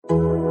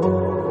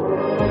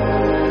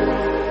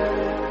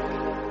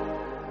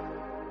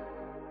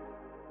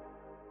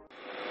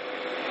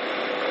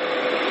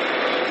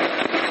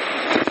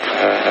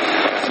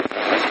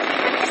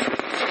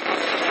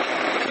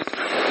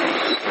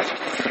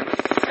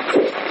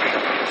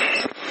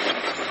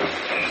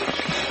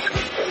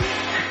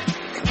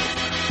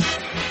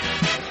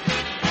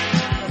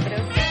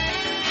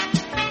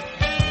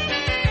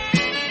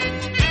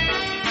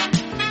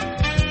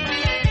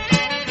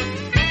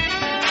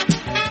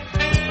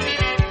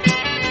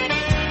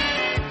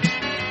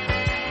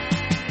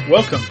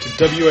Welcome to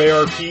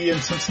WARP in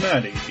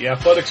Cincinnati, the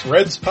Athletics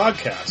Reds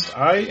podcast.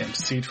 I am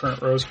C.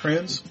 Trent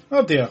Rosecrans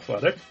of The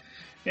Athletic,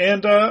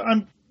 and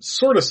I'm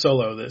sort of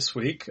solo this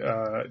week.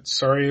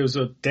 Sorry it was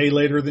a day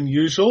later than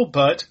usual,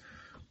 but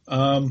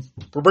we're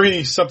bringing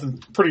you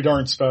something pretty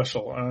darn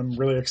special. I'm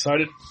really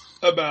excited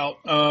about.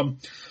 I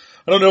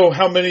don't know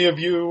how many of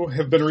you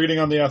have been reading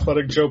on The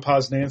Athletic Joe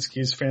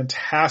Posnanski's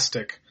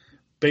fantastic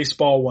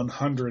Baseball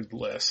 100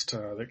 list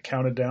that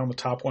counted down the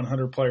top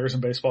 100 players in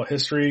baseball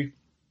history,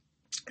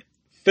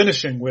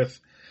 finishing with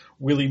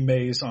Willie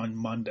Mays on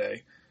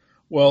Monday.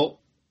 Well,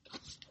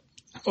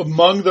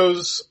 among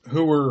those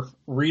who were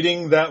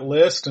reading that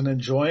list and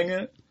enjoying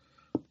it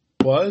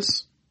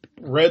was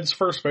Reds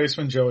first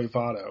baseman Joey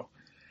Votto.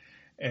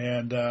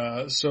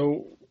 And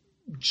so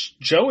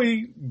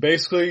Joey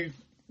basically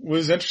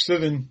was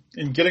interested in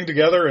getting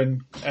together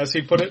and, as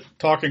he put it,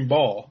 talking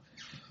ball.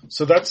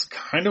 So that's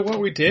kind of what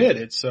we did.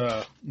 It's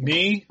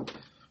me,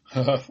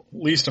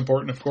 least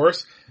important, of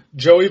course,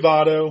 Joey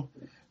Votto,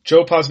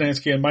 Joe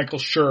Posnanski, and Michael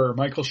Schur.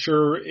 Michael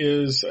Schur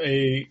is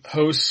a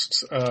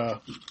host,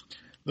 the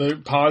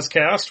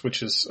Poscast,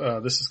 which is,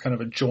 this is kind of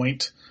a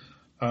joint,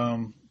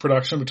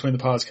 production between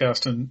the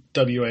Poscast and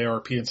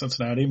WARP in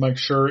Cincinnati. Mike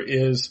Schur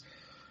is,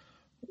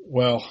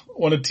 well,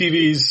 one of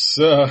TV's,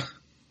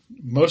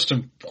 most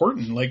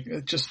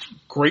important, just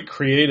great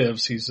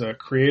creatives. He's a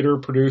creator,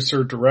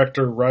 producer,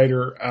 director,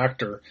 writer,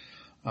 actor.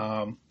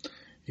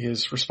 He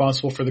is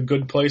responsible for The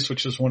Good Place,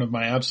 which is one of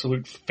my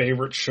absolute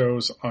favorite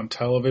shows on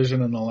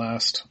television in the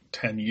last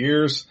 10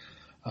 years.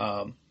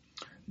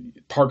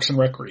 Parks and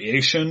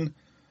Recreation,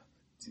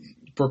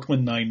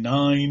 Brooklyn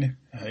Nine-Nine.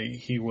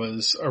 He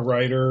was a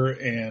writer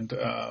and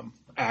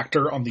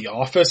actor on The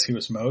Office. He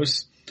was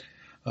Moe's,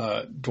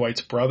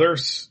 Dwight's brother,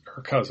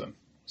 her cousin.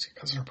 Was he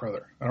cousin or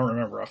brother? I don't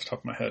remember off the top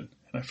of my head,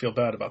 and I feel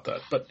bad about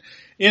that. But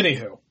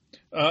anywho,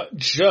 a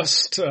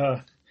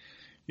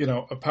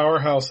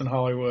powerhouse in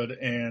Hollywood,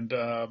 and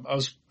I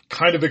was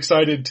kind of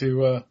excited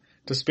to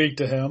speak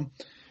to him.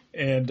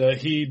 And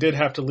he did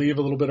have to leave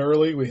a little bit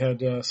early. We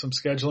had some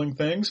scheduling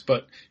things,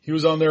 but he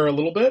was on there a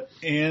little bit.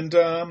 And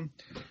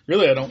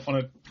really, I don't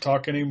want to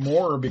talk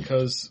anymore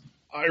because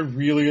I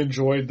really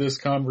enjoyed this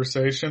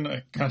conversation.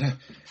 I kind of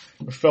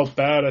felt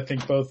bad. I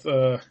think both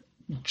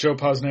Joe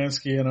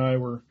Posnanski and I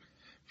were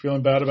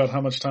feeling bad about how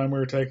much time we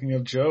were taking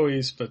of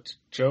Joey's, but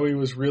Joey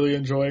was really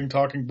enjoying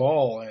talking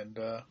ball,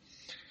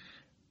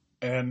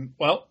 and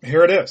well,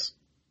 here it is.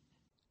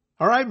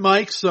 All right,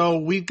 Mike. So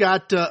we've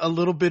got a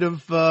little bit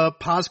of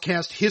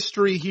podcast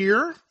history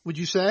here. Would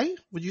you say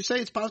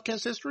it's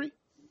podcast history?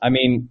 I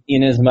mean,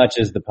 in as much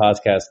as the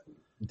podcast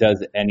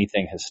does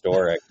anything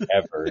historic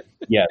ever,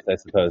 yes, I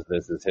suppose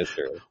this is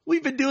history.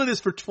 We've been doing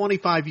this for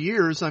 25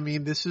 years. I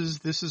mean, this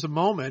is a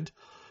moment.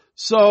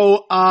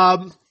 So,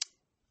 on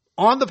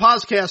the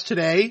podcast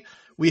today,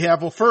 we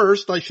have, well,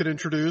 first I should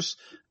introduce,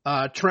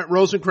 Trent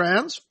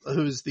Rosecrans,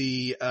 who's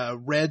the,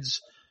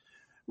 Reds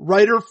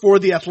writer for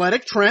The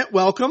Athletic. Trent,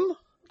 welcome.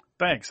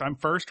 Thanks. I'm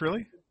first,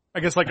 really? I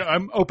guess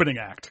I'm opening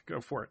act.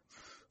 Go for it.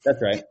 That's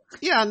right.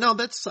 Yeah, no,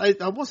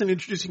 I wasn't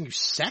introducing you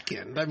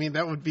second. I mean,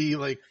 that would be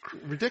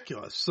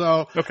ridiculous.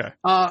 So, okay.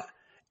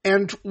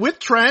 And with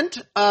Trent,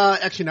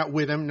 actually not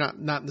with him,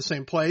 not in the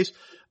same place.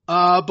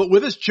 But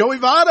with us, Joey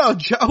Votto.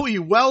 Joey,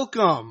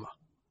 welcome.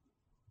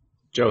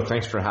 Joe,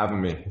 thanks for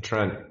having me.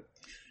 Trent,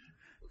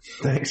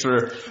 thanks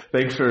for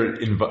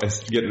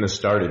getting us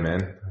started,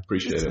 man. I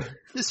appreciate it.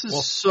 This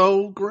is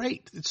so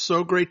great. It's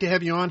so great to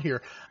have you on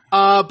here.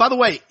 By the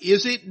way,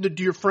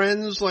 do your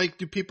friends,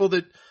 do people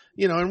that,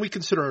 and we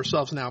consider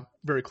ourselves now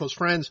very close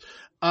friends,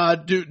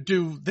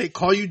 do they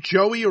call you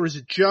Joey, or is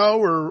it Joe,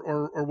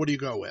 or what do you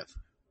go with?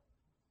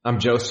 I'm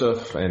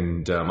Joseph,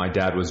 and my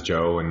dad was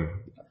Joe, and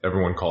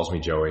everyone calls me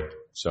Joey.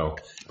 So,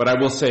 but I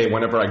will say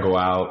whenever I go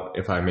out,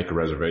 if I make a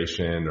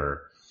reservation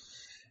or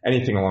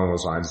anything along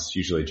those lines, it's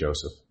usually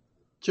Joseph.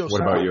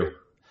 What about you?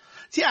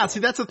 Yeah, see,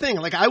 that's the thing.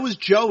 I was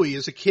Joey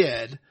as a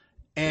kid,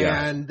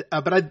 and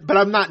but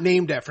I'm not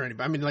named after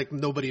anybody. I mean,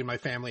 nobody in my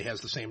family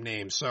has the same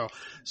name. So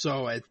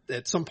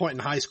at some point in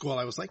high school,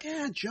 I was like,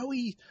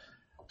 Joey.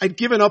 I'd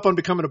given up on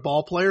becoming a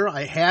ball player.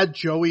 I had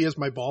Joey as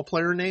my ball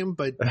player name,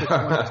 but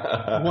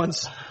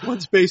once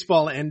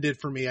baseball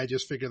ended for me, I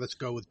just figured let's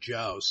go with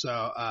Joe.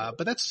 So,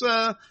 but that's,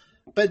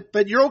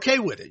 but you're okay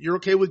with it. You're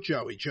okay with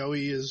Joey.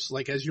 Joey is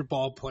as your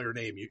ball player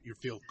name. You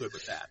feel good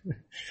with that.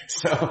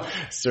 So,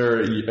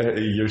 sir,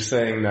 you're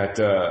saying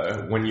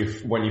that, when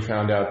you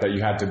found out that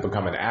you had to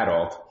become an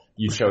adult,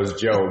 you chose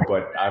Joe,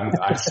 but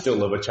I still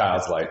live a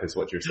child's life is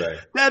what you're saying.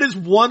 That is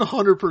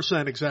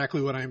 100%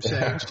 exactly what I'm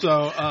saying.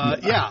 So,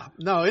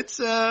 it's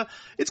good.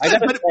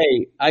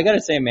 I gotta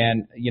say,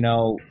 man,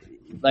 you're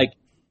like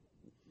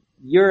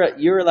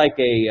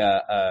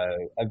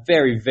a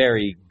very,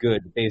 very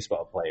good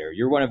baseball player.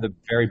 You're one of the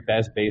very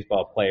best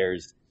baseball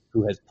players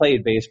who has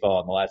played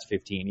baseball in the last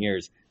 15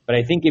 years. But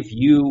I think if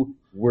you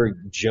were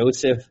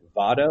Joseph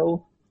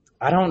Votto,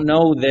 I don't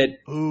know that.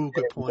 Ooh,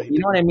 good point. You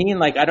know what I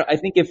mean? I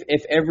think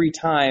if every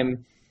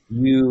time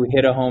you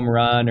hit a home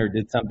run or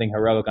did something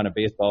heroic on a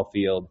baseball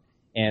field,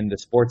 and the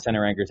Sports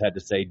Center anchors had to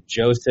say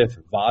Joseph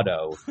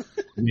Votto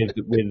with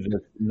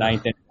the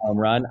 9th inning home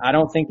run. I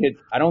don't think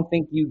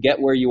you get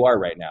where you are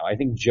right now. I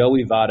think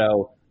Joey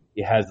Votto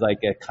has like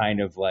a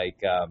kind of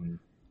like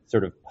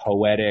sort of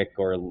poetic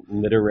or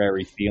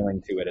literary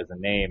feeling to it as a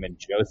name, and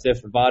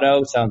Joseph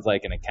Votto sounds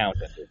like an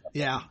accountant.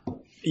 Yeah.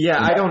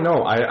 Yeah, I don't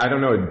know. I don't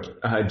know.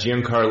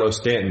 Giancarlo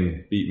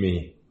Stanton beat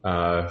me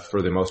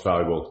for the most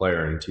valuable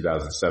player in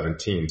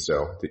 2017.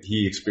 So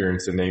he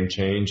experienced a name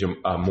change, if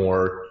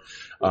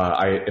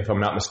I'm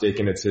not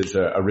mistaken, it's his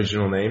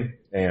original name.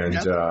 And,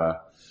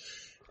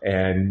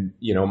 and,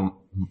 you know,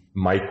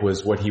 Mike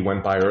was what he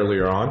went by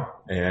earlier on.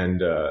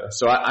 And,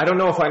 so I don't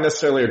know if I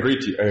necessarily agree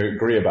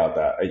about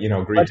that,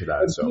 to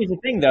that. So here's the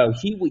thing though.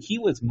 He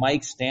was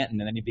Mike Stanton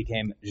and then he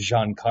became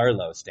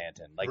Giancarlo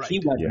Stanton. Like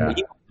right.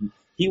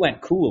 He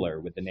went cooler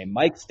with the name.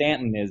 Mike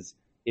Stanton is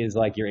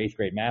like your 8th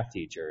grade math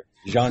teacher.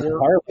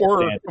 Giancarlo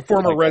or Stanton a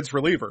former Reds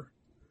reliever.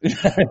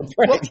 That's right,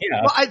 well,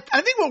 yeah. well,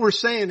 I think what we're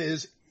saying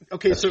is,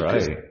 okay, that's so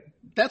right.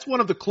 That's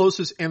one of the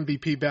closest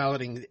MVP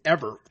balloting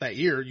ever that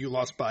year. You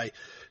lost by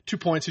 2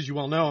 points, as you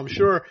well know, I'm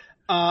sure.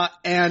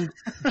 And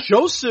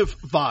Joseph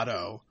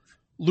Votto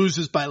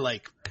loses by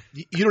like,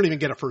 you don't even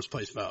get a first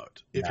place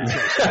vote if you're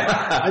Joseph.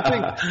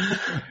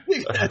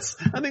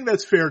 I think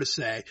that's fair to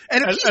say.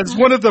 And as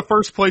one of the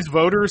first place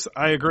voters,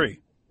 I agree.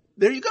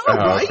 There you go,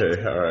 right?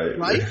 Okay, all right.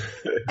 Right?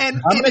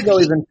 And I'm going to go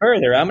even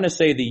further. I'm going to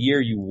say the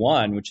year you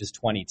won, which is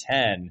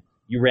 2010,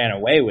 you ran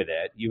away with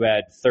it. You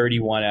had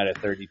 31 out of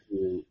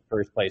 32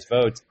 first place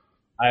votes.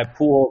 I have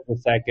Poole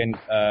was second.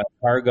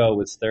 Cargo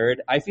was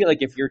third. I feel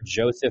like if you're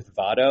Joseph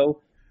Votto,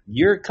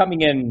 you're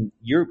coming in.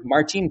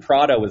 Martin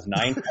Prado was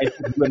ninth. I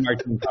think you and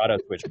Martin Prado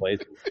switch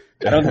places.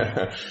 I don't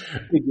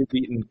think you're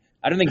beating.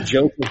 I don't think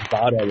Joseph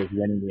Votto was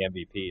winning the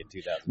MVP in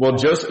 2000. Well,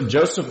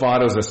 Joseph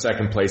Votto is a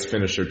second place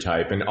finisher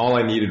type, and all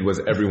I needed was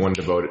everyone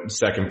to vote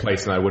second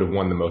place, and I would have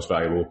won the most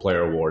valuable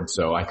player award.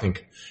 So I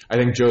think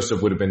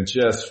Joseph would have been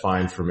just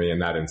fine for me in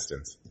that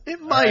instance.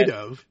 It might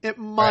have. It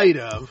might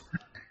have.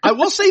 I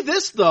will say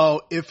this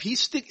though: if he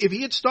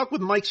had stuck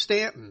with Mike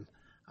Stanton,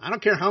 I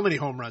don't care how many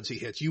home runs he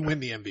hits, you win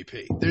the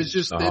MVP. There's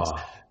just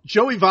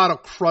Joey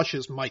Votto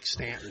crushes Mike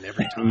Stanton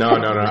every time. No.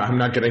 I'm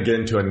not going to get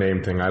into a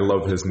name thing. I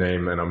love his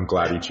name, and I'm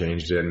glad he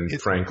changed it. And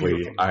frankly,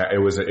 it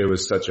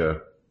was such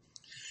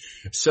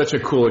a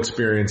cool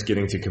experience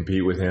getting to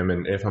compete with him.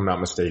 And if I'm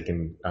not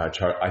mistaken,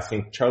 I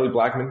think Charlie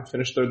Blackmon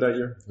finished third that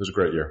year. It was a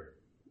great year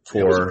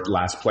for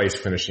last place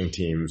finishing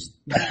teams.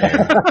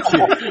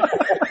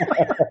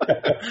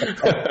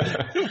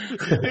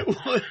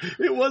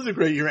 It was a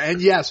great year.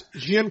 And yes,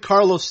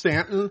 Giancarlo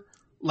Stanton,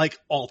 like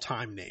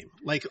all-time name.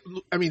 Like,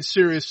 I mean,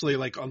 seriously,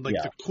 like on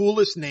the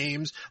coolest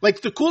names,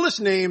 like the coolest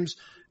names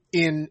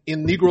in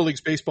Negro Leagues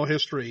baseball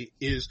history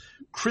is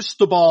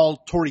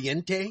Cristobal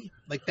Torriente.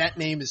 Like that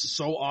name is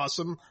so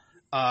awesome.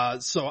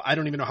 So I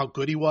don't even know how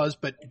good he was,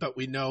 but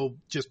we know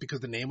just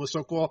because the name was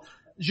so cool.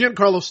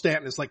 Giancarlo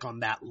Stanton is like on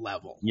that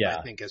level,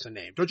 I think, as a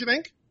name. Don't you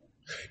think?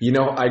 You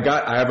know,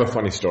 I have a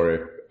funny story.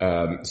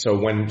 So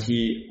when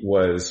he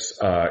was,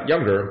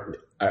 younger,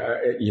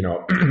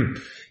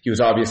 he was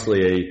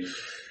obviously a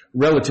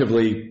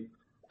relatively,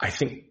 I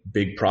think,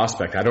 big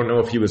prospect. I don't know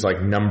if he was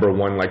like number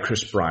one, like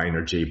Chris Bryant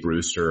or Jay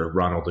Bruce or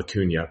Ronald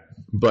Acuna,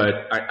 but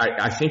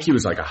I think he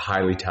was like a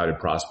highly touted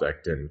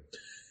prospect. And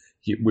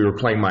we were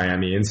playing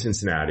Miami in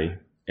Cincinnati,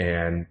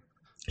 and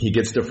he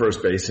gets to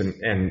first base,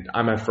 and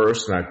I'm at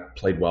first, and I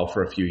played well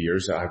for a few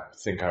years. I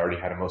think I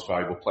already had a most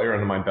valuable player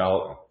under my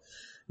belt.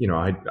 You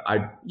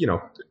know,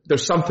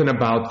 there's something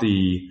about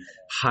the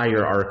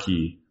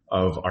hierarchy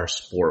of our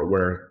sport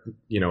where,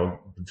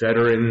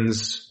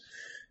 veterans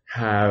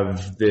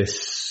have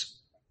this,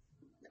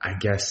 I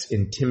guess,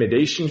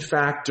 intimidation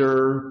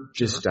factor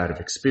just out of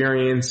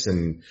experience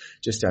and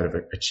just out of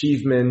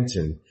achievement.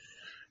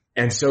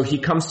 And so he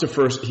gets to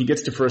first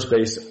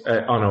base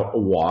on a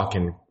walk,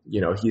 and,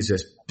 he's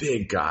this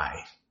big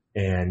guy.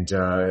 And,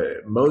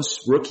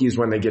 most rookies,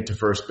 when they get to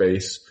first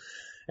base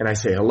and I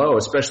say hello,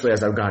 especially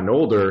as I've gotten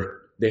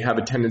older, they have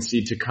a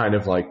tendency to kind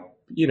of like,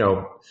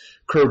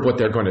 curb what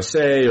they're going to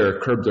say or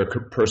curb their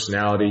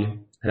personality.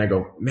 And I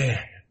go,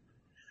 man,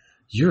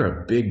 you're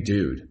a big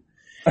dude.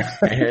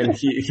 And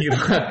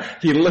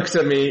he looks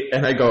at me,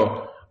 and I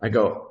go,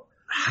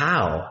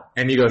 how?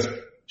 And he goes,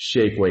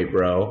 shake weight,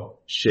 bro.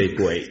 Shake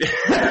weight.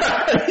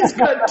 He's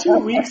got 2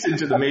 weeks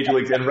into the major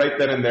leagues, and right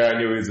then and there I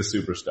knew he was a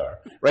superstar.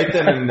 Right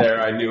then and there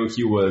I knew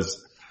he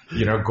was,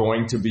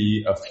 going to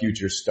be a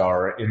future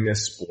star in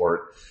this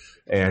sport.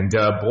 And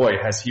boy,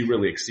 has he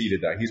really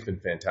exceeded that. He's been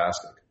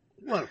fantastic.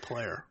 What a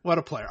player. What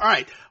a player. All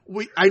right.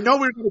 I know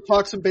we're going to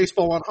talk some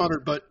Baseball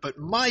 100, but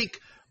Mike,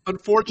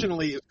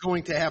 unfortunately, is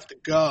going to have to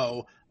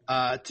go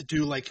to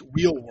do like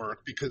real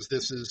work, because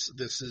this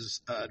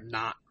is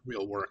not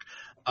real work.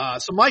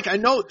 So Mike, I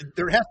know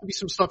there has to be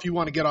some stuff you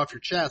want to get off your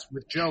chest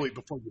with Joey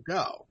before you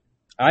go.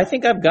 I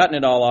think I've gotten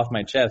it all off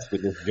my chest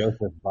with this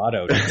Joseph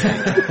Votto.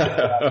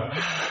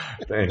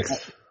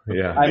 Thanks.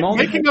 Yeah.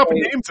 Making up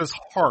names is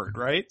hard,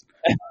 right?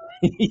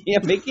 Yeah,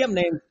 making up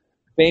names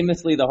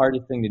famously the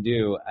hardest thing to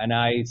do, and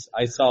I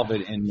solve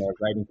it in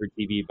writing for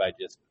TV by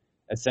just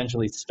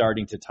essentially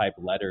starting to type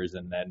letters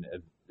and then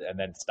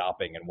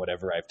stopping, and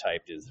whatever I've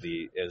typed is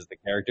the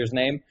character's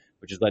name,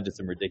 which has led to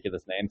some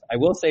ridiculous names. I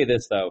will say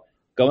this though,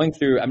 going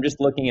through, I'm just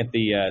looking at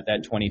the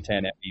that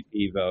 2010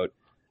 MVP vote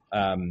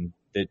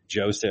that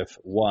Joseph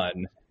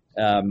won,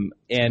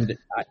 and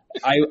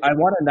I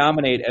want to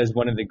nominate as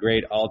one of the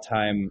great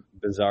all-time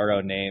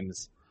bizarro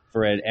names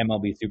for an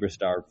MLB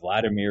superstar,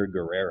 Vladimir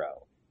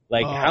Guerrero.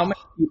 Like, how many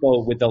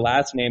people with the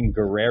last name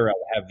Guerrero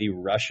have the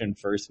Russian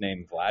first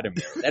name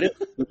Vladimir? That is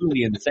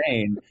truly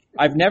insane.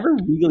 I've never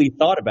really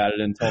thought about it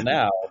until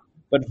now.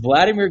 But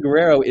Vladimir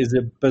Guerrero is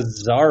a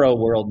bizarro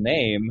world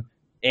name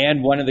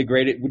and one of the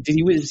greatest.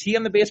 Was he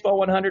on the Baseball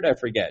 100? I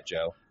forget,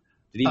 Joe.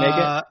 Did he make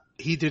it?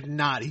 He did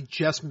not. He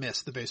just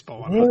missed the Baseball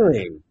 100.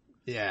 Really?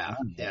 Yeah.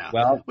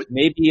 Well,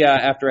 maybe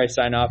after I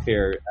sign off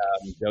here,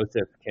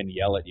 Joseph can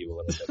yell at you a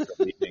little bit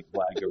for leaving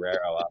Vlad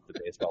Guerrero off the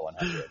Baseball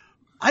 100.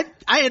 I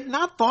had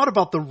not thought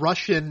about the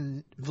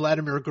Russian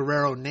Vladimir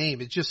Guerrero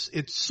name.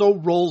 It so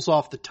rolls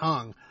off the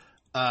tongue,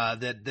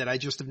 that I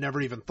just have never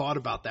even thought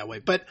about that way.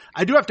 But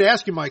I do have to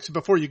ask you, Mike, so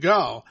before you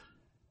go,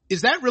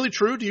 is that really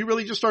true? Do you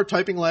really just start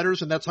typing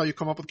letters and that's how you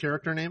come up with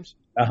character names?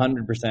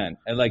 100%.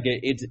 And like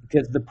it's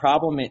because the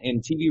problem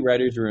in TV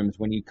writers' rooms,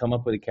 when you come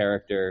up with a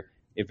character,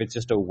 if it's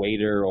just a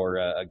waiter or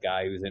a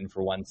guy who's in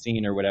for one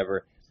scene or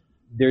whatever,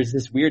 there's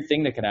this weird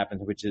thing that can happen,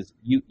 which is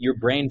your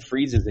brain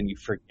freezes and you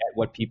forget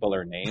what people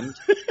are named.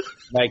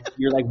 Like,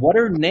 you're like, what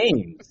are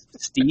names?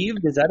 Steve?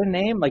 Is that a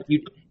name?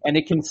 And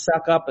it can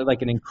suck up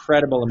like an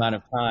incredible amount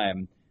of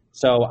time.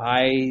 So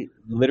I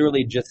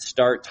literally just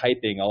start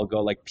typing. I'll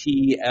go like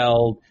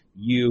PLUNDGLIA,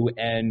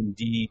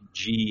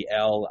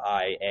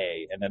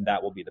 and then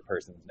that will be the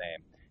person's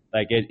name.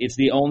 Like, it's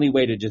the only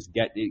way to just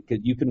get it,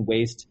 because you can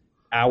waste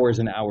hours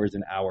and hours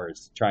and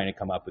hours trying to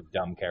come up with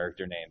dumb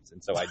character names.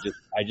 And so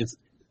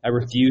I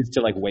refuse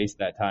to like waste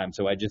that time.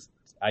 So I just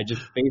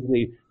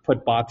basically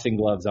put boxing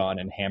gloves on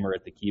and hammer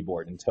at the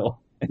keyboard until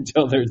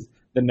there's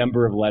the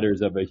number of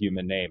letters of a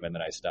human name, and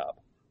then I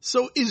stop.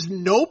 So is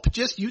Nope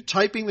just you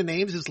typing the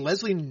names? Does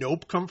Leslie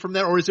Nope come from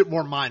that, or is it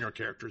more minor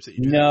characters that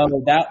you do? No,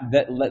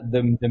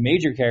 the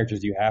major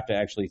characters you have to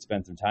actually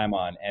spend some time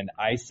on. And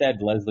I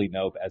said Leslie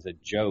Nope as a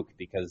joke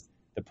because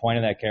the point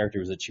of that character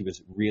was that she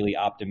was really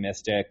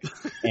optimistic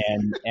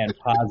and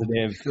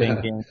positive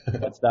thinking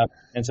and stuff.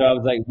 And so I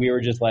was like, we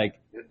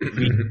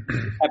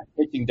kept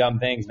pitching dumb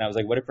things. And I was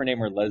like, what if her name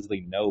were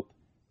Leslie Nope,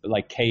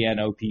 like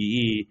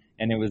KNOPE?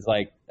 And it was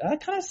like,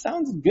 that kind of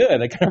sounds good.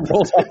 That kind of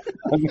rolls off the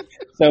tongue.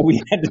 So we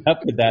ended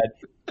up with that.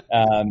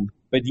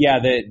 But yeah,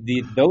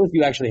 those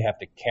you actually have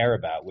to care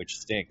about, which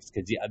stinks.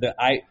 Cause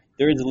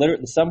there is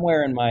literally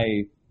somewhere in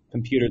my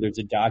computer, there's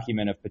a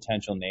document of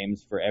potential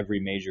names for every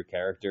major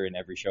character in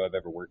every show I've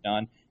ever worked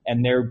on,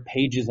 and they're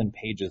pages and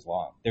pages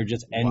long. They're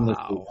just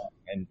endlessly long,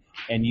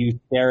 and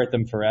you stare at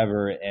them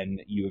forever, and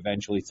you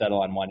eventually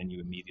settle on one, and you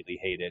immediately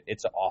hate it.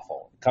 It's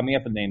awful. Coming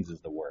up with names is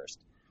the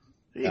worst.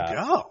 There you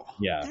go.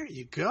 Yeah. There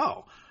you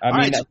go. I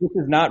mean, this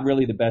is not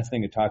really the best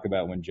thing to talk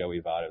about when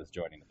Joey Votto is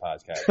joining the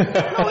podcast.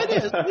 No, it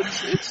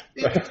is.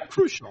 It's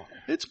crucial.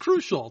 It's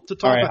crucial to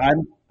talk about. All right,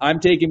 I'm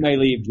taking my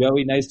leave.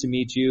 Joey, nice to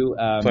meet you.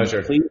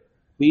 Pleasure.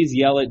 Please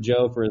yell at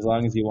Joe for as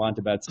long as you want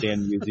about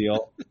Stan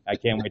Musial. I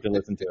can't wait to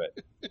listen to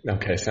it.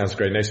 Okay, sounds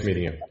great. Nice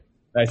meeting you.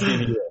 Nice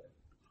meeting you.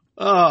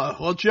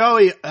 Well,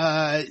 Joey,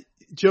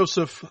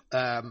 Joseph,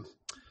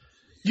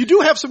 you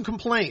do have some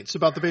complaints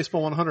about the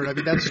Baseball 100. I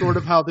mean, that's sort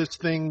of how this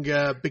thing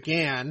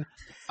began.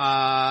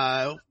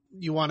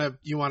 You want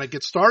to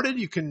get started?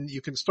 You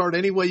can start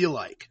any way you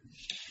like.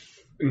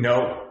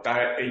 No,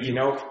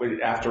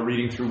 after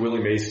reading through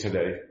Willie Mays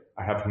today,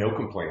 I have no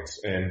complaints.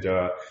 And,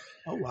 oh,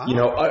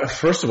 wow.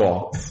 First of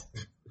all,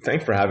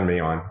 thanks for having me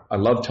on. I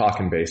love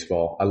talking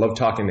baseball. I love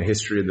talking the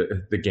history of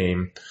the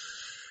game.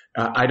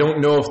 I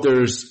don't know if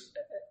there's,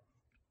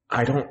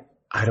 I don't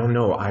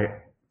know.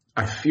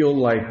 I feel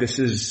like this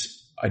is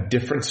a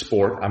different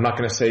sport. I'm not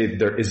going to say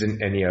there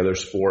isn't any other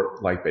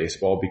sport like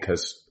baseball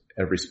because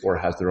every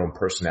sport has their own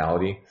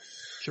personality.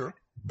 Sure.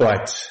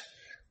 But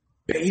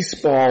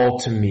baseball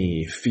to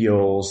me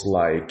feels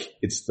like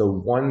it's the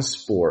one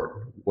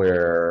sport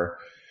where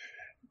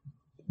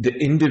the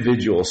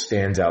individual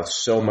stands out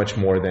so much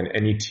more than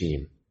any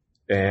team.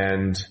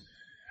 And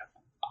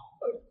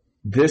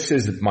this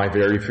is my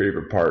very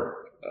favorite part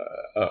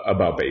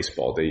about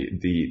baseball.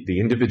 The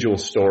individual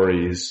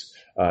stories,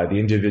 the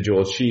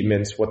individual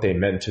achievements, what they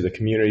meant to the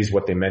communities,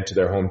 what they meant to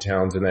their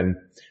hometowns. And then,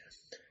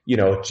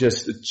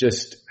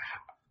 just,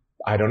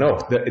 I don't know,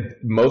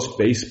 most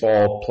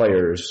baseball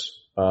players,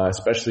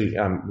 especially,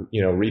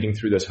 reading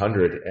through this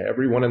 100,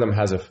 every one of them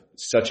has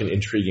such an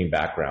intriguing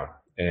background.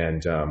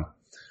 And,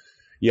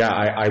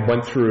 I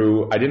went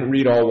through, I didn't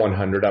read all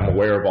 100. I'm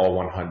aware of all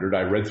 100.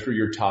 I read through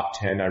your top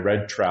 10. I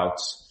read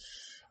Trout's.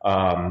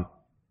 And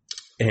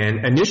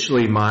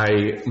initially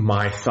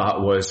my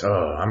thought was,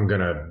 I'm going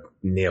to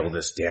nail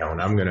this down.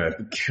 I'm going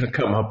to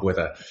come up with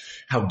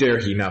how dare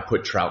he not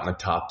put Trout in the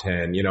top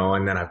 10,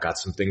 and then I've got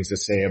some things to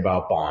say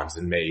about Bonds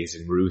and Mays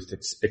and Ruth,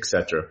 et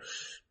cetera.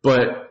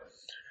 but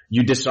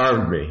you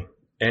disarmed me,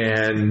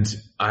 and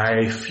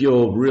I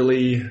feel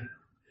really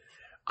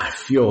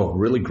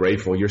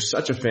grateful. You're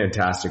such a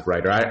fantastic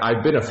writer.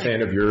 I've been a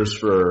fan of yours.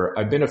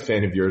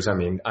 I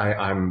mean,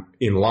 I'm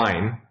in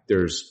line.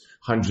 There's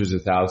hundreds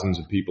of thousands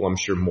of people, I'm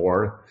sure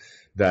more,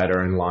 that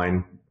are in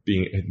line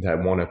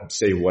that want to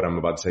say what I'm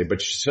about to say,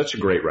 but she's such a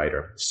great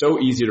writer. So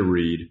easy to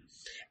read.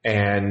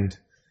 And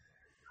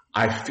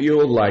I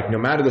feel like no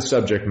matter the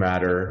subject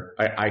matter,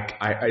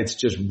 it's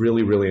just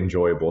really, really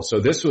enjoyable. So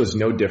this was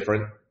no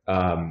different.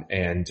 I'm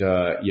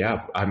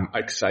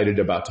excited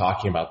about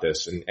talking about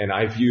this, and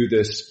I view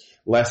this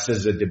less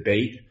as a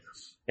debate,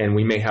 and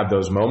we may have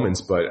those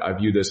moments, but I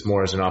view this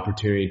more as an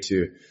opportunity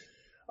to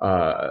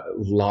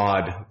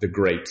laud the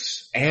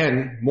greats,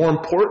 and more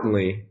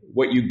importantly,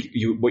 what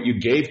you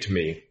gave to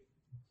me,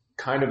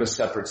 kind of a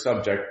separate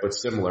subject but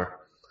similar.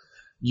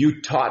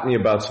 You taught me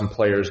about some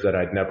players that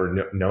I'd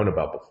never known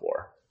about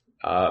before.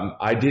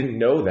 I didn't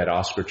know that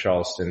Oscar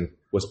Charleston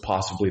was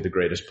possibly the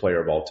greatest player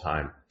of all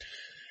time.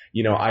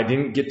 You know, I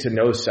didn't get to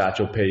know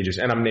Satchel Paige,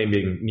 and I'm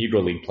naming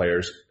Negro League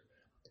players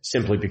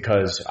simply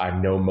because I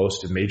know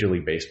most of Major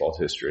League Baseball's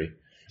history.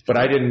 But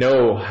I didn't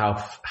know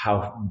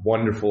how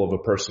wonderful of a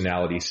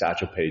personality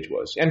Satchel Paige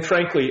was. And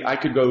frankly, I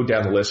could go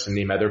down the list and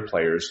name other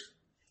players,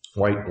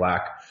 white,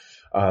 black,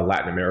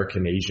 Latin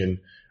American, Asian,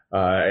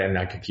 and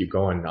I could keep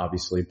going,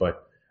 obviously,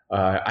 but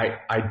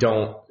I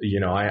don't,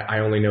 I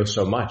only know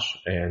so much,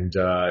 and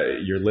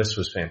your list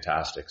was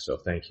fantastic. So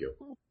thank you.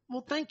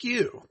 Well, thank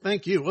you.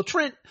 Thank you. Well,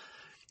 Trent,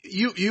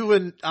 you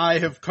and I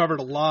have covered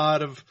a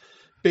lot of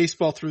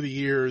baseball through the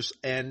years,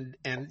 and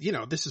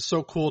this is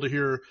so cool to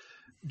hear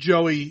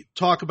Joey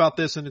talk about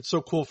this, and it's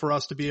so cool for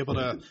us to be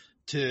able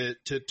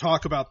to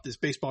talk about this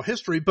baseball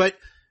history. But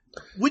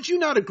would you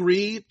not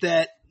agree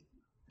that,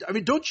 I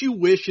mean, don't you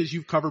wish, as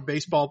you've covered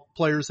baseball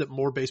players, that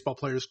more baseball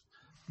players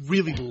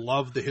really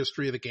love the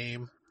history of the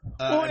game?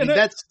 Go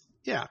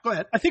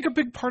ahead. I think a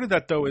big part of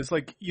that, though, is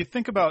like, you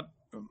think about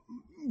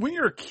when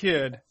you're a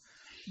kid,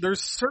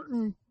 there's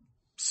certain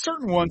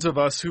ones of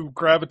us who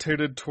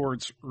gravitated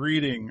towards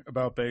reading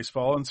about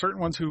baseball, and certain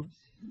ones who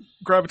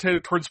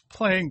gravitated towards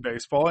playing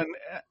baseball. And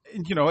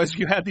as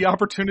you had the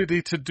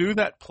opportunity to do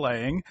that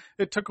playing,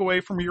 it took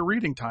away from your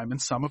reading time.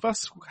 And some of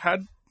us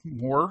had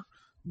more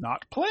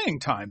not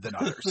playing time than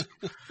others.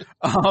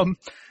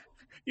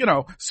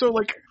 So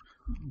like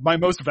my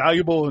most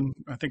valuable, and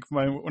I think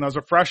when I was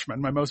a freshman,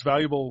 my most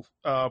valuable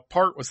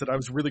part was that I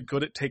was really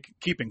good at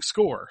keeping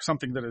score,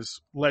 something that has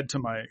led to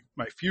my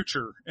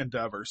future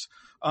endeavors,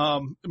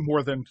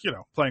 more than,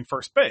 playing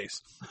first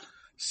base.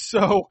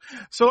 So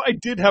I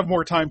did have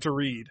more time to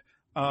read.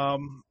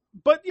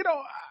 But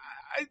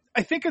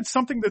I think it's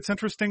something that's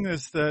interesting,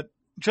 is that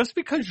just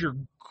because you're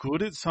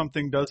good at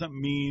something doesn't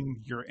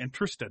mean you're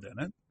interested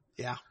in it.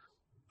 Yeah.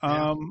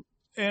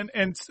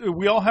 And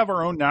we all have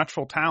our own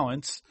natural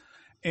talents,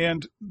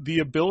 and the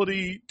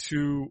ability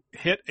to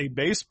hit a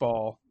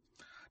baseball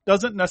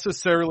doesn't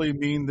necessarily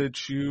mean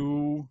that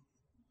you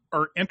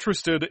are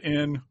interested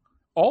in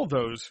all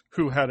those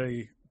who had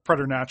a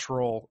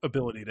preternatural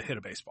ability to hit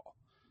a baseball.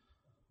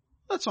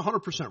 That's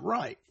 100%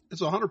 right.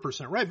 It's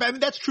 100% right. But I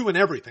mean, that's true in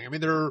everything. I mean,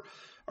 there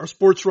are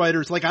sports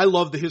writers, like I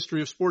love the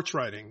history of sports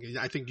writing.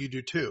 I think you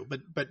do too,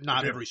 but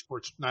not every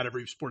sports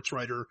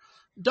writer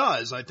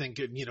does. I think,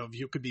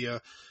 you could be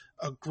a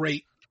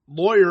great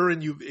lawyer,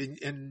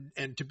 and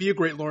to be a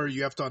great lawyer,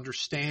 you have to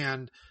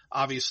understand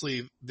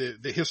obviously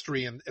the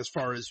history, and as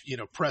far as,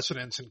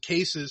 precedents and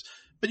cases,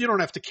 but you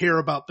don't have to care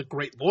about the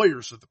great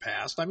lawyers of the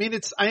past. I mean,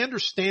 I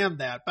understand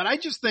that, but I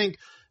just think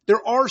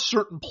there are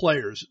certain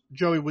players,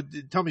 Joey,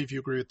 tell me if you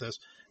agree with this.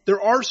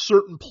 There are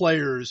certain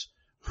players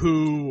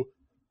who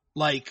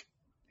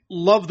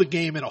love the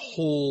game in a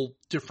whole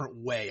different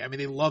way. I mean,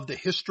 they love the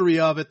history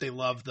of it. They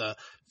love the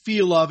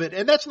feel of it.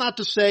 And that's not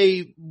to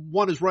say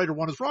one is right or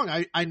one is wrong.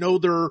 I know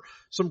there are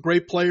some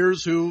great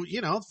players who,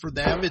 for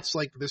them, it's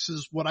like, this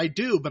is what I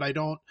do, but I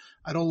don't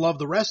love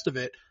the rest of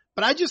it.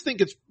 But I just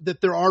think that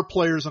there are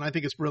players, and I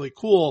think it's really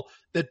cool,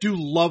 that do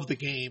love the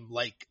game,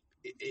 like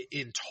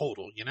in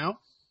total,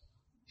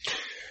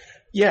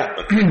 Yeah.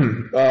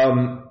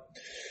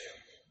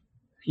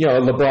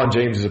 LeBron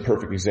James is a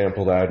perfect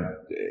example that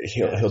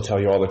he'll tell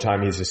you all the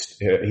time.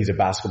 He's a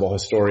basketball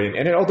historian,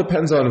 and it all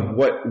depends on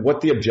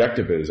what the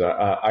objective is.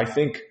 I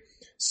think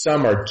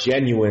some are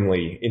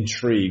genuinely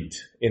intrigued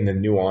in the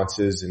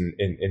nuances and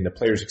in the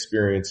players'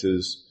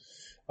 experiences,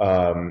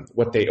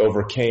 what they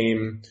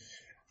overcame,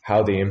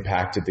 how they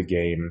impacted the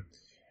game,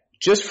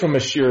 just from a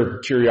sheer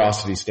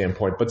curiosity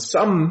standpoint. But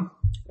some,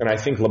 and I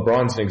think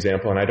LeBron's an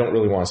example, and I don't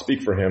really want to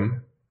speak for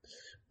him,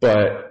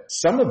 but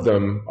some of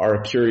them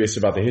are curious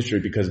about the history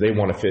because they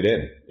want to fit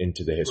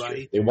into the history.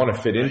 Right. They want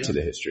to fit into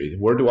the history.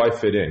 Where do I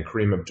fit in?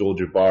 Kareem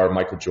Abdul-Jabbar,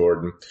 Michael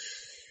Jordan,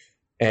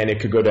 and it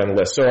could go down the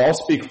list. So I'll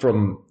speak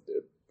from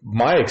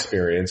my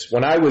experience.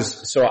 When I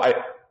was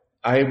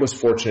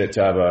fortunate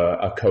to have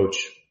a coach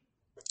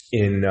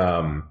in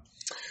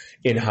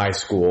high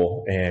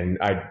school, and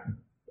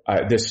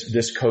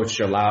this coach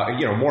allowed,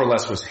 more or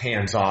less was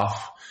hands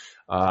off.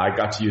 I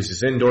got to use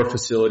his indoor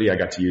facility. I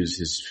got to use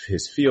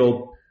his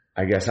field.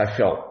 I guess I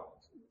felt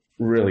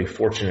really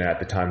fortunate at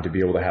the time to be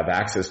able to have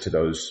access to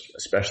those,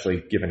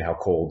 especially given how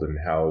cold and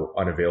how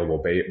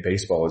unavailable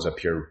baseball is up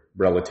here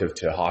relative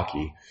to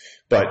hockey.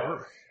 But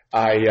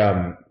he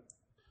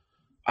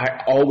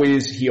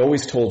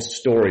always told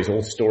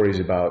old stories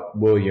about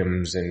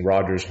Williams and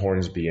Rogers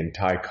Hornsby and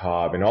Ty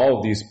Cobb and all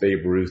of these,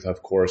 Babe Ruth,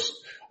 of course,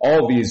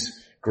 all of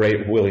these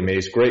great Willie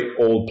Mays, great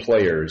old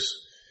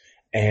players.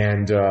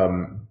 And,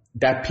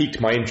 that piqued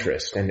my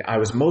interest. And I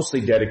was mostly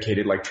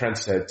dedicated, like Trent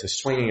said, to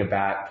swinging a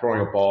bat, throwing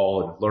a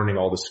ball, and learning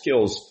all the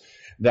skills.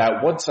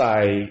 That once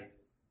I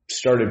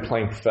started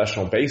playing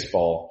professional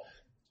baseball,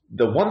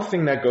 the one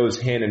thing that goes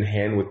hand in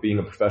hand with being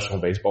a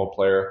professional baseball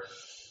player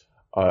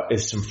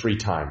is some free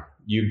time.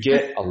 You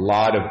get a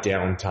lot of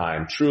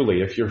downtime.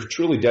 Truly, if you're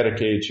truly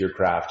dedicated to your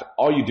craft,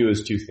 all you do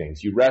is two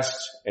things. You rest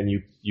and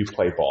you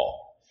play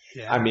ball.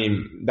 Yeah. I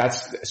mean,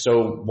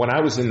 so when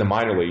I was in the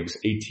minor leagues,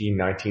 18,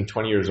 19,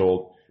 20 years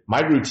old,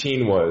 my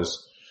routine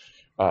was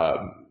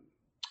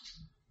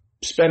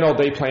spend all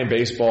day playing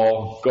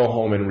baseball, go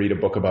home and read a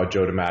book about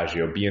Joe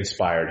DiMaggio, be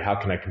inspired. How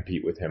can I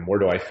compete with him? Where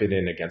do I fit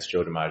in against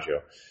Joe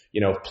DiMaggio?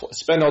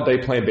 Spend all day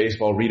playing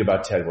baseball, read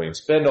about Ted Williams.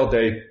 Spend all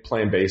day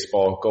playing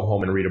baseball, go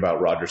home and read about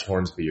Rogers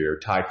Hornsby or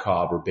Ty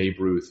Cobb or Babe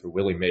Ruth or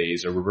Willie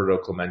Mays or Roberto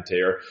Clemente.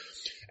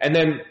 And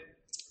then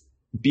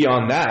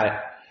beyond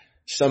that,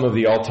 some of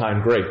the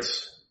all-time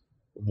greats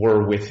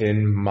were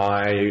within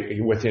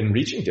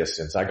reaching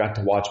distance. I got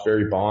to watch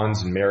Barry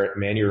Bonds and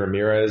Manny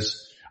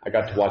Ramirez. I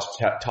got to watch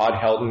Todd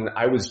Helton.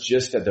 I was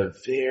just at the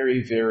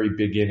very, very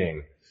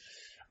beginning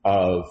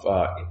of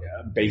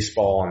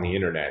baseball on the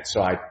internet.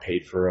 So I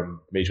paid for a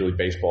Major League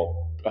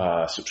Baseball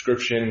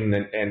subscription,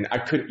 and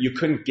you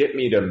couldn't get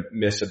me to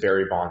miss a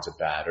Barry Bonds at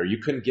bat, or you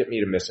couldn't get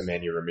me to miss a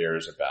Manny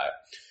Ramirez at bat.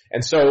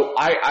 And so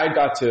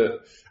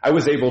I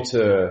was able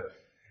to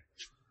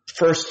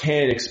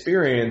firsthand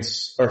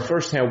experience or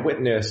firsthand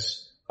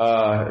witness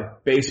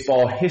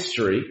baseball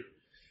history,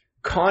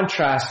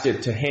 contrast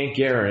it to Hank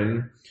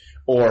Aaron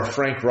or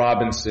Frank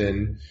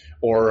Robinson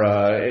or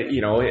I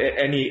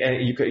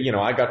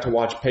got to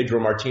watch Pedro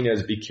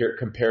Martinez be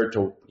compared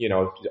to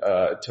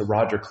to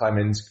Roger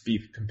Clemens, be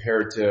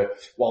compared to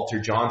Walter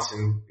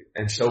Johnson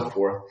and so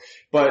forth.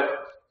 But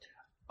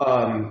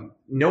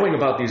knowing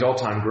about these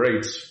all-time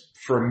greats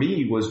for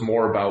me was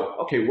more about,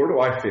 okay, where do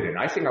I fit in?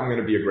 I think I'm going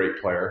to be a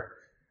great player.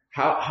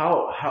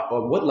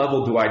 What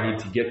level do I need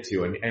to get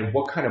to, and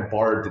what kind of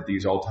bar did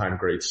these all-time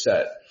greats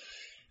set?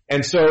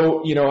 And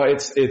so,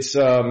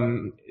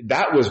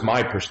 that was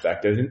my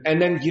perspective.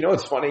 And then,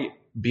 it's funny,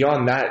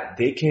 beyond that,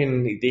 they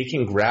can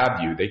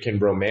grab you, they can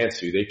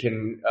romance you, they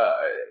can,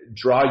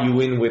 draw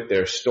you in with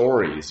their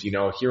stories,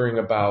 hearing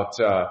about,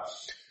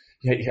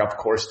 of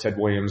course, Ted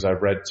Williams.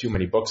 I've read too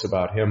many books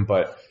about him,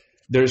 but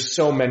there's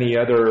so many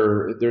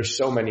other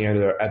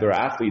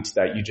athletes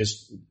that you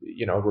just,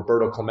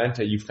 Roberto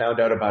Clemente, you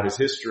found out about his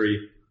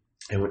history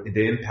and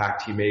the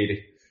impact he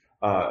made.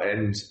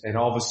 And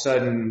all of a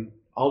sudden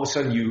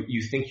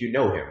you think you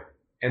know him.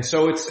 And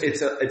so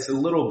it's a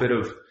little bit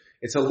of,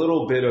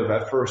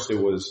 at first it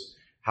was,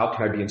 how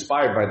can I be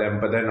inspired by them?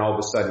 But then all of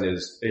a sudden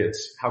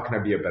it's how can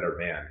I be a better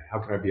man? How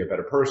can I be a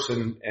better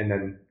person? And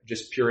then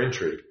just pure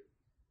intrigue.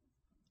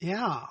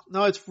 Yeah,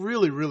 no, it's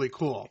really, really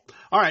cool.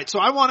 All right. So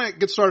I want to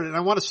get started, and I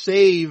want to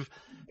save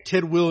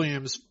Ted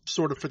Williams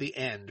sort of for the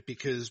end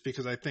because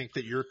I think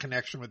that your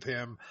connection with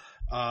him,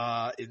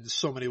 in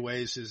so many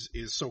ways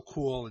is so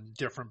cool and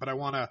different. But I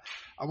want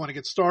to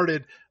get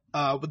started,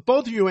 with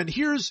both of you. And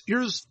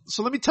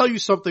so let me tell you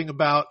something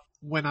about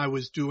when I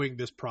was doing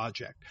this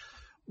project.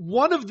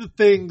 One of the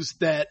things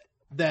that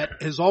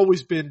has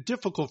always been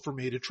difficult for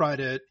me to try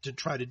to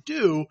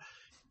do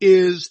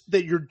is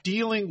that you're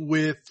dealing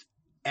with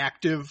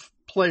active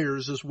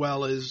players as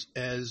well as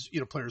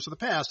players of the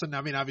past. And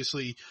I mean,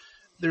 obviously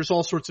there's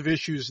all sorts of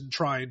issues in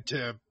trying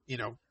to,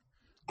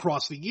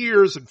 cross the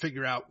years and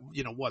figure out,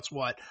 what's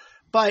what,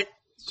 but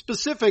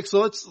specific.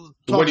 So let's talk.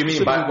 What do you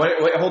mean by,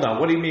 wait, hold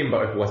on. What do you mean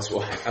by what's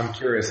what? I'm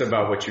curious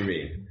about what you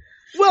mean.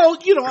 Well,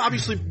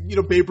 obviously,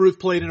 Babe Ruth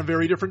played in a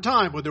very different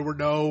time where there were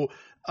no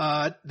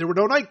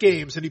night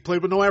games, and he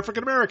played with no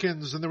African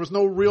Americans, and there was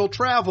no real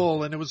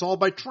travel, and it was all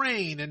by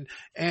train,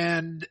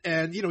 and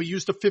he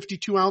used a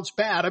 52-ounce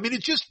bat. I mean,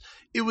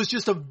 it was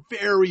just a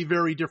very,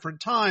 very different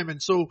time.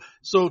 And so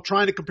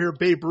trying to compare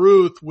Babe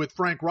Ruth with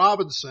Frank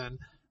Robinson,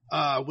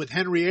 with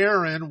Henry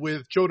Aaron,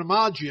 with Joe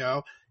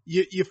DiMaggio,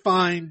 you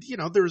find,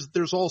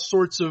 there's all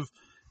sorts of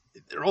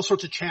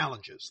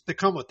challenges that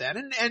come with that,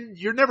 and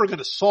you're never going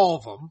to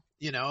solve them,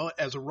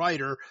 as a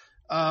writer.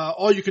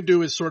 All you can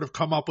do is sort of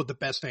come up with the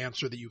best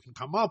answer that you can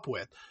come up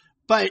with.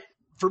 But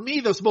for me,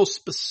 the most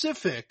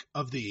specific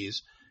of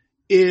these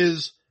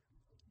is,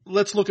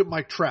 let's look at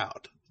Mike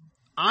Trout.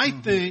 I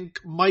think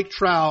Mike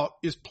Trout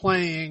is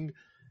playing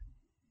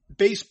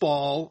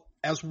baseball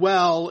as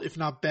well, if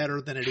not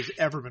better, than it has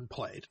ever been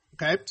played.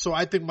 Okay. So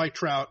I think Mike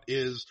Trout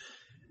is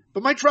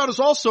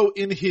also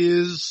in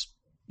his,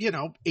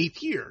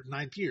 8th year,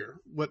 9th year,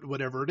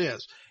 whatever it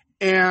is.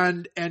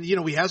 And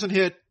he hasn't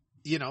hit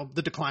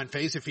the decline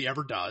phase, if he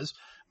ever does.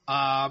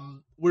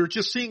 We're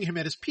just seeing him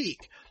at his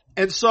peak.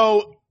 And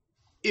so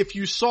if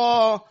you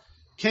saw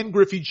Ken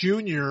Griffey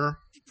Jr.,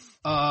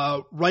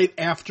 right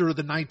after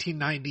the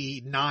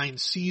 1999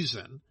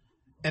 season,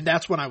 and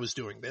that's when I was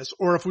doing this,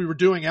 or if we were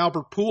doing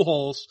Albert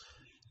Pujols,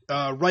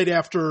 right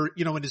after,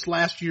 in his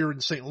last year in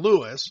St.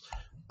 Louis,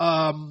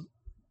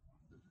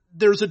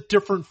 there's a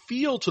different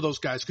feel to those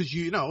guys. Cause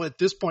at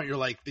this point you're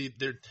like,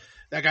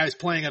 that guy's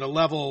playing at a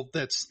level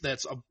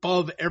that's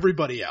above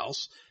everybody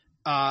else.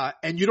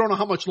 And you don't know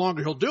how much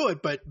longer he'll do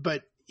it, but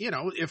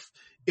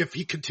if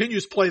he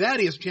continues to play that,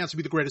 he has a chance to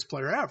be the greatest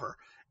player ever.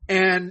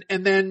 And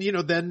then,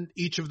 then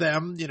each of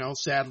them,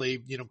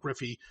 sadly,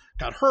 Griffey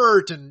got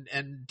hurt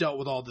and dealt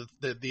with all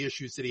the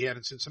issues that he had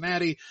in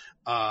Cincinnati.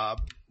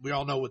 We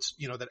all know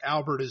that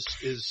Albert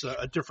is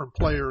a different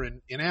player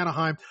in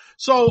Anaheim.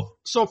 So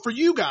for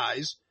you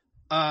guys,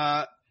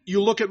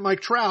 you look at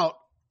Mike Trout,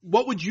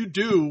 what would you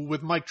do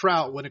with Mike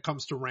Trout when it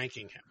comes to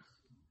ranking him?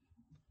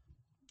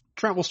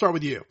 Trent, we'll start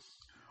with you.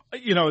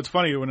 It's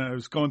funny, when I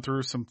was going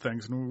through some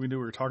things and we knew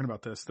we were talking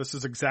about this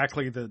is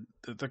exactly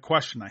the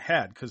question I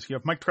had, because you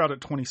have Mike Trout at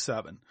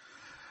 27.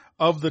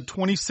 Of the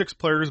 26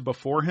 players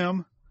before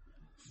him,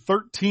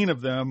 13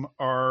 of them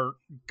are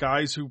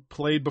guys who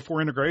played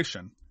before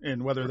integration,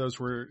 and whether those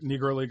were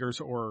Negro leaguers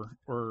or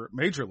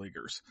major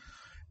leaguers.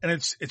 And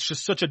it's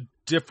just such a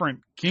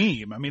different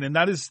game. I mean, and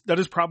that is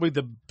probably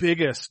the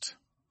biggest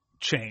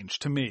change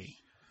to me.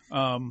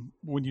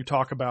 When you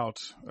talk about,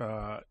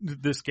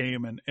 this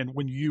game and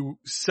when you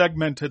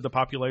segmented the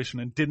population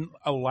and didn't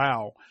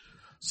allow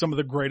some of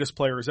the greatest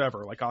players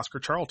ever, like Oscar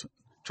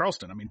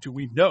Charleston. I mean, do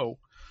we know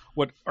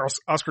what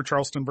Oscar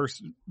Charleston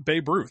versus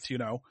Babe Ruth,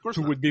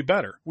 who would be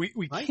better?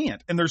 We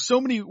can't. And there's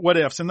so many what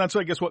ifs, and that's,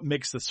 I guess, what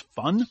makes this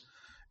fun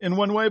in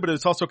one way, but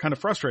it's also kind of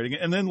frustrating.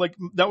 And then,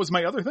 that was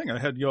my other thing. I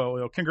had,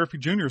 Ken Griffey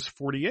Jr. is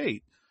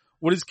 48.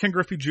 What is Ken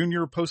Griffey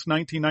Jr. post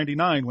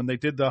 1999 when they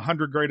did the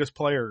 100 greatest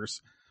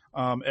players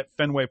at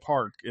Fenway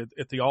Park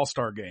at the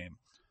All-Star game,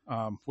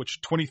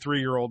 which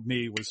 23-year-old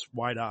me was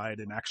wide-eyed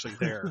and actually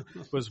there.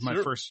 It was my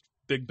first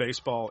big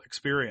baseball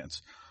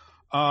experience.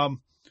 What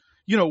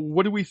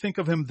do we think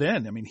of him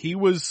then? I mean, he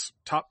was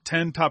top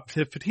 10, top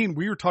 15.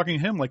 We were talking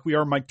to him like we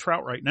are Mike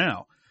Trout right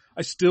now.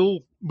 I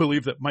still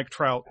believe that Mike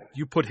Trout,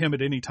 you put him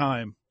at any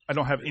time, I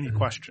don't have any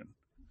question.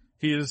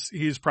 He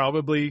is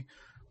probably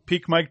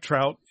peak Mike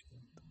Trout.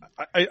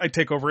 I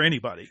take over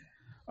anybody.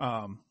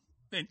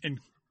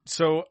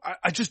 So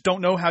I just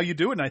don't know how you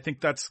do it. And I think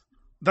that's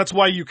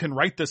why you can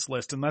write this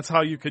list. And that's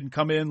how you can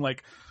come in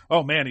like,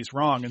 oh man, he's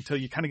wrong, until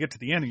you kind of get to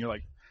the end and you're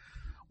like,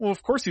 well,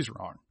 of course he's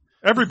wrong.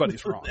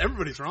 Everybody's wrong.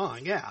 Everybody's wrong.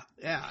 Yeah.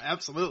 Yeah,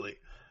 absolutely.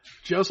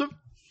 Joseph?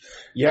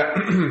 Yeah.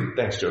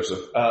 Thanks, Joseph.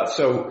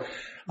 So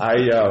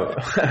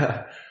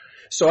I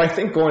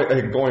think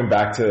going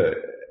back to,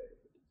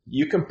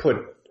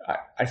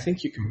 I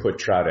think you can put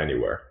Trout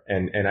anywhere.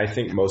 And I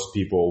think most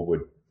people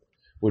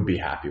would be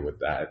happy with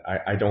that.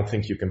 I don't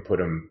think you can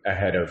put him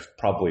ahead of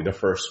probably the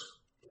first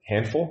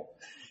handful.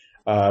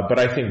 But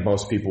I think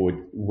most people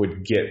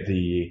would get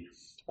the,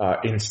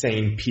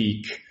 insane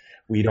peak.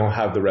 We don't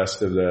have the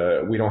rest of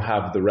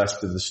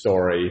the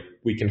story.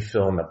 We can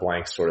fill in the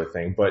blank sort of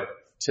thing. But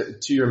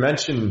to your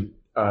mention,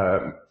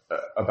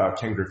 about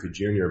Ken Griffey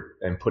Jr.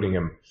 and putting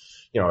him,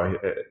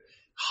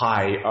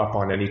 high up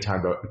on any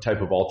type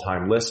of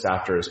all-time list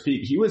after his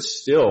peak, he was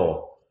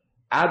still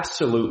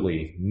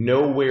absolutely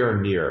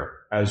nowhere near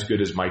as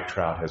good as Mike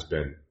Trout has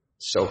been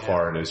so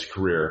far in his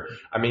career.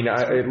 I mean,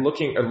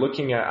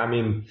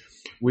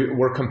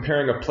 we're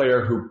comparing a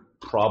player who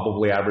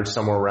probably averaged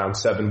somewhere around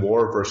 7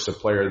 WAR versus a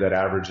player that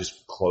averages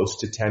close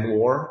to 10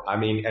 WAR. I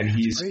mean, and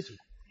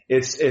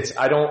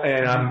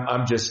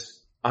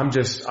I'm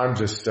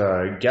just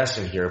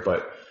guessing here,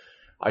 but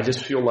I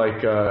just feel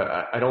like,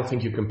 I don't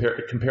think you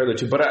compare the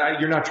two, but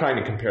you're not trying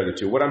to compare the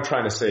two. What I'm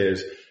trying to say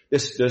is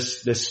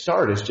this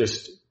start is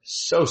just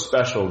so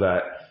special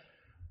that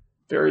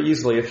very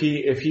easily, if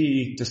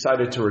he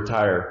decided to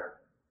retire,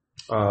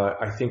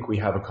 I think we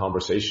have a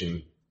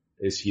conversation.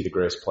 Is he the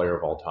greatest player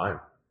of all time?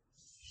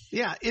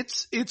 Yeah,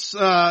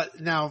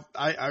 now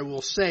I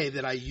will say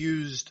that I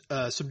used,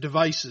 some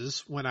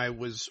devices when I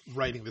was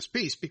writing this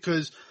piece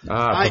because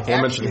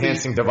performance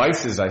enhancing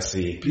devices, I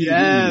see. PEDs.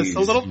 Yes, a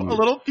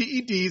little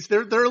PEDs.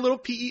 They're little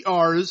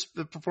PERs,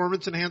 the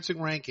performance enhancing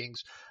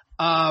rankings.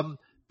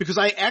 Because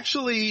I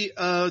actually,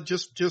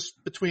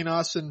 just between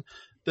us and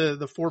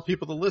the 4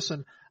 people that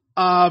listen,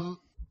 I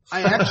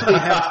actually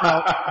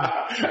have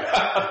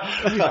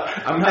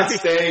I'm not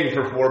staying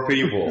for 4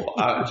 people.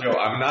 Joe,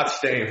 I'm not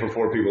staying for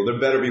 4 people. There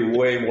better be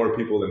way more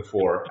people than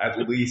 4. At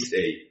least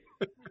 8.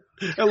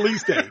 At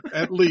least 8.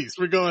 At least.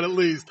 We're going at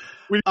least.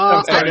 You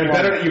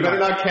better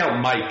not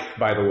count Mike,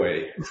 by the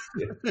way.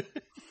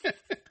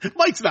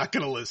 Mike's not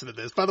going to listen to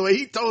this. By the way,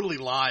 he totally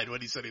lied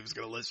when he said he was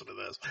going to listen to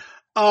this.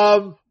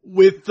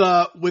 With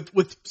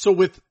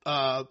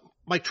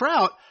Mike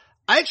Trout,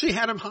 I actually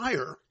had him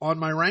higher on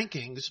my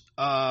rankings,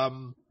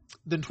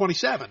 than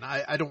 27.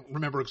 I don't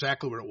remember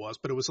exactly what it was,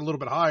 but it was a little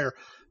bit higher.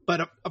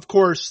 But of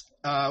course,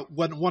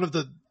 one of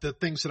the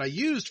things that I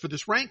used for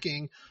this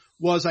ranking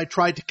was I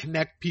tried to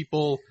connect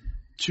people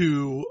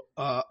to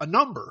a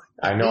number.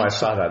 I know, I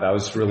saw that. That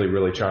was really,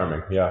 really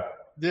charming. Yeah.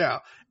 Yeah.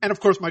 And of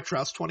course Mike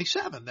Trout's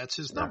 27. That's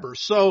his number.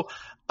 So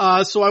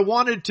I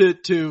wanted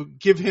to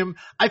give him,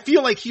 I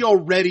feel like he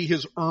already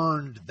has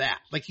earned that.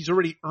 Like he's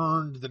already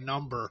earned the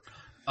number,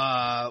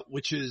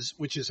 which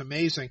is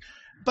amazing.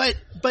 But,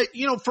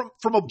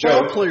 from a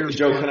ball player's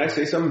Joe, can I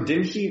say something?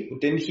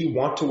 Didn't he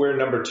want to wear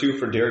number 2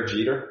 for Derek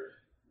Jeter?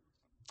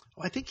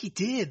 Oh, I think he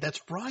did.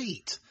 That's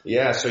right.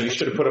 Yeah. So you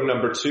should have put him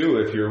number 2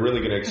 if you're really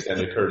going to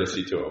extend a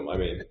courtesy to him. I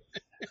mean,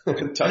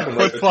 tuck him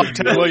right between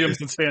Ted Williams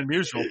and Stan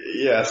Musial.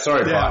 Yeah.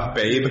 Sorry,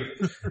 babe.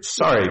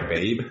 Sorry,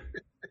 babe.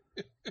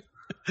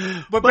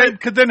 But Babe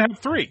could then have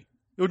 3.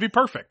 It would be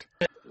perfect.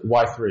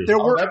 Why 3?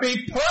 That'd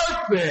be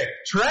perfect,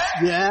 Trent.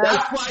 Yeah.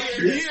 That's why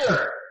you're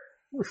here.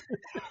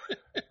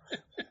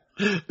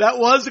 That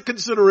was a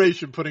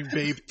consideration, putting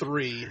Babe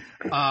 3.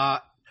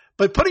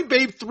 But putting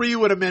Babe 3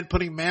 would have meant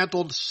putting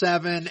Mantle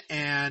 7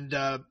 and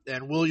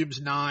Williams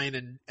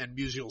 9 and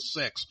Musial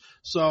 6.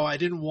 So I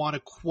didn't want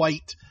to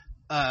quite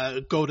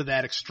go to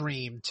that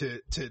extreme to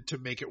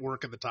make it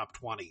work in the top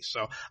 20.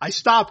 So I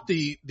stopped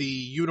the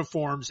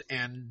uniforms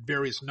and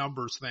various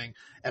numbers thing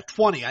at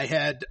 20. I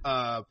had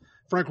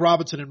Frank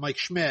Robinson and Mike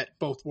Schmidt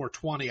both wore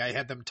 20. I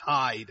had them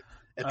tied.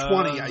 At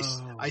 20,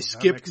 I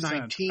skipped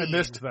 19. I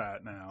missed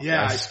that now.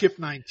 Yeah, I skipped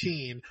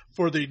 19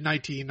 for the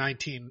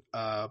 1919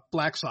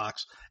 Black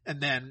Sox,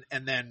 and then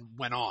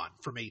went on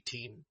from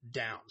 18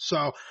 down.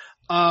 So,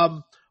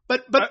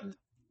 but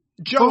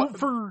Joe,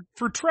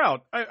 for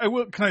Trout, I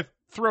will. Can I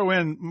throw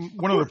in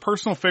one of the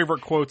personal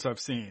favorite quotes I've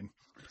seen?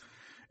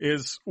 I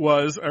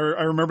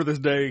remember this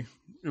day.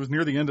 It was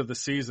near the end of the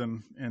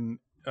season in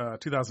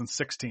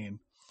 2016.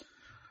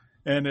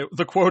 And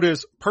the quote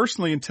is,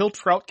 personally, until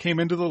Trout came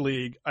into the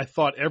league, I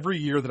thought every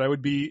year that I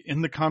would be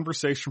in the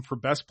conversation for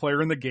best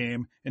player in the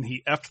game, and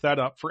he effed that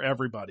up for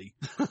everybody.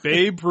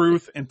 Babe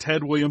Ruth and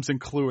Ted Williams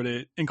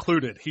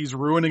included. He's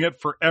ruining it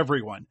for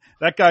everyone.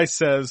 That guy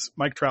says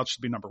Mike Trout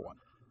should be number 1.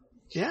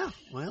 Yeah,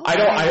 well,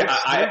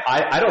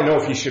 I don't know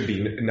if he should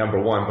be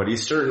number 1, but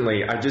he's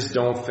certainly, I just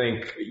don't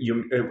think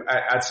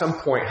at some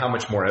point, how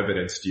much more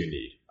evidence do you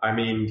need? I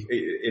mean,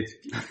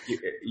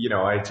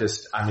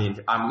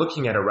 I'm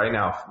looking at it right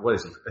now. What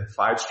is he?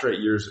 5 straight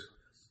years,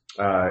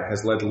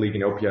 has led the league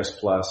in OPS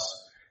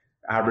plus,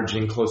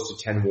 averaging close to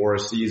 10 WAR a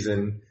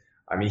season.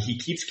 I mean,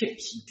 he's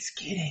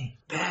getting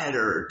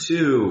better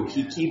too.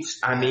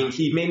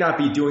 He may not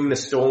be doing the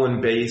stolen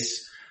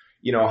base,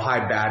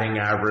 high batting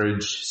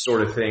average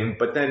sort of thing,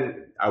 but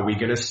then are we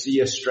going to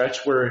see a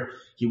stretch where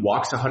he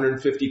walks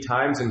 150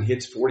 times and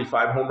hits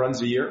 45 home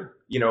runs a year?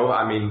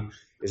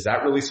 Is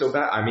that really so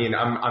bad? I mean,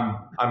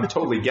 I'm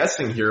totally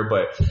guessing here,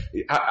 but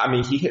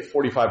he hit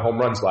 45 home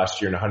runs last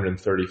year in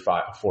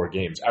 134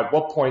 games. At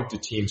what point do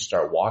teams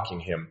start walking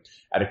him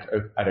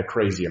at a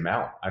crazy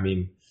amount? I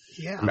mean,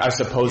 I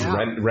suppose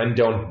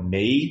Rendon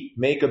may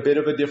make a bit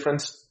of a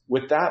difference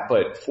with that,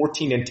 but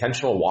 14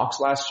 intentional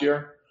walks last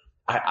year.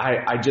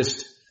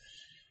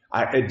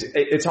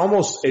 It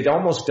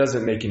almost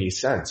doesn't make any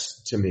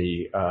sense to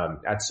me,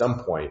 at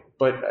some point,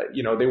 but,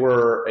 they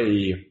were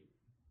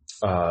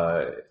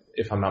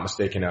if I'm not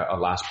mistaken, a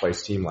last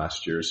place team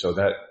last year. So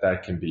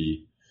that can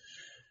be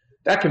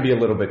a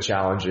little bit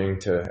challenging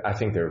I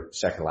think they're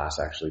second last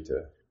actually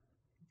to.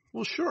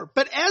 Well, sure.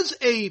 But as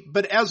a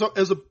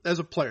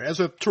player, as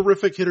a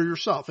terrific hitter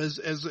yourself, as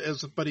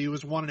somebody who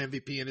has won an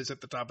MVP and is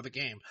at the top of the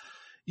game,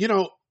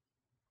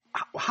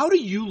 how do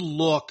you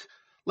look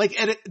like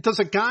does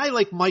a guy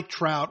like Mike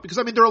Trout, because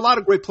there are a lot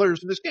of great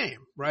players in this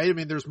game, right?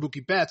 There's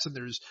Mookie Betts and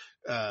there's,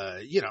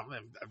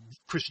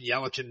 Christian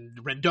Yelich and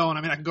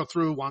Rendon. I can go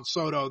through Juan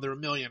Soto. There are a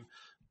million,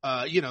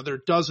 there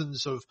are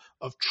dozens of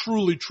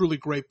truly, truly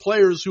great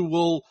players who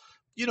will,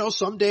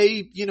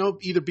 someday,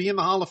 either be in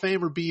the Hall of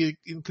Fame or be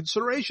in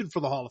consideration for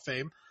the Hall of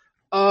Fame.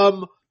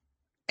 And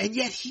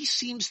yet he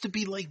seems to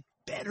be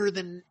better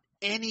than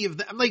any of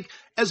them.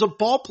 As a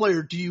ball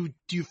player, do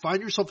you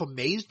find yourself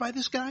amazed by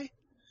this guy?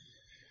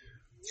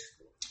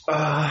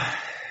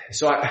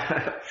 So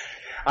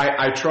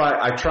I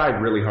try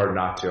really hard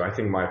not to. I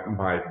think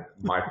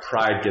my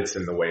pride gets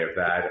in the way of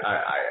that.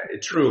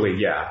 Truly,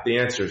 yeah. The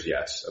answer is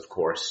yes, of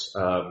course.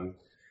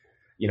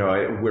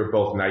 We're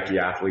both Nike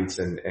athletes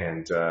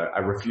and I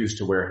refuse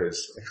to wear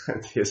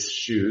his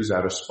shoes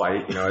out of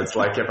spite. It's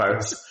like if I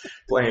was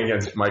playing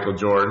against Michael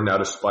Jordan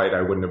out of spite,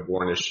 I wouldn't have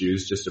worn his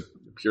shoes. Just a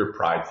pure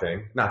pride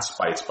thing. Not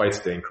spite.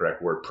 Spite's the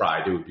incorrect word.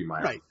 Pride. It would be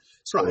my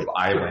sort of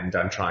island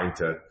I'm trying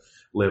to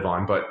live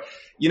on. But,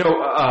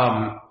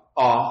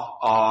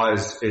 awe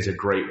is a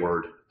great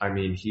word.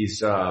 He's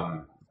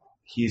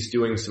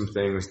doing some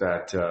things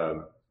that,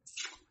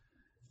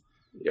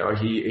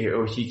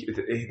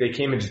 they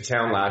came into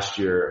town last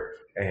year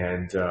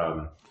and,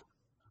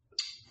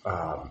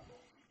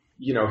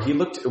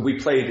 we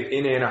played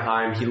in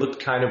Anaheim. He looked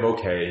kind of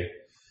okay.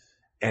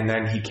 And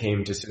then he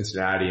came to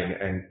Cincinnati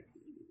and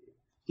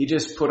He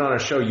just put on a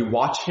show. You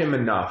watch him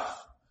enough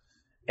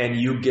and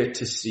you get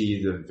to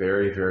see the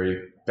very,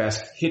 very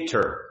best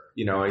hitter.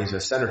 You know, he's a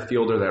center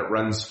fielder that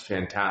runs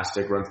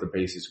fantastic, runs the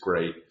bases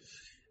great,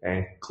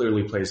 and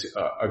clearly plays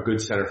a good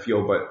center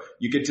field, but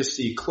you get to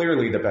see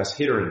clearly the best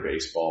hitter in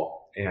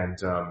baseball. And,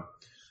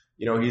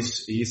 you know,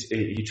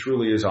 he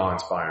truly is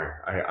awe-inspiring.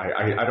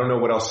 I don't know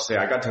what else to say.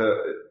 I got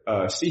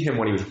to, see him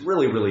when he was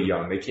really, really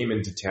young. They came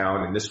into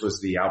town, and this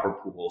was the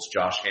Albert Pujols,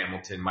 Josh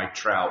Hamilton, Mike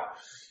Trout,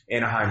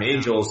 Anaheim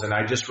Angels. And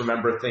I just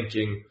remember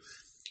thinking,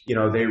 you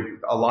know,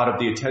 a lot of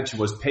the attention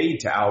was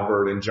paid to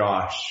Albert and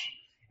Josh,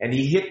 and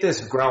he hit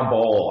this ground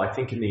ball, I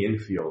think in the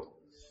infield.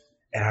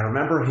 And I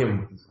remember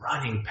him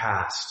running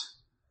past,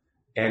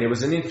 and it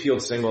was an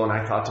infield single, and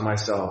I thought to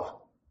myself,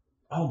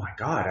 oh my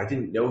God, I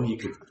didn't know he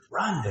could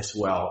run this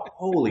well.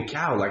 Holy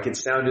cow. Like it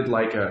sounded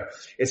like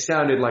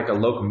a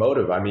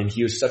locomotive. I mean,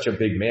 he was such a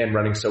big man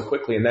running so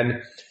quickly. And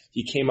then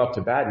he came up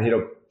to bat and hit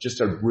just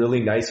a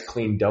really nice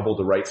clean double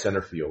to right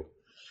center field.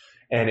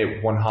 And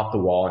it one hopped the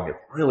wall, and it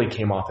really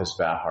came off his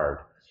bat hard.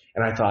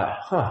 And I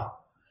thought,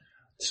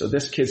 so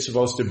this kid's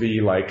supposed to be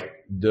like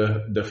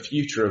the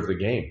future of the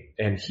game.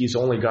 And he's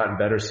only gotten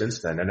better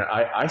since then. And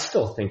I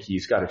still think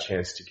he's got a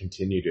chance to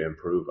continue to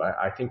improve.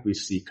 I think we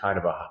see kind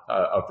of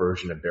a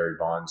version of Barry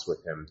Bonds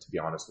with him, to be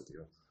honest with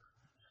you.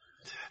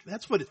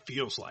 That's what it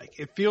feels like.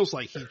 It feels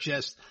like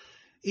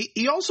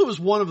he also is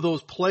one of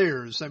those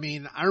players. I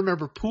mean, I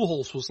remember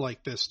Pujols was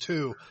like this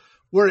too,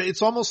 where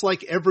it's almost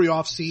like every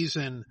off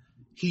season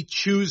he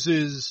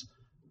chooses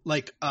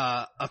like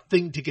a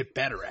thing to get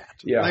better at.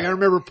 Yeah. Like I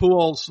remember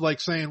Pujols like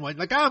saying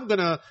like I'm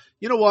gonna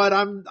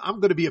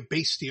be a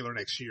base stealer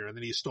next year, and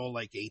then he stole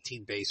like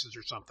 18 bases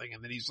or something,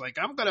 and then he's like,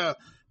 I'm gonna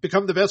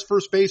become the best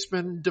first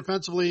baseman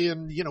defensively,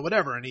 and you know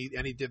whatever, and he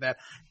did that.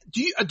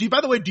 Do you by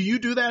the way, do you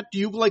do that? Do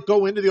you like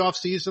go into the off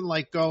season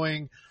like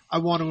going, I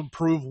want to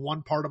improve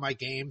one part of my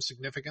game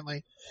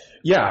significantly?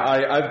 Yeah,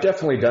 I've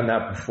definitely done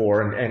that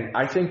before, and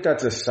I think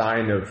that's a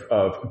sign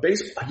of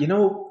baseball. You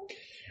know,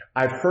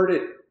 I've heard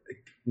it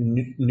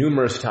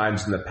numerous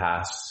times in the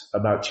past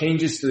about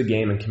changes to the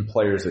game and can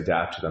players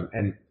adapt to them.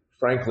 And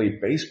frankly,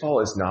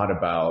 baseball is not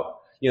about,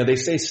 you know, they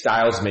say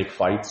styles make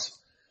fights.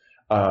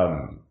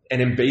 And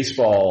in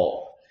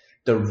baseball,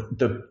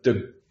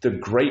 the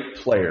great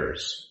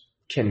players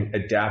can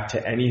adapt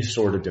to any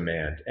sort of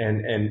demand.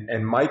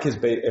 And Mike has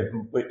been,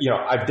 you know,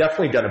 I've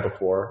definitely done it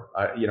before.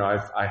 You know,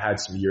 I had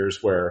some years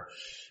where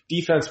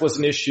defense was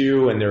an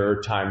issue, and there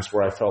are times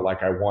where I felt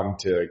like I wanted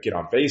to get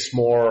on base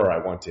more, or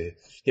I want to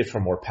hit for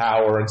more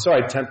power. And so I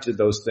attempted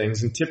those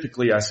things, and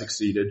typically I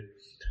succeeded.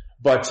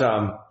 But,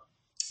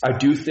 I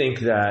do think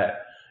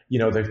that, you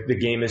know, the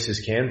game is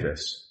his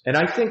canvas. And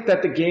I think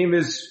that the game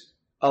is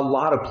a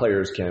lot of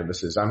players'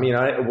 canvases. I mean,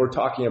 we're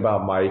talking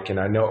about Mike, and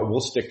I know we'll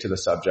stick to the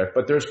subject,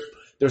 but there's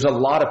a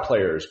lot of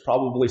players,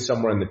 probably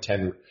somewhere in the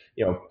 10,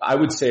 you know, I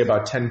would say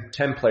about 10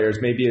 players,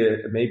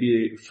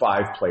 maybe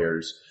 5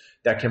 players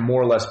that can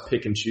more or less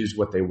pick and choose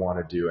what they want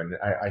to do. And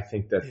I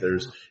think that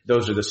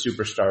those are the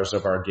superstars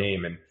of our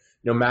game. And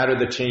no matter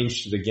the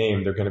change to the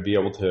game, they're going to be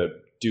able to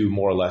do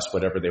more or less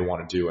whatever they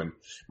want to do. And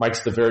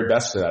Mike's the very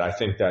best of that. I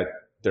think that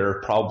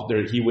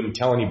he wouldn't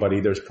tell anybody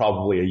there's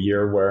probably a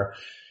year where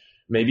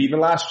maybe even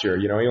last year,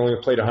 you know, he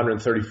only played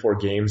 134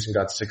 games and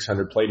got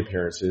 600 plate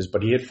appearances,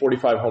 but he hit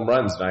 45 home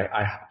runs. And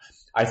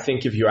I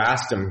think if you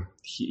asked him,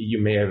 you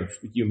may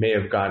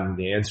have gotten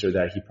the answer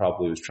that he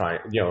probably was trying,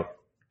 you know,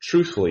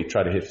 truthfully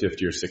try to hit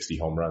 50 or 60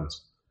 home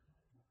runs.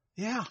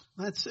 Yeah,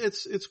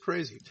 it's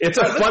crazy. It's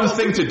a fun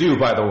thing to do,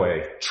 by the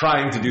way,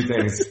 trying to do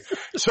things.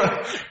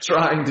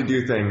 Trying to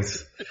do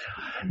things.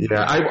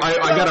 Yeah,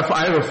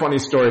 I have a funny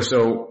story.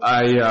 So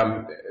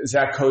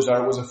Zach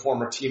Kozar was a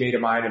former teammate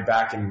of mine, and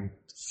back in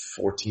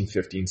 14,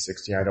 15,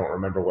 16, I don't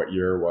remember what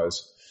year it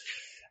was,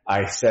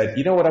 I said,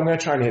 you know what, I'm going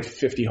to try and hit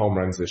 50 home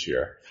runs this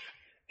year.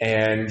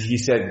 And he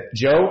said,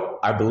 Joe,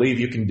 I believe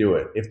you can do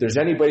it. If there's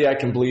anybody I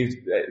believe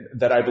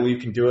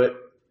can do it,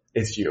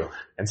 it's you.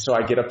 And so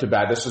I get up to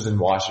bat. This was in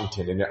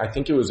Washington, and I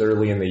think it was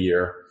early in the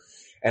year.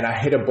 And I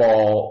hit a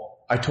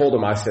ball. I told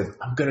him, I said,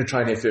 I'm going to try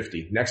and hit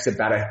 50. Next at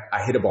bat,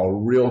 I hit a ball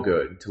real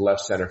good to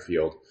left center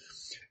field.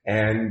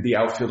 And the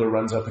outfielder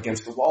runs up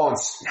against the wall and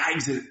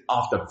snags it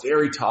off the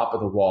very top of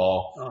the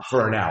wall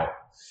for an out.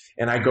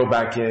 And I go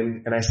back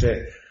in and I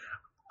say,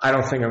 I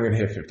don't think I'm going to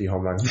hit 50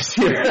 home runs this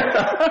year.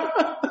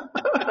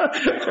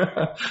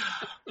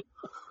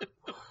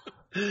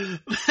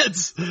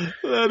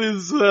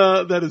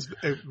 That is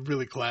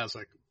really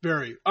classic.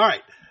 Very. All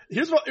right.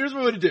 Here's what we're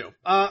going to do.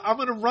 I'm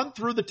going to run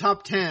through the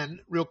top 10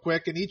 real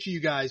quick, and each of you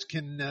guys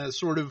can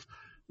sort of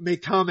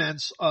make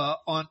comments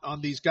on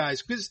these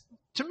guys. Because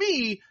to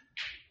me,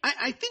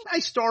 I think I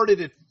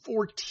started at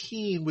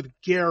 14 with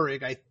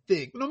Gehrig, I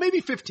think. No, maybe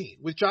 15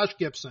 with Josh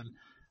Gibson.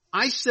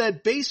 I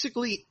said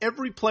basically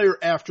every player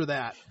after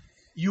that,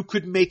 you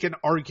could make an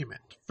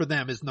argument for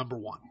them as number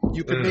one.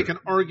 You could make an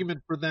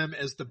argument for them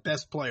as the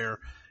best player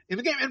in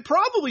the game, and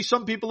probably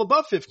some people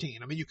above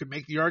 15. I mean, you could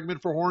make the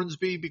argument for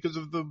Hornsby because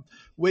of the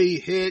way he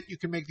hit. You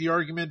can make the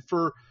argument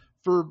for,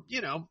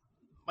 you know,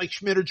 Mike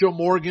Schmidt or Joe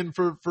Morgan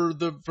for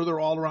their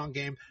all around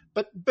game.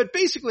 But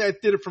basically I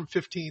did it from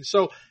 15.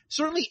 So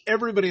certainly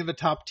everybody in the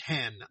top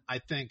 10, I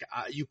think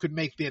you could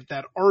make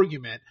that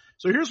argument.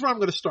 So here's where I'm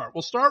going to start.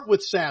 We'll start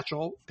with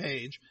Satchel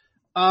Paige.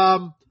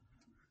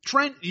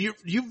 Trent,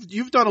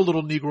 you've done a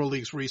little Negro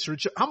Leagues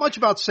research. How much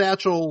about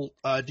Satchel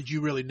did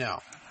you really know?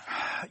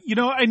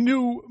 I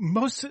knew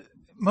most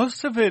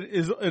of it.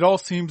 It all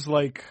seems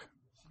like,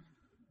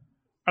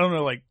 I don't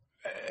know, like,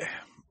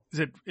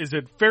 is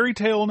it fairy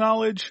tale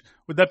knowledge?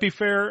 Would that be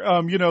fair?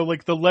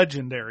 Like the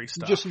legendary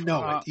stuff. You just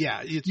know it.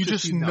 Yeah. You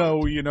just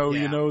know, you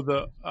know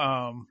the,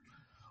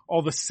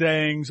 all the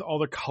sayings, all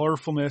the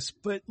colorfulness,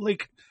 but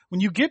like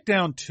when you get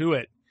down to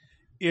it,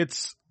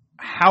 it's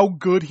how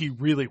good he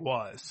really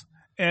was.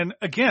 And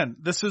again,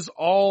 this is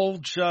all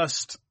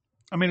just,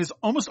 it's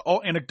almost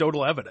all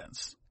anecdotal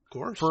evidence. Of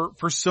course.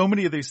 For so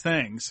many of these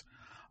things.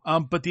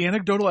 But the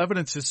anecdotal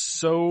evidence is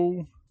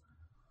so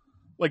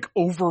like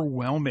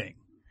overwhelming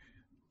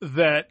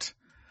that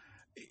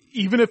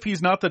even if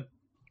he's not the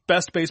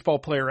best baseball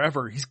player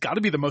ever, he's got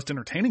to be the most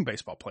entertaining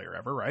baseball player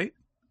ever, right?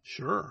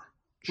 Sure.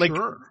 Like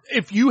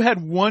if you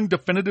had one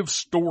definitive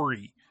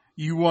story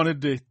you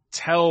wanted to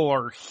tell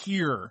or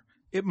hear,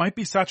 it might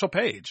be Satchel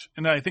Paige.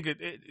 And I think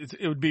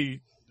it would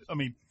be,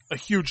 a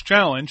huge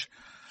challenge,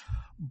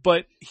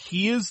 but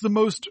he is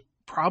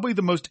probably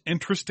the most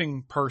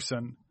interesting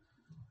person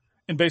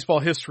in baseball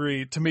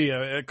history to me.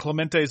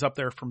 Clemente is up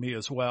there for me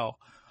as well.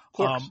 Of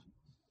course.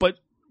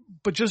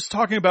 But just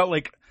talking about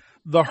like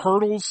the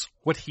hurdles,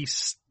 what he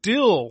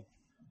still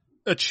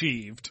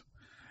achieved.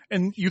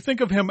 And you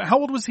think of him, how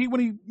old was he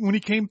when he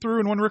came through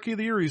and won Rookie of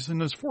the Year? He's in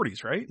his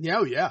 40s, right?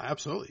 Yeah,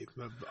 absolutely.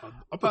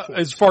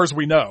 As far as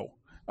we know.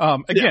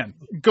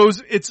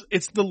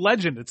 It's the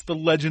legend. It's the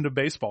legend of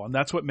baseball. And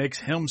that's what makes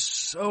him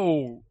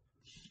so,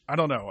 I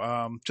don't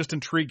know, just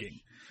intriguing.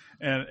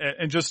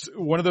 And just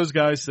one of those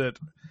guys that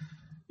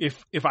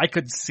if I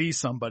could see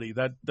somebody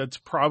that's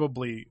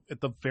probably at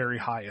the very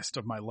highest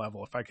of my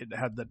level, if I could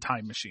have the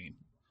time machine.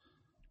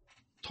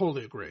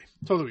 Totally agree.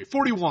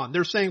 41.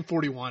 They're saying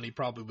 41. He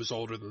probably was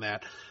older than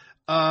that.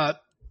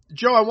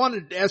 Joe, I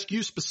wanted to ask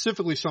you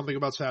specifically something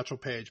about Satchel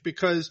Paige,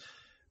 because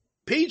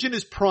Paige in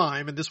his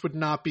prime, and this would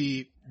not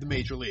be the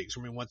major leagues.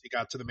 Once he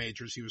got to the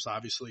majors, he was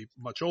obviously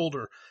much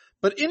older.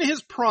 But in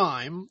his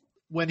prime,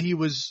 when he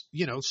was,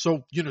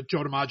 Joe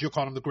DiMaggio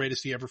called him the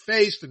greatest he ever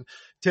faced, and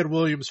Ted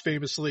Williams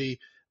famously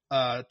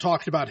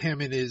talked about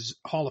him in his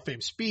Hall of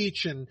Fame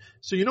speech, and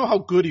so you know how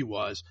good he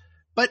was.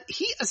 But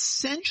he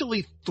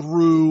essentially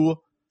threw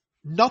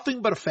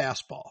nothing but a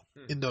fastball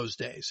in those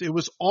days. It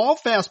was all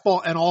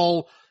fastball and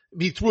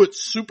he threw it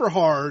super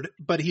hard,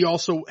 but he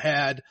also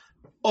had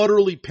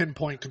utterly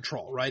pinpoint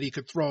control, right? He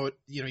could throw it,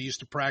 he used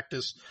to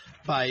practice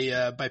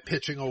by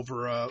pitching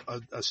over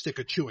a stick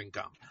of chewing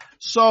gum.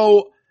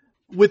 So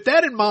with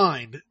that in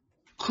mind,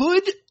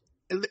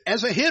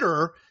 as a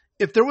hitter,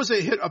 if there was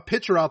a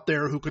pitcher out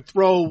there who could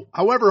throw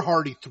however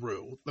hard he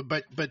threw,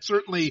 but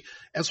certainly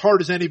as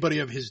hard as anybody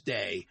of his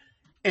day,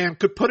 and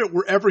could put it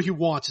wherever he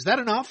wants, is that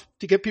enough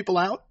to get people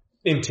out?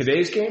 In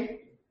today's game?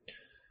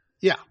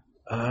 Yeah.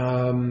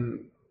 I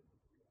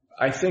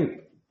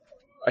think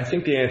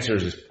the answer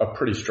is a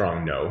pretty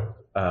strong no.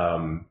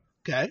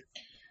 Okay.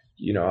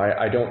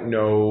 I don't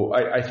know.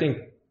 I think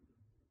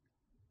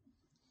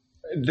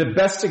the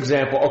best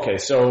example, okay,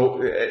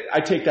 so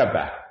I take that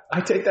back.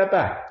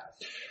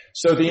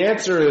 So the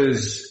answer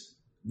is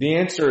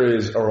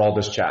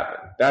Aroldis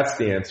Chapman. That's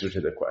the answer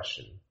to the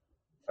question.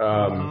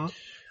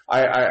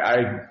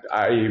 I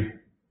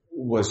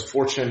was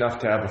fortunate enough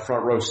to have a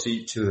front row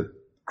seat to the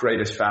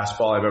greatest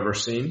fastball I've ever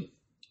seen.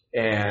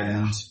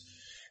 And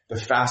the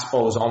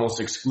fastball was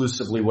almost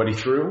exclusively what he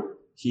threw.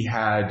 He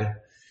had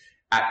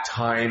at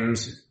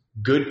times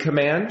good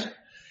command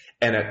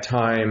and at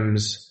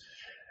times,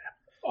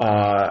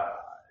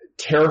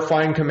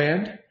 terrifying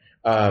command.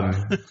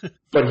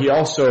 But he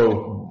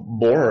also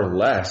more or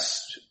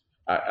less,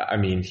 I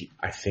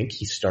think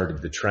he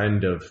started the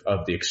trend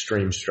of the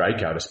extreme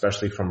strikeout,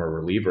 especially from a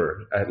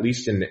reliever, at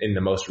least in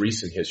the most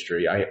recent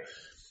history. I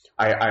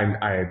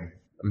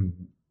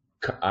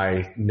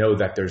know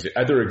that there's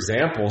other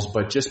examples,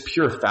 but just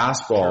pure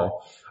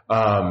fastball.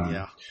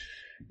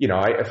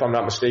 If I'm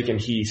not mistaken,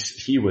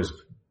 he was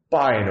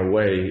by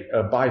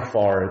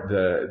far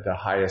the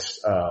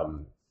highest,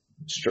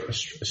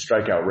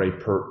 strikeout rate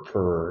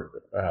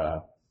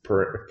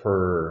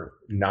per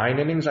 9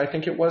 innings. I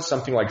think it was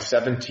something like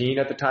 17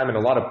 at the time. And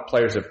a lot of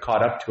players have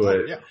caught up to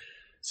it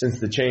since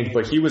the change,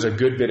 but he was a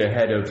good bit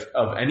ahead of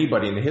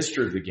anybody in the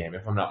history of the game,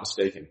 if I'm not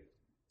mistaken.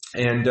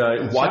 And,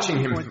 watching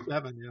him,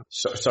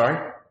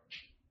 sorry?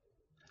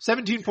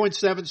 17.7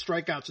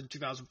 strikeouts in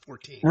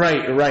 2014. Right.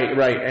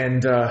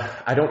 And,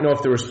 I don't know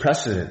if there was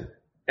precedent.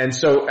 And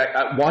so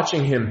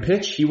watching him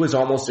pitch, he was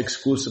almost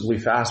exclusively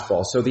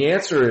fastball. So the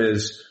answer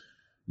is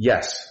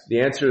yes. The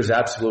answer is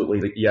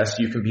absolutely yes.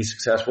 You can be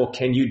successful.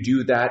 Can you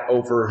do that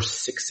over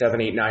 6,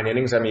 7, 8, 9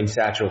 innings?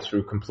 Satchel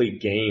threw complete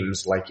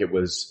games like it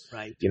was,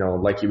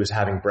 like he was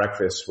having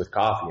breakfast with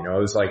coffee.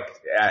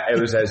 It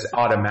was as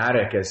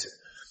automatic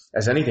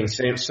as anything.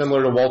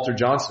 Similar to Walter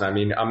Johnson. I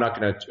mean, I'm not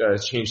going to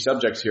change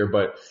subjects here,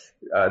 but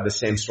the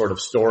same sort of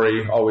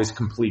story. Always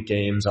complete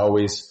games.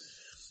 Always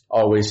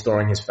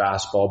throwing his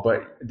fastball.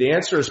 But the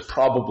answer is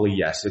probably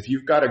yes. If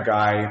you've got a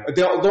guy,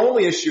 the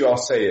only issue I'll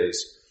say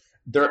is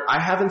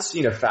I haven't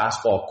seen a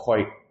fastball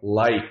quite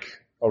like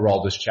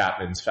Aroldis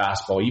Chapman's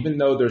fastball, even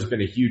though there's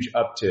been a huge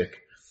uptick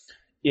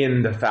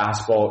in the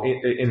fastball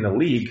in the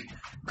league.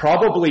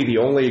 Probably the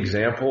only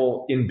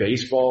example in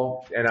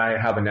baseball, and I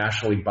have a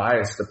National League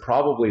bias,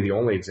 probably the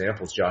only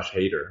example is Josh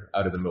Hader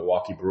out of the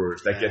Milwaukee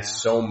Brewers that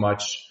gets so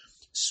much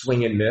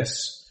swing and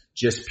miss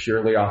just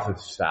purely off of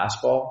his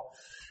fastball.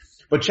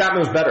 But Chapman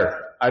was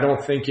better. I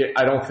don't think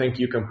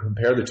you can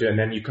compare the two. And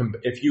then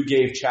if you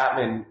gave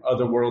Chapman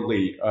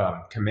otherworldly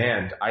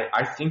command,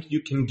 I think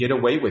you can get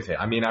away with it.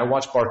 I mean, I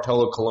watched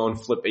Bartolo Colon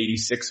flip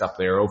 86 up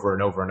there over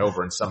and over and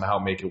over and somehow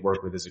make it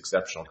work with his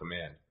exceptional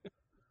command.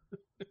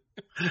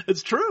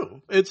 It's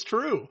true. It's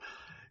true.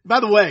 By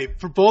the way,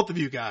 for both of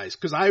you guys,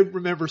 because I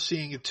remember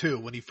seeing it too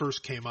when he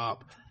first came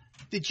up.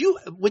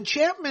 When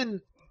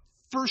Chapman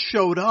first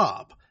showed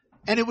up,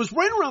 and it was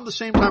right around the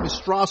same time as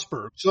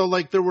Strasburg. So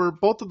like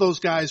both of those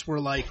guys were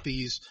like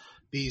these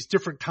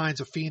different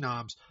kinds of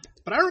phenoms.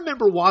 But I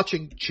remember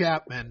watching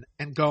Chapman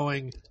and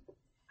going,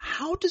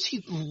 how does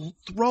he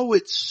throw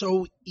it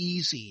so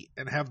easy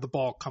and have the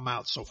ball come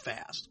out so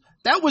fast?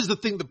 That was the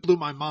thing that blew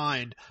my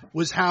mind,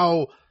 was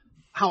how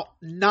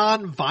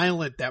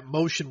non-violent that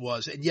motion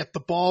was. And yet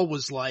the ball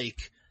was like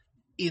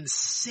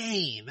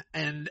insane.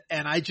 And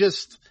I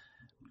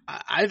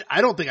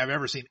don't think I've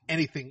ever seen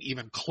anything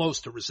even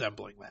close to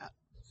resembling that.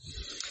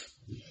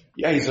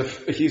 Yeah,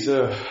 he's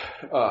a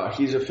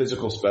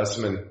physical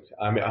specimen.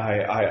 I mean,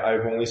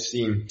 I've only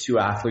seen two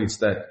athletes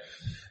that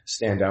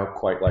stand out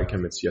quite like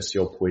him. It's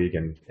Yasiel Puig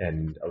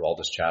and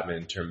Aroldis Chapman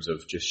in terms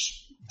of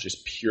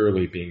just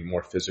purely being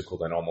more physical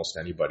than almost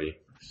anybody.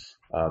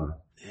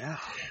 Yeah.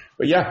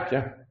 But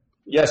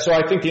yeah. So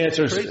I think the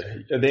answer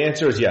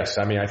is yes.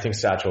 I mean, I think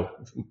Satchel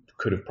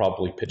could have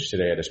probably pitched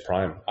today at his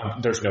prime.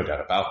 There's no doubt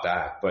about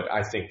that, but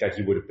I think that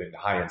he would have been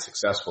high-end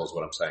successful is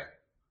what I'm saying.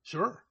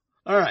 Sure.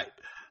 All right.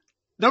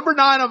 Number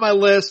 9 on my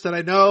list, and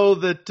I know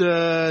that,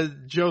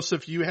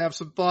 Joseph, you have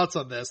some thoughts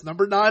on this.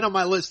 Number 9 on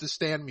my list is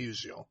Stan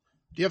Musial.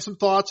 Do you have some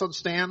thoughts on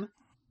Stan?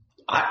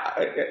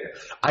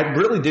 I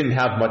really didn't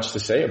have much to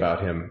say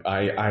about him.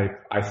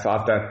 I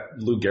thought that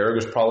Lou Gehrig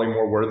was probably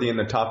more worthy in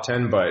the top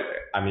 10, but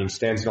I mean,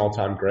 Stan's an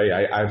all-time great.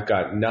 I've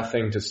got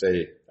nothing to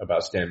say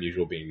about Stan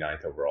Musial being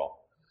 9th overall.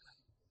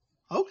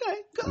 Okay,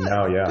 good.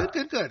 No, yeah.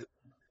 Good.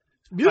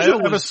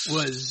 Musial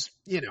was,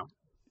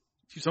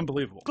 he's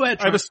unbelievable. Go ahead,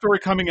 Trent. I have a story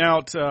coming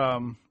out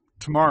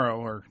tomorrow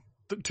or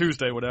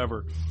Tuesday,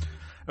 whatever,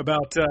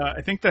 about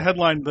I think the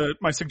headline,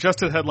 my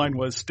suggested headline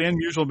was Stan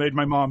Musial made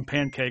my mom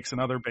pancakes and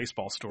other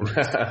baseball stories,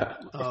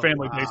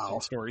 family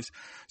baseball stories.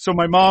 So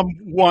my mom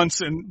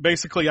once, and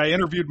basically I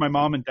interviewed my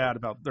mom and dad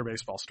about their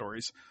baseball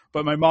stories,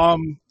 but my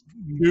mom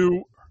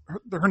knew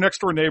her next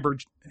door neighbor,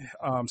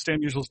 Stan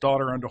Musial's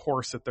daughter, owned a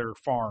horse at their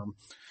farm.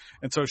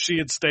 And so she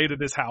had stayed at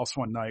his house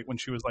one night when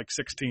she was like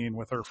 16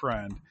 with her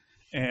friend.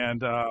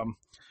 And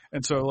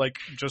so like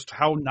just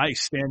how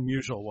nice Stan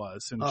Musial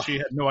was. And she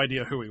had no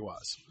idea who he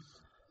was.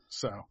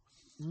 So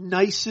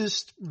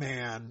nicest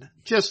man,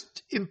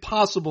 just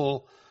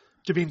impossible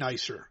to be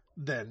nicer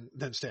than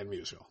Stan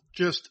Musial.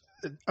 Just,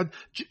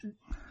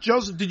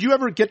 Joseph, did you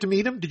ever get to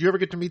meet him? Did you ever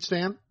get to meet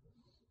Stan?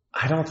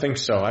 I don't think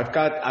so. I've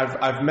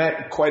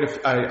met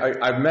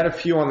I've met a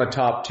few on the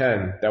top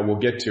 10 that we'll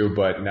get to,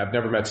 but I've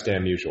never met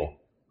Stan Musial.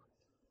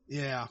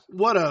 Yeah.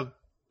 What a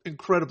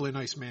incredibly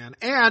nice man.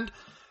 And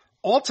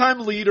all-time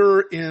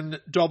leader in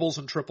doubles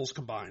and triples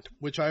combined,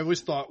 which I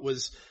always thought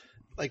was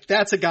like,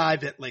 that's a guy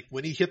that like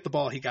when he hit the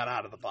ball, he got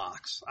out of the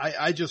box.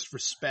 I just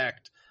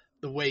respect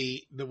the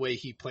way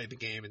he played the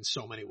game in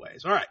so many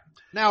ways. All right.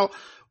 Now,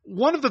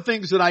 one of the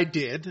things that I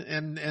did,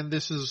 and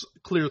this is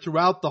clear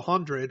throughout the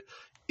 100,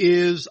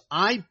 is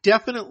I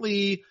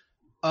definitely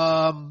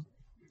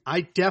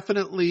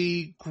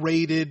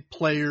graded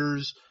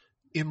players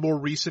in more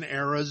recent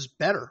eras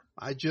better.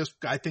 I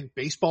think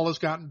baseball has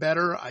gotten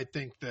better. I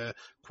think the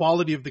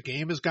quality of the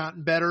game has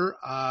gotten better.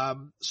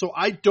 So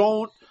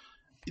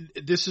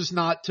this is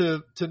not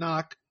to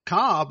knock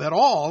Cobb at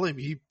all. I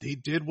mean, he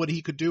did what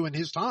he could do in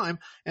his time,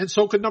 and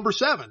so could number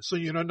 7. So,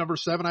 number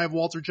 7, I have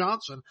Walter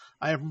Johnson.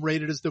 I have him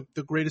rated as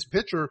the greatest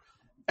pitcher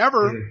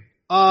ever.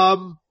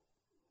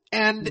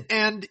 And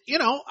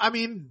I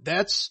mean,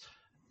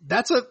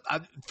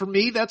 for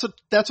me, that's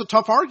a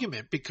tough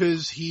argument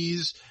because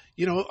he's,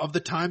 of the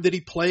time that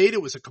he played,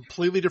 it was a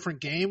completely different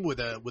game with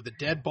a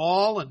dead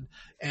ball and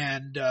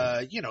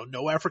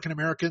no African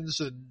Americans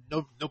and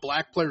no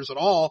black players at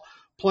all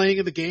playing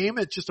in the game.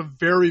 It's just a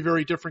very,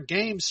 very different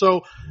game.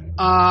 So,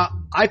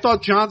 I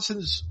thought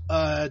Johnson's,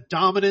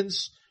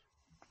 dominance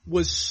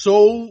was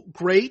so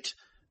great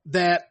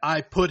that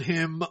I put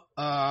him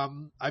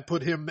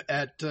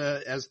at,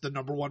 as the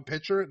number 1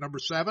 pitcher at number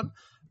 7.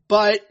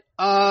 But,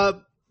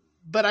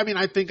 but I mean,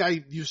 I think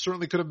you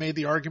certainly could have made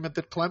the argument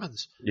that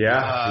Clemens,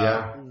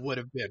 would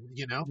have been,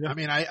 Yeah. I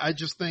mean, I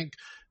just think,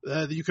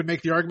 that you could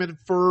make the argument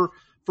for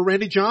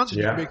Randy Johnson.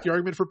 You can make the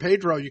argument for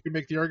Pedro. You can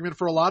make the argument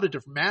for a lot of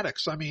different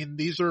Maddox. I mean,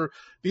 these are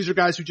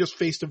guys who just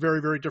faced a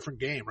very, very different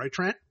game, right,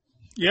 Trent?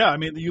 Yeah, I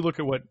mean, you look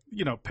at what,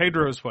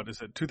 Pedro's,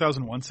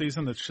 2001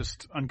 season that's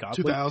just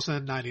ungodly.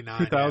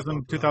 2099.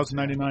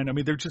 2099. I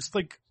mean, they're just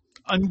like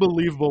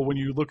unbelievable when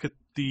you look at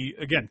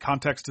again,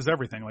 context is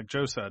everything, like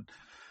Joe said.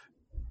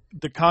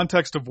 The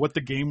context of what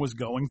the game was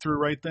going through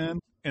right then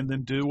and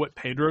then do what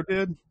Pedro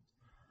did,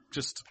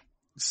 just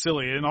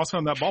silly. And also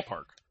in that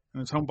ballpark, in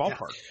his home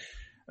ballpark.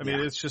 I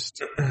mean, it's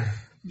just,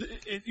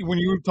 when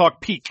you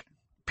talk peak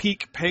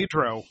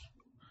Pedro,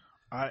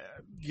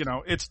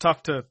 it's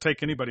tough to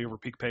take anybody over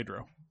peak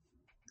Pedro.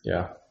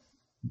 Yeah.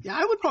 Yeah,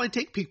 I would probably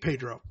take peak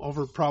Pedro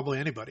over probably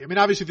anybody. I mean,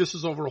 obviously this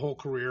is over a whole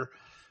career.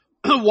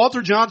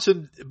 Walter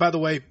Johnson, by the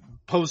way,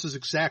 poses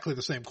exactly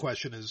the same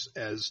question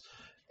as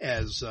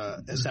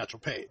Satchel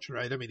Paige,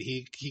 right? I mean,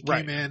 he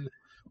came in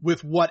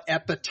with what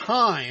at the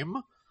time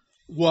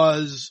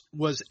was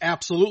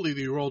absolutely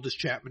the Aroldis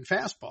Chapman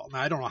fastball.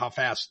 Now, I don't know how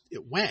fast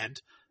it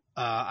went.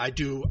 I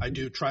do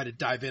try to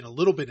dive in a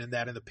little bit in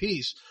that in the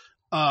piece.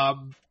 But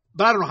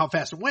I don't know how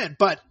fast it went,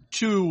 but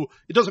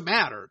it doesn't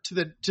matter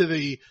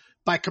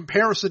by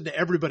comparison to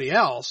everybody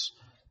else,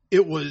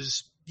 it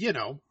was,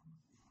 10%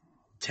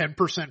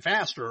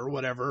 faster or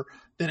whatever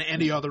than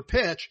any other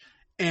pitch.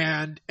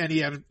 And he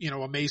had,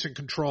 amazing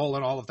control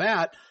and all of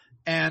that.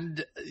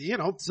 And,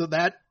 so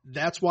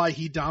that's why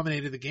he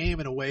dominated the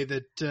game in a way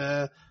that,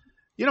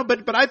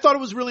 but I thought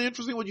it was really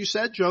interesting what you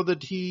said, Joe,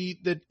 that he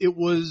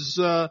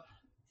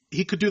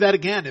could do that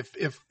again.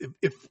 If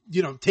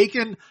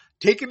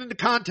taken into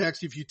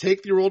context, if you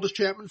take the Aroldis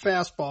Chapman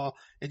fastball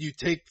and you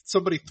take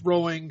somebody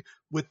throwing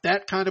with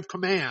that kind of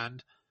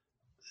command,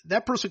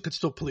 that person could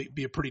still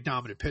be a pretty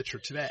dominant pitcher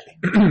today.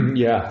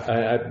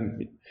 Yeah.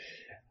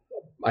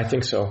 I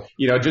think so.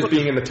 Just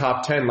being in the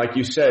top 10, like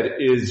you said,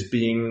 is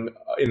being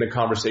in the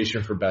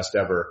conversation for best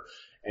ever.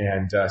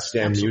 And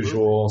Stan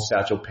Musial,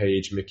 Satchel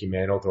Paige, Mickey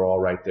Mantle, they're all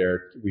right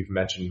there. We've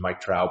mentioned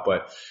Mike Trout,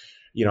 but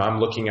I'm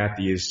looking at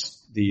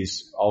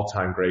these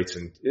all-time greats,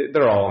 and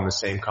they're all in the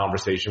same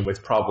conversation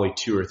with probably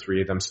 2 or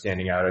 3 of them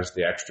standing out as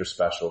the extra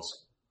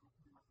specials.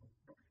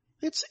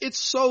 It's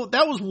so,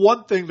 that was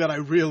one thing that I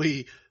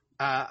really,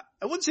 I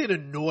wouldn't say it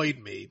annoyed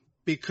me,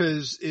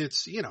 because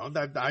it's,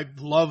 I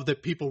love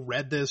that people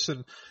read this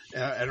and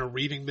are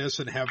reading this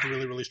and have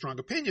really, really strong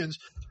opinions.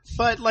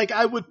 But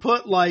I would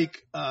put I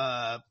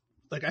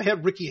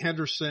had Ricky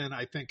Henderson,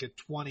 I think at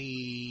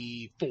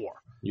 24.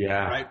 Yeah.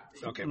 Right.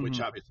 Okay. Mm-hmm. Which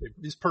obviously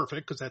is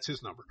perfect because that's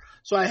his number.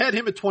 So I had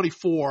him at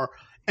 24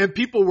 and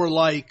people were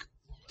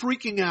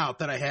freaking out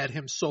that I had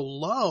him so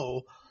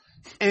low.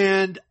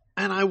 And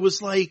I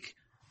was like,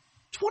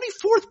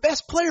 24th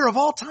best player of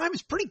all time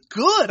is pretty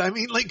good. I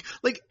mean,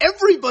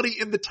 everybody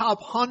in the top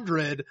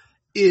 100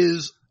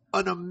 is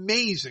an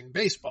amazing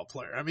baseball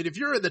player. I mean, if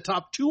you're in the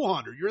top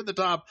 200, you're in the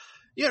top,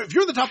 if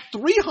you're in the top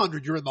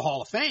 300, you're in the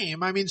Hall of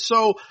Fame. I mean,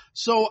 I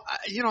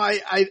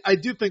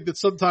do think that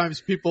sometimes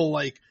people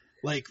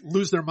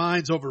lose their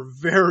minds over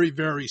very,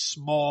 very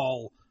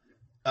small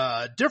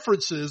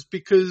differences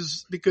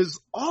because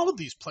all of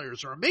these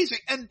players are amazing.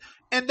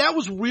 And that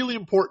was really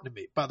important to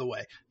me, by the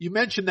way. You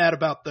mentioned that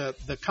about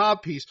the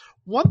Cobb piece.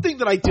 One thing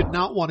that I did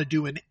not want to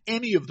do in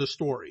any of the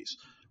stories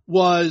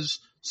was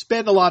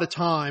spend a lot of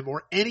time,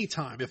 or any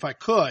time if I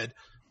could,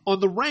 on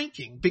the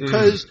ranking,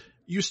 because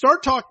you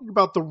start talking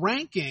about the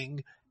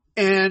ranking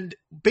and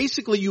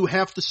basically you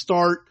have to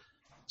start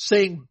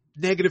saying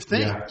negative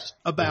things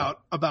about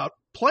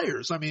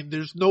players. I mean,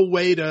 there's no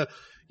way to,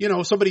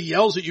 somebody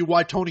yells at you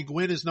why Tony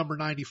Gwynn is number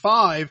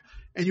 95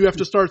 and you have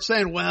to start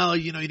saying, well,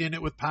 he didn't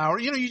hit with power.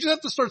 You just have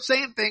to start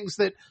saying things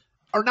that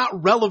are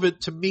not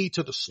relevant to me,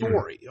 to the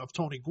story of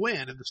Tony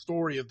Gwynn and the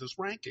story of this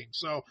ranking.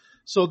 So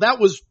that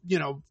was,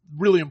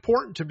 really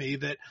important to me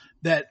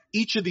that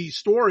each of these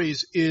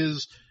stories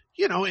is,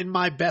 in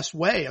my best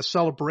way, a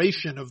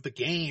celebration of the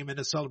game and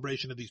a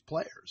celebration of these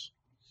players.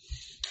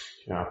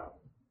 Yeah.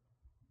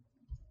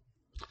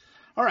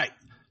 All right.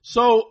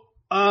 So,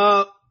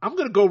 I'm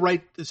going to go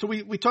right. So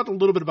we talked a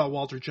little bit about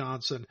Walter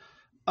Johnson.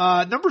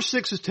 Number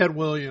 6 is Ted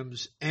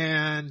Williams.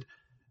 And,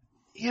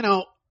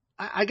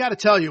 I got to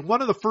tell you,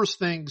 one of the first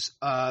things,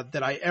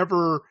 that I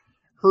ever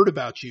heard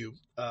about you,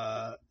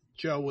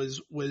 Joe,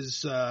 was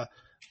I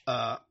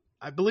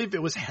believe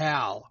it was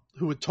Hal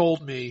who had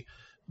told me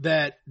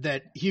that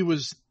he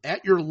was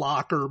at your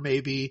locker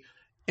maybe,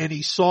 and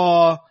he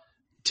saw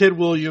Ted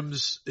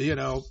Williams,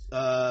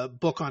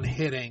 book on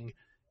hitting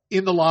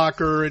in the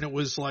locker, and it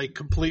was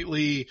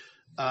completely,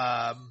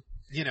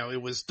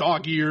 it was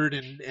dog-eared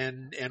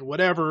and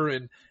whatever.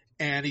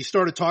 And he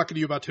started talking to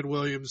you about Ted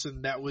Williams,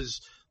 and that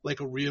was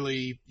a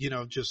really,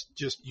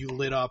 just you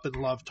lit up and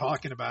loved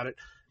talking about it.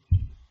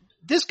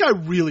 This guy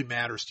really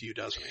matters to you,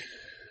 doesn't he?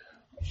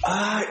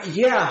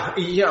 Yeah.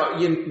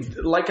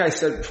 Like I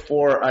said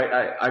before,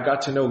 I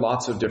got to know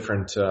lots of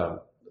different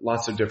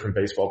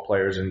baseball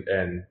players,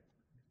 and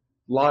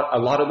a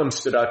lot of them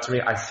stood out to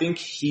me. I think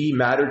he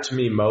mattered to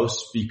me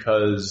most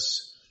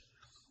because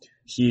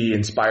he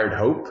inspired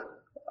hope.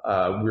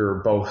 We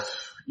were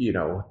both,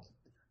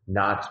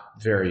 not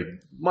very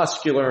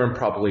muscular and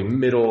probably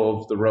middle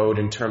of the road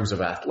in terms of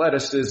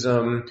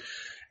athleticism,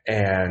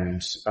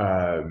 and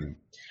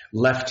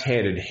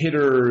left-handed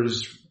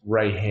hitters,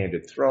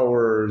 right-handed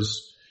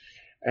throwers.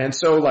 And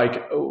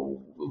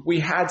so we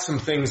had some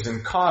things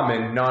in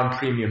common: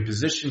 non-premium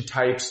position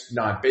types,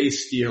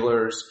 non-base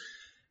stealers,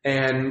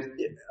 and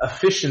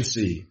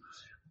efficiency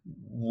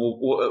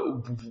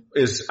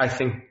is, I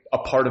think, a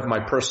part of my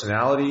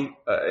personality.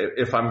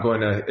 If I'm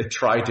going to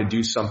try to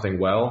do something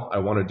well, I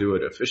want to do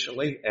it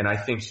efficiently. And I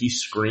think he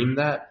screamed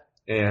that.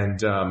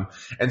 And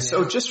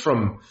so just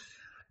from,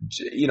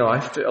 I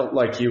felt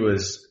like he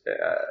was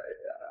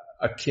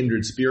a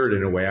kindred spirit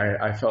in a way.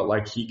 I felt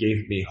like he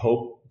gave me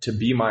hope to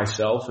be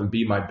myself and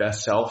be my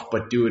best self,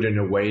 but do it in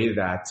a way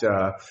that,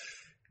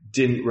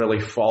 didn't really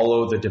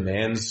follow the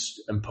demands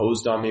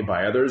imposed on me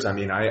by others. I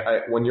mean,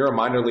 when you're a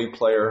minor league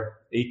player,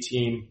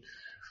 18,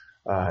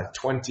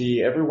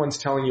 20, everyone's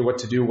telling you what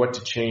to do, what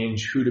to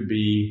change, who to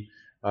be.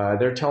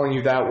 They're telling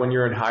you that when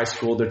you're in high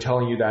school. They're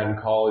telling you that in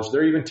college.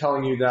 They're even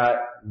telling you that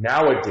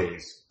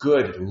nowadays.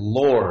 Good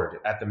Lord,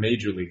 at the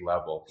major league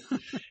level.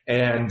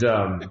 And,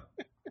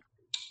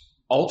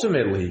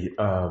 ultimately,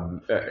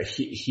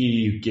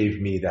 he gave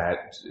me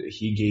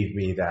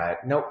that,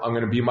 nope, I'm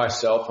going to be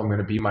myself. I'm going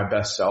to be my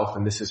best self.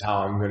 And this is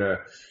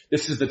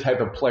this is the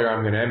type of player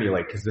I'm going to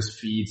emulate, because this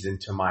feeds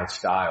into my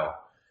style.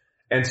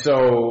 And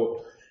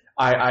so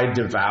I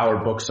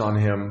devour books on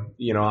him.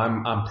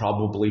 I'm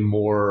probably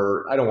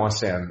more, I don't want to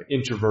say I'm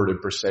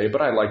introverted per se,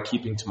 but I like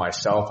keeping to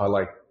myself. I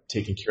like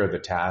taking care of the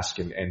task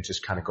and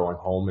just kind of going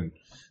home and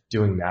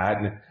doing that.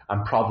 And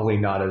I'm probably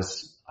not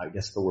as, I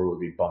guess the word would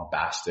be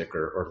bombastic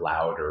or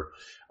loud, or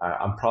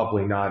I'm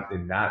probably not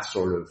in that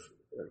sort of,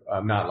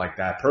 I'm not like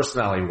that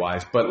personality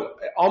wise, but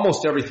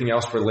almost everything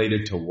else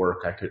related to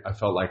work, I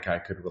felt like I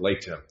could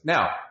relate to him.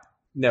 Now,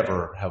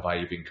 never have I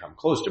even come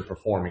close to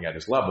performing at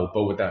his level.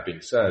 But with that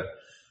being said,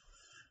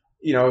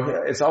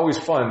 it's always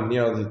fun,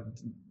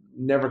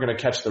 never going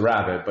to catch the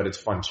rabbit, but it's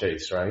fun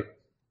chase, right?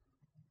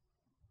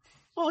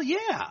 Well,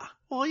 yeah.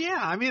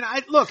 I mean,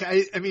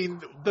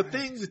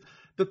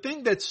 the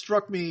thing that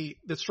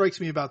strikes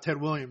me about Ted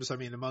Williams, I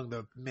mean, among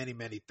the many,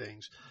 many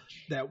things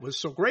that was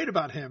so great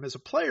about him as a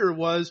player,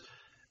 was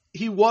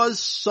he was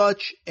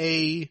such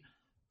a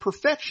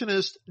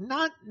perfectionist.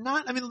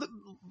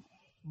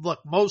 Look,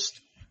 most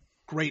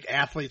great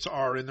athletes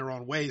are in their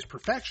own ways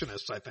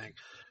perfectionists, I think,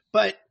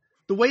 but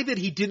the way that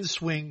he didn't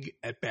swing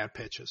at bad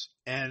pitches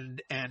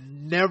and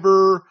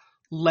never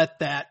let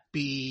that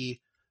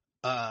be,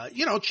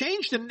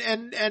 changed,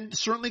 and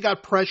certainly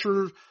got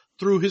pressure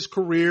through his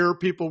career.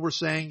 People were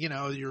saying,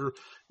 your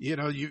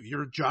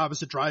job is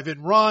to drive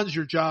in runs.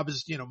 Your job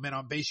is, men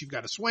on base. You've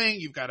got to swing.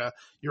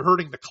 You're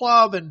hurting the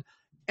club.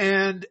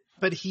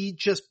 But he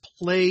just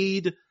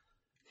played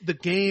the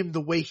game the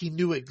way he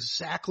knew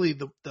exactly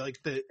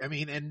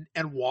and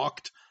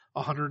walked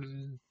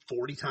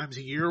 140 times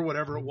a year,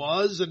 whatever it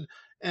was.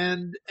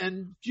 And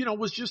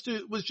was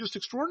just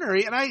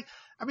extraordinary. And I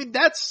mean,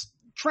 that's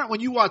Trent, when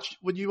you watch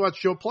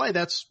Joe play,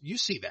 you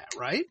see that,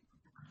 right?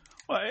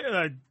 Well,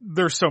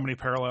 there's so many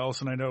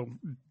parallels, and I know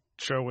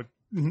Joe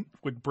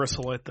would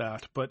bristle at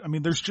that, but I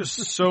mean, there's just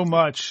so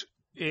much.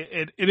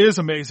 It is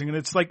amazing, and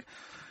it's like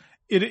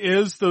it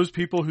is those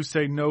people who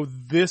say, "No,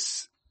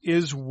 this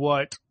is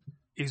what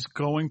is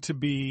going to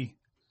be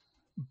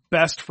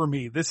best for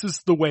me. This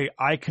is the way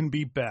I can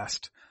be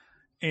best."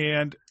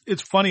 And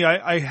it's funny.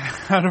 I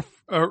had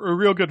a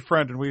real good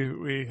friend, and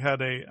we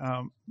had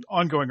a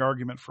ongoing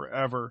argument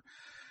forever.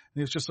 And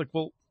he was just like,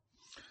 "Well,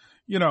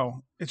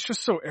 it's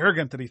just so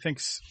arrogant that he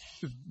thinks,"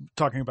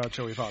 talking about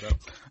Joey Votto,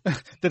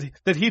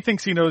 that he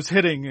thinks he knows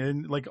hitting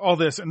and like all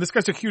this. And this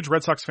guy's a huge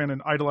Red Sox fan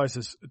and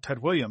idolizes Ted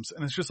Williams.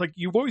 And it's just like,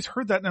 you've always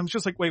heard that. And I'm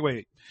just like,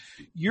 wait,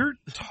 you're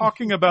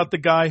talking about the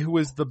guy who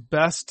is the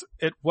best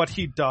at what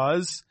he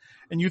does.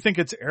 And you think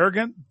it's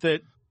arrogant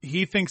that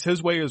he thinks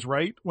his way is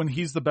right when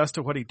he's the best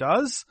at what he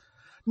does?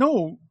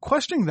 No,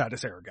 questioning that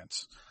is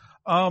arrogance.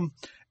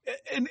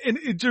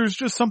 There's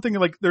just something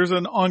like, there's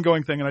an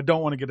ongoing thing, and I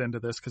don't want to get into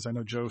this because I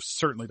know Joe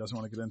certainly doesn't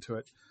want to get into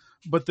it,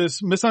 but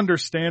this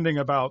misunderstanding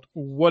about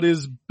what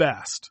is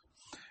best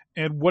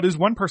and what is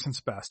one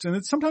person's best.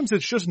 And sometimes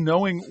it's just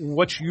knowing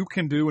what you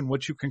can do and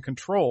what you can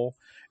control,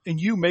 and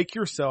you make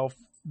yourself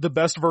the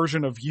best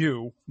version of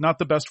you, not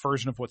the best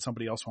version of what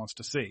somebody else wants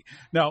to see.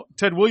 Now,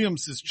 Ted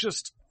Williams is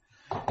just,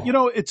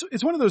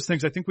 it's one of those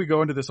things. I think we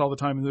go into this all the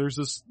time, and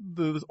there's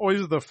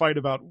always the fight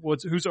about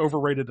who's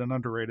overrated and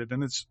underrated,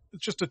 and it's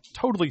just a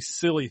totally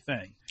silly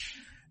thing.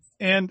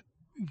 And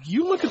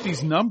you look at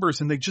these numbers,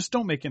 and they just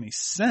don't make any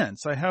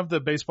sense. I have the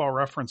Baseball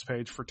Reference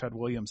page for Ted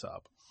Williams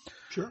up.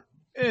 Sure.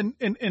 And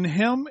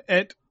him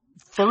at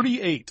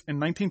 38 in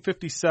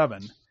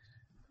 1957,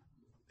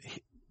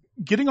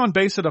 getting on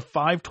base at a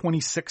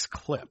 526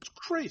 clip.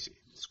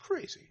 It's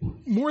crazy.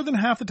 More than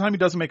half the time he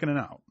doesn't make it an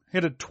out. He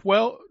had a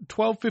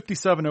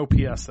 1257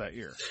 OPS that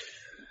year.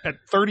 at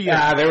 38.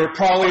 Yeah, they were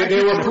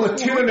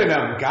platooning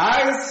him,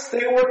 guys.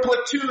 They were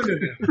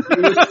platooning him.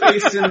 He was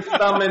facing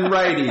thumb and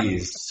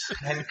righties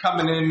and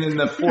coming in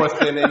the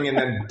fourth inning and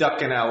then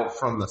ducking out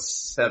from the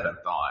seventh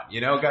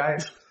on.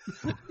 Guys?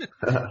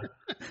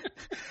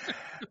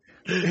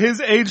 His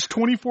age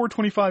 24,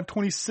 25,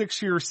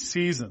 26-year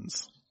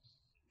seasons,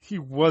 he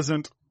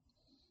wasn't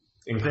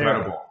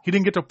incredible. There. He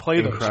didn't get to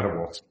play those.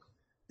 Incredible.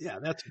 Yeah,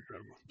 that's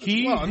incredible.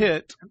 He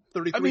hit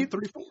 33,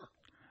 34.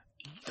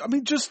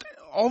 Just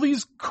all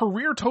these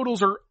career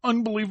totals are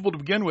unbelievable to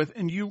begin with.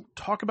 And you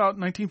talk about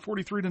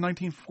 1943 to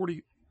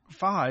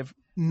 1945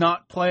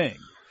 not playing,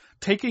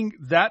 taking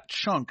that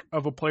chunk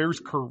of a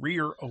player's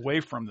career away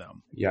from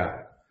them.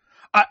 Yeah.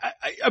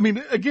 I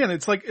mean, again,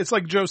 it's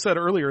like Joe said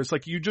earlier. It's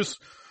like you just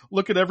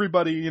look at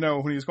everybody,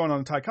 when he was going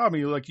on Ty Cobb,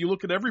 you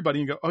look at everybody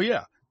and go, oh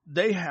yeah,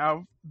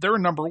 they're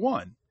number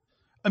one.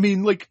 I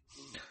mean,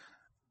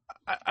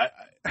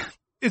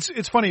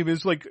 it's funny.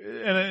 It's like,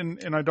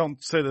 and I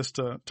don't say this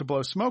to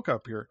blow smoke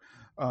up here.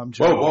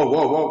 Joe,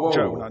 whoa.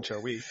 Joe, not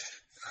Joe.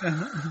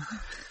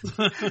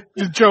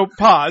 Joe,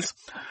 pause.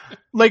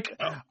 I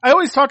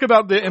always talk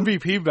about the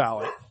MVP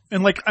ballot,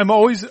 and I'm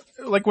always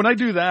when I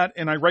do that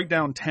and I write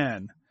down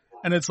 10,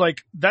 and it's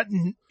like that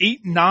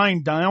 8,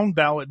 9 down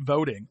ballot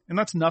voting, and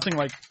that's nothing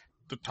like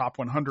the top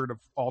 100 of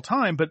all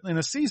time, but in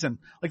a season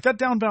that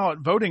down ballot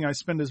voting, I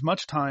spend as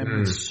much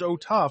time. It's so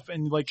tough,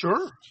 and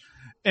sure.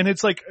 And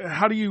it's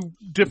how do you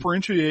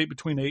differentiate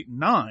between 8 and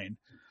 9?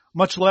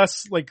 Much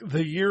less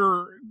the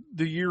year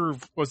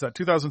was that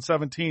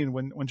 2017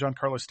 when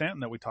Giancarlo Stanton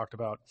that we talked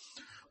about.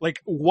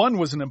 1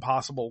 was an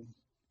impossible,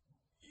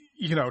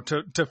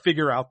 to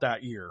figure out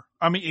that year.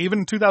 I mean, even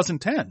in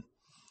 2010,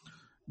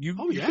 you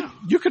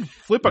could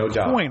flip a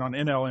coin on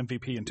NL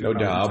MVP in 2010. No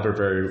doubt, Albert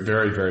very,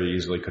 very, very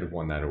easily could have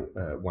won that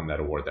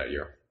award that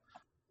year.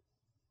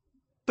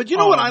 But you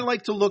know what I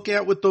like to look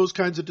at with those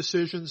kinds of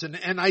decisions,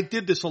 and I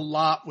did this a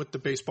lot with the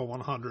Baseball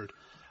 100.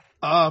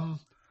 I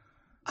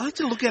like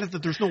to look at it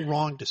that there's no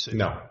wrong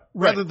decision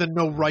rather than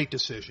no right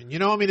decision.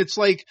 I mean, it's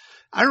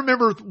I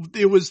remember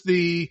it was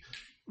the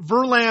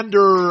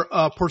Verlander,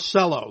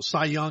 Porcello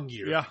Cy Young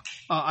year. Yeah.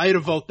 I had a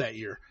vote that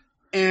year.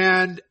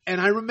 And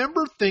I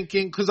remember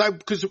thinking, cause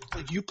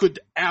you could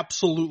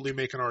absolutely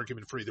make an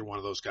argument for either one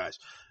of those guys.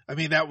 I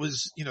mean, that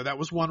was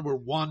one where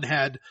one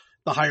had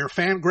the higher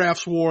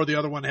Fangraphs WAR, the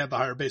other one had the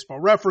higher Baseball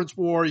Reference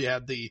WAR. You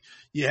had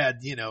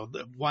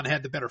one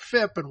had the better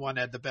FIP and one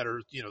had the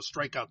better,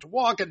 strikeout to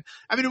walk. And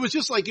I mean, it was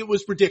just it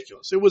was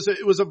ridiculous. It was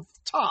a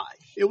tie.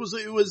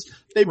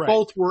 They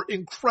both were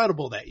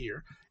incredible that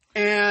year.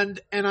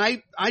 And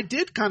I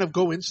did kind of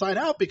go inside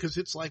out because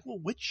it's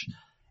which,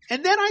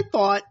 and then I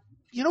thought,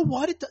 you know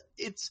what?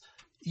 It's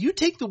you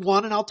take the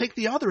one and I'll take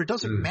the other. It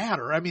doesn't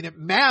matter. I mean, it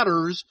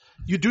matters.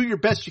 You do your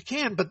best you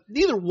can, but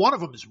neither one of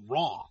them is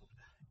wrong.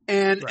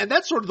 And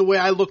that's sort of the way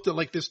I looked at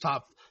this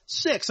top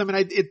 6. I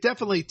mean, it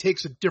definitely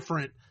takes a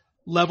different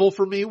level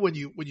for me when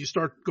you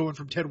start going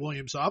from Ted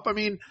Williams up. I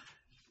mean,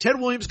 Ted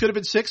Williams could have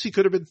been 6. He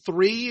could have been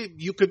 3.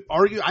 You could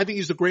argue, I think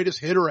he's the greatest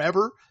hitter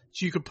ever.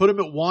 So you could put him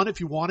at 1 if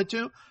you wanted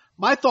to.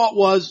 My thought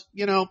was,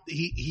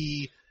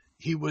 he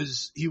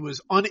was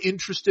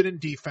uninterested in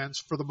defense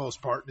for the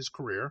most part in his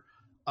career.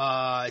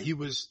 He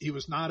was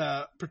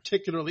not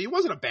he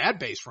wasn't a bad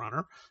base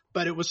runner,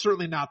 but it was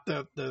certainly not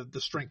the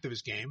strength of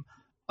his game.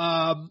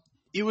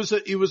 He was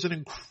an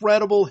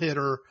incredible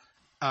hitter,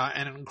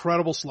 and an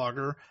incredible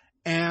slugger,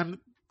 and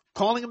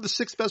calling him the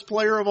 6th best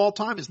player of all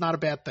time is not a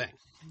bad thing.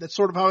 That's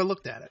sort of how I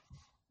looked at it.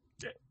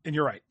 And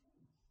you're right.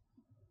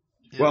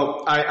 Yeah.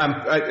 Well,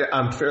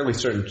 I'm fairly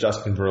certain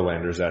Justin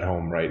Verlander's at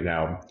home right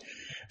now,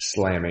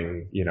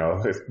 slamming,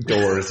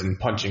 doors and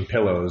punching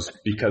pillows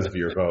because of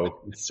your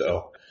vote.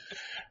 So,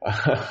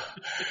 I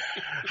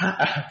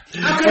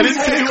didn't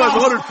say who I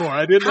voted for.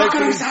 I didn't like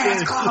what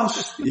say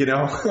close.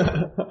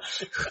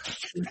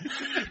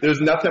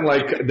 There's nothing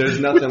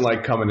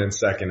like coming in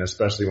second,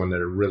 especially when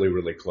they're really,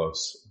 really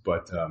close.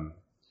 But, to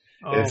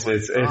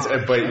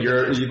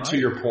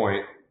your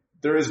point,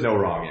 there is no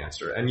wrong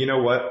answer. And you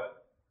know what?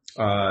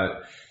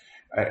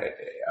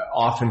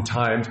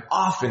 Oftentimes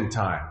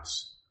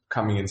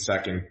coming in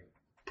second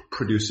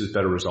produces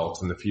better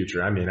results in the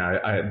future. I mean,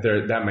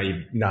 that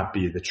may not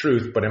be the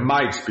truth, but in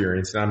my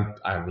experience, and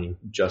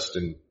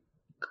Justin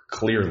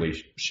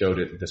clearly showed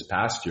it this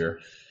past year,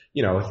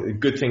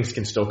 good things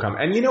can still come.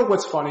 And you know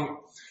what's funny?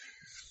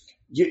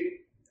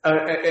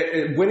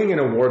 Winning an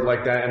award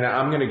like that, and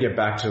I'm going to get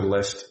back to the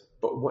list,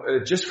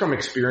 but just from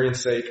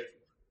experience sake,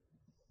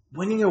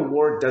 winning an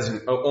award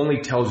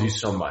only tells you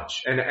so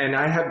much. And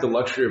I have the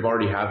luxury of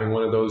already having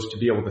one of those to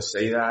be able to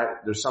say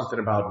that. There's something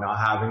about not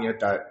having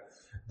it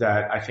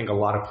that I think a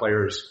lot of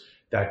players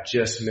that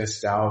just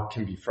missed out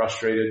can be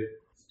frustrated.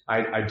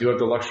 I do have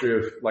the luxury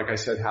of, like I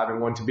said,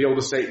 having one to be able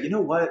to say, you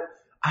know what?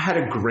 I had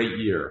a great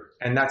year,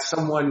 and that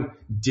someone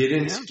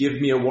didn't give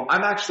me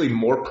I'm actually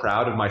more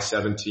proud of my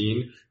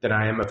 17 than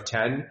I am of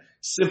 10,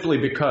 simply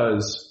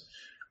because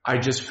I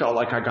just felt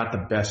like I got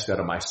the best out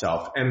of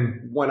myself.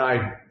 And when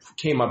I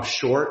came up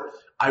short,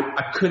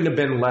 I couldn't have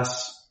been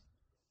less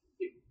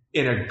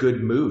in a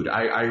good mood.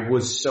 I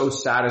was so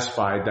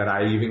satisfied that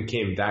I even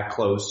came that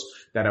close,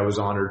 that I was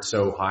honored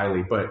so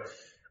highly, but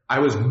I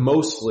was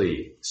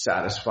mostly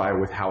satisfied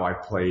with how I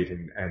played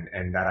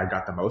and that I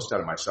got the most out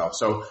of myself.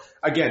 So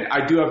again,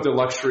 I do have the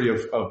luxury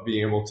of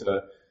being able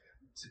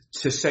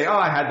to say, oh,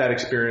 I had that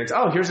experience.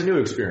 Oh, here's a new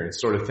experience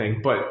sort of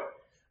thing. But,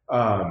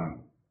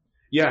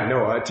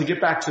 to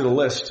get back to the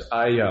list,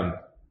 I've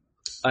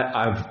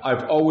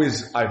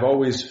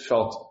always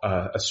felt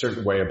a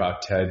certain way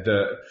about Ted.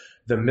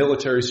 The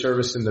military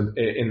service in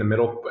the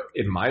middle,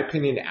 in my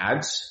opinion,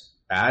 adds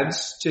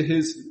to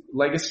his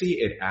legacy.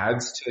 It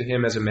adds to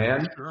him as a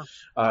man. Sure.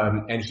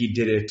 And he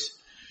did it.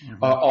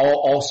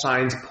 All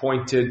signs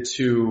pointed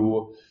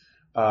to,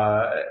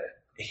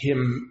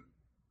 him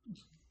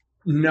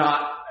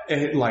not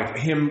like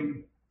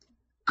him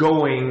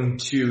going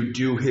to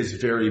do his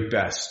very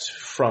best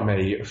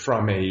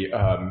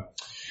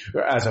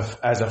as a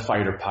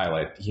fighter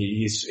pilot.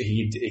 You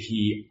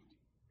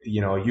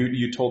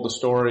told the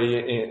story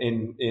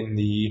in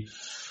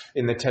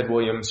the Ted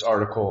Williams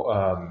article,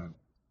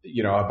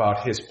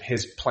 about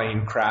his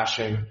plane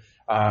crashing.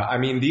 I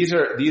mean, these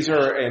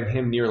are and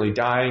him nearly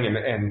dying,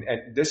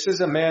 and this is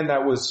a man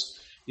that was,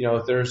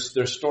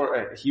 there's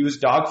story. He was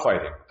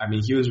dogfighting. I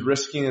mean, he was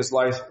risking his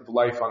life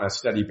on a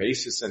steady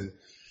basis, and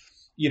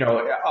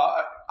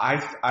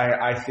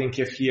I think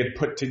if he had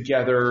put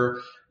together,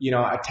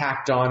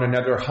 tacked on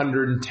another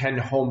 110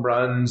 home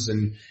runs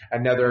and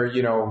another,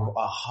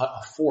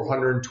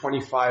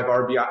 425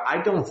 RBI,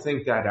 I don't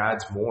think that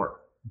adds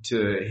more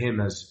to him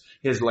as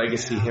his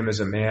legacy, him as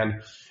a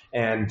man.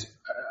 And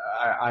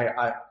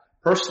I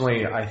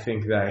personally, I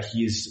think that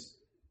he's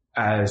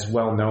as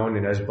well known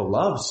and as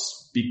beloved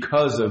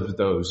because of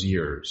those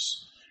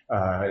years,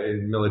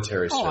 in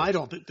military service. I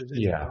don't think there's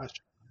any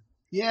question.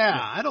 Yeah,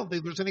 I don't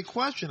think there's any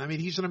question. I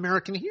mean, he's an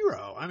American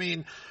hero. I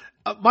mean,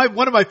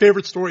 one of my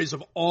favorite stories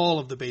of all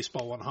of the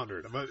Baseball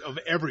 100 of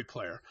every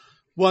player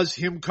was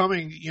him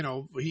coming.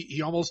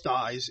 He almost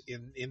dies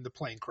in the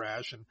plane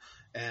crash,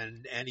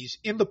 and he's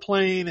in the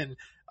plane, and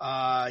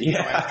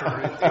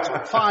after it's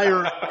on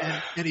fire,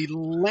 and he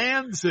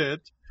lands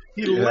it.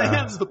 He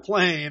lands the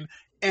plane,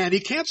 and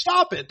he can't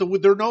stop it. The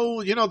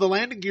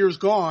landing gear is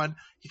gone.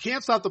 He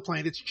can't stop the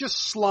plane. It's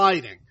just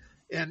sliding.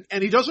 And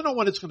he doesn't know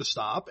when it's going to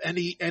stop. And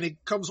he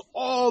comes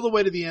all the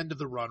way to the end of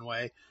the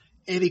runway,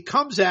 and he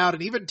comes out,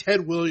 and even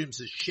Ted Williams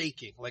is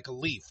shaking like a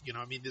leaf.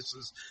 I mean, this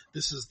is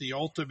the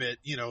ultimate,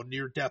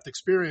 near death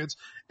experience.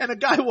 And a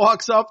guy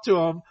walks up to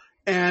him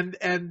and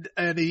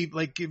he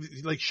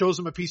shows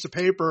him a piece of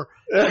paper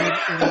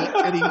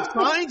and he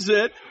signs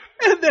it.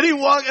 And then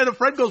and a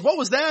friend goes, "What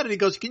was that?" And he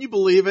goes, "Can you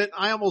believe it?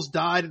 I almost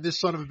died, and this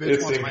son of a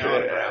bitch wants my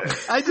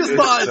autograph." I just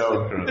thought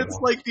it's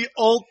like the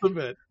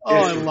ultimate. Oh,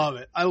 I love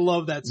it. I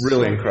love that.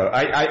 Really incredible.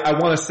 I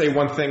want to say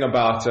one thing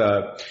about,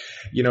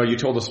 you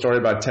told a story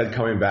about Ted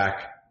coming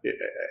back,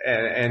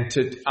 and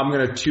I'm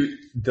going to toot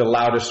the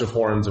loudest of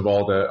horns of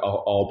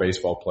all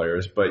baseball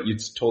players, but you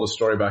told a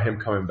story about him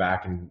coming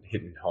back and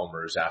hitting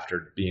homers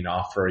after being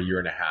off for a year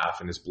and a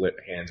half and his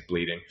hands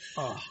bleeding.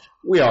 Oh.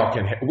 We all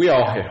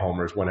hit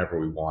homers whenever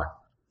we want.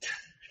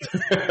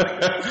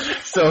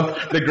 So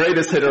the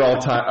greatest hitter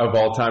of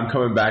all time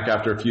coming back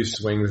after a few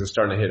swings and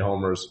starting to hit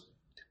homers.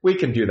 We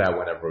can do that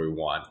whenever we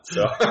want.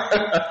 So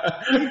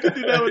you can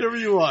do that whenever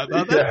you want.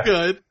 Oh, that's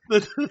good.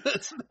 That's good.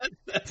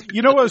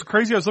 You know what was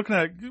crazy? I was looking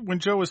at when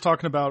Joe was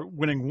talking about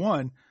winning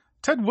one.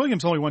 Ted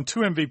Williams only won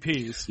 2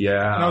 MVPs. Yeah.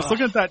 And I was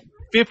looking at that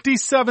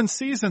 57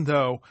 season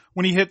though,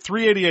 when he hit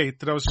 388,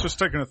 that I was just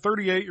taking a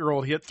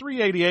 38-year-old. He hit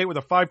 388 with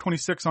a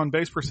 526 on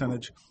base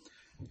percentage.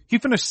 He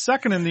finished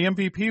second in the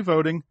MVP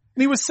voting,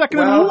 and he was second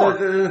in the war.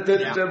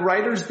 The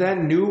writers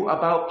then knew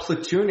about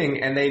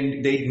platooning, and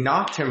they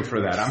knocked him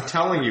for that. I'm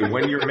telling you,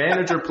 when your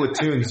manager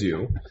platoons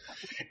you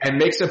and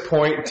makes a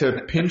point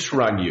to pinch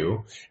run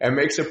you and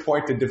makes a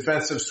point to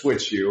defensive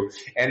switch you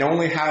and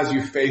only has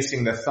you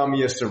facing the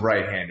thummiest of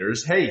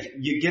right-handers, hey,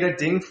 you get a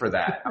ding for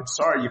that. I'm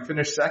sorry, you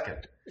finished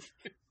second.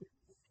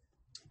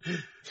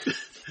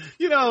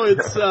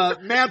 It's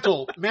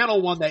Mantle.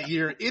 Mantle won that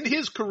year. In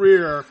his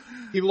career,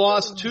 he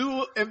lost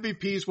 2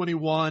 MVPs when he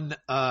won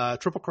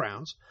Triple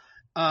Crowns.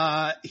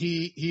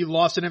 He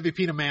lost an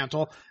MVP to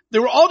Mantle. They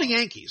were all to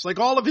Yankees. Like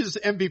all of his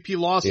MVP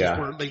losses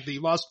were like he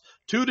lost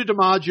 2 to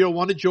DiMaggio,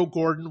 1 to Joe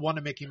Gordon, 1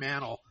 to Mickey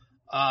Mantle.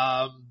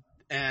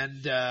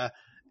 And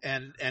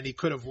he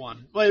could have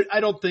won. Well, I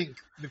don't think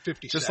the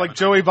 57. Just like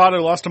Joey Votto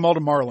lost them all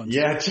to Marlins.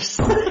 Yeah,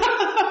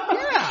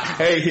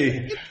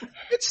 Hey,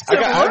 I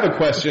have a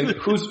question.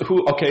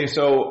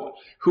 So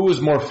who was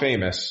more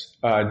famous,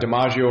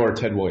 DiMaggio or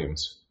Ted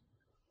Williams?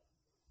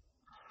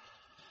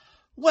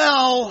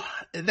 Well,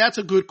 that's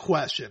a good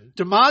question.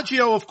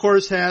 DiMaggio, of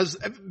course, has,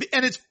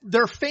 and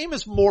they're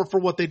famous more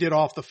for what they did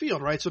off the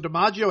field, right? So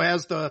DiMaggio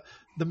has the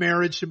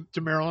marriage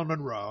to Marilyn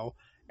Monroe,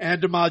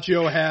 and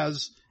DiMaggio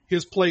has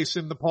his place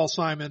in the Paul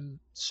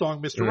Simon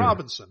song, Mr.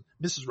 Robinson.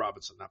 Mrs.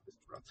 Robinson, not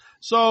Mr. Robinson.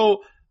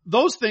 So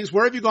those things,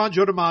 where have you gone,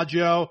 Joe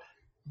DiMaggio?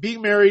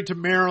 Being married to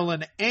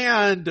Marilyn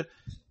and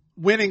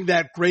winning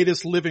that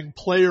greatest living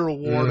player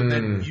award and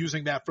then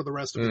using that for the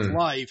rest of his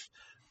life.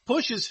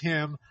 pushes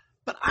him.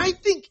 But I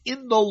think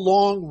in the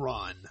long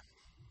run,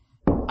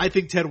 I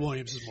think Ted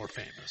Williams is more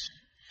famous.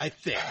 I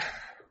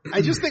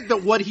just think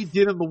that what he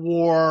did in the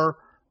war,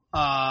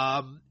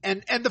 and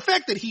the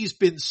fact that he's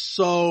been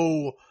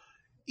so,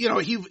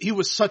 he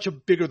was such a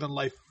bigger than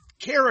life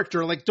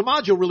character. Like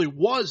DiMaggio really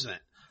wasn't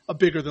a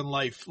bigger than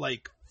life,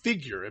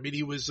 figure. I mean,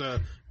 he was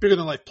a bigger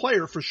than life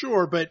player for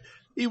sure, but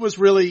he was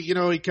really,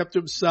 he kept to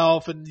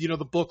himself, and,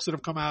 the books that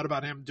have come out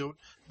about him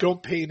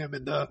don't paint him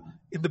in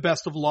the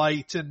best of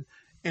light.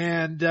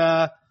 And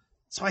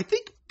so I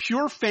think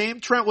pure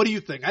fame, Trent, what do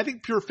you think? I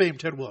think pure fame,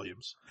 Ted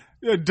Williams.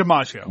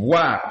 DiMaggio.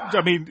 Wow.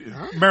 I mean,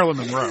 Marilyn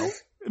Monroe.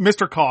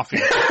 Mr. Coffee.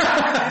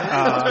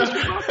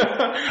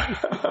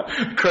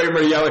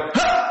 Kramer yelling,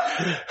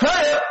 ha!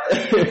 Ha!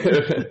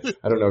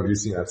 I don't know if you've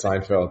seen that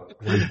Seinfeld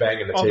when he's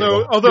banging the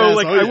table.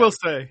 Although, Yes, I will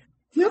say.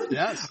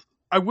 Yes.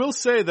 I will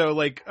say though,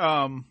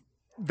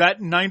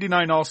 that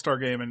 99 All-Star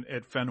game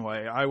at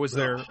Fenway, I was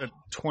there at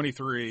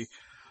 23.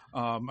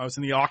 I was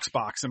in the Ox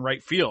box in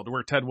right field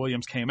where Ted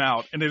Williams came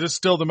out, and it is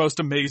still the most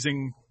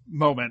amazing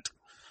moment.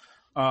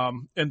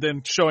 And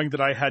then showing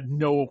that I had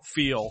no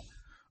feel.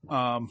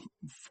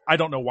 I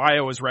don't know why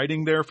I was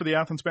writing there for the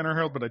Athens Banner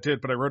Herald, but I did.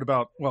 But I wrote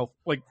about,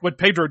 what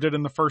Pedro did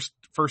in the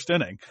first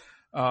inning.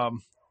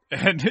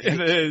 And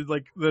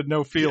the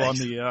no feel on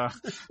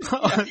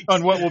the,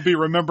 on what will be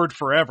remembered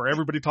forever.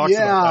 Everybody talks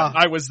about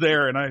that. I was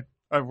there, and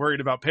I worried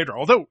about Pedro,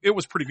 although it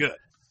was pretty good.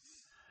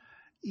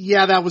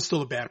 Yeah, that was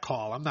still a bad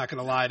call. I'm not going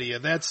to lie to you.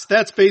 That's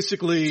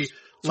basically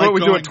what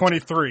we do at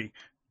 23.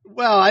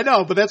 Well, I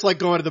know, but that's like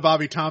going to the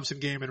Bobby Thompson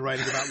game and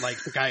writing about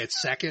the guy at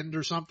second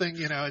or something,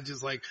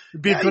 just it'd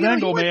be a good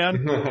angle,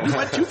 man. He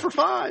went 2 for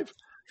 5.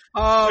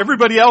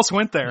 Everybody else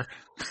went there.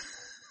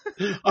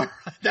 All right,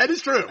 that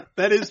is true.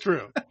 That is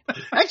true.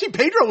 Actually,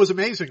 Pedro was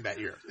amazing that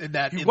year in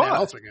that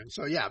All-Star game.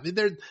 So yeah, I mean,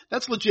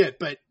 that's legit,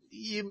 but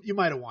you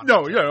might have won.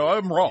 No,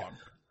 I'm wrong.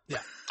 Yeah.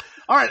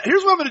 All right,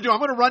 here's what I'm going to do. I'm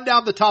going to run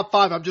down the top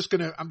 5. I'm just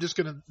going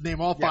to name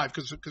all 5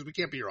 because we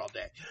can't be here all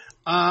day.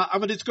 I'm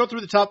going to just go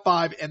through the top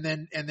 5 and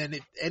then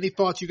if any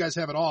thoughts you guys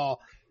have at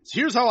all.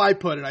 So here's how I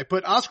put it. I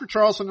put Oscar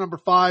Charleston number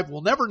 5.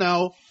 We'll never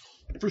know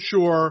for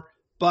sure,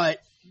 but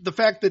the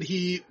fact that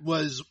he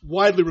was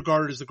widely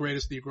regarded as the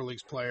greatest Negro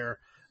Leagues player,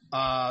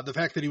 the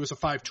fact that he was a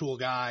 5-tool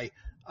guy,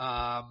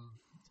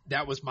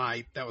 that was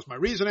my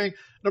reasoning.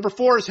 Number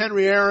 4 is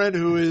Henry Aaron,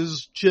 who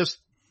is just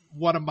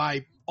one of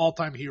my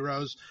all-time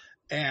heroes.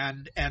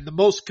 And the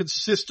most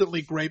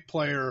consistently great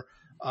player,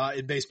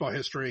 in baseball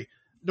history.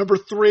 Number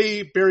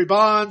 3, Barry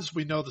Bonds.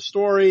 We know the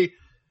story.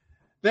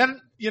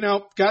 Then,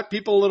 got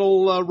people a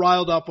little,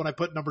 riled up when I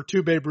put number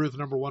 2, Babe Ruth,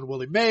 number 1,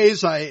 Willie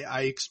Mays.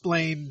 I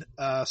explained,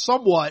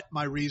 somewhat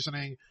my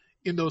reasoning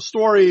in those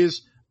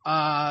stories.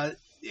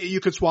 You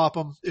could swap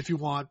them if you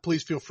want.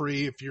 Please feel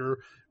free, if you're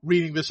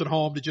reading this at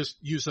home, to just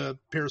use a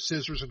pair of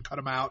scissors and cut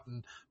them out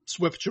and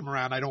switch them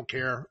around. I don't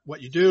care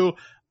what you do.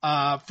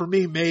 For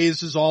me,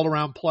 Mays' is all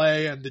around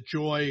play and the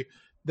joy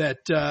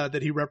that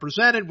he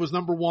represented was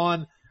number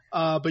 1.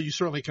 But you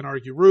certainly can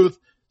argue Ruth.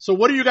 So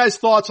what are you guys'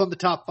 thoughts on the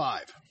top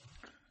 5?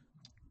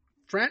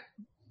 Trent?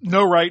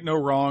 No right, no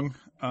wrong.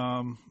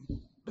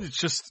 It's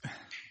just,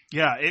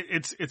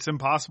 it's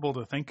impossible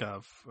to think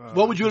of.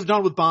 What would you have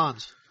done with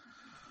Bonds?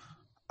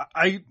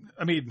 I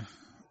mean,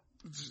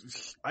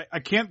 I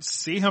can't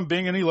see him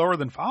being any lower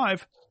than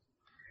 5.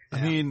 Yeah.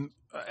 I mean,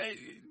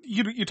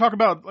 you talk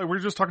about, we were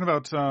just talking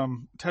about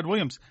Ted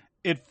Williams.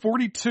 At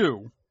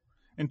 42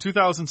 in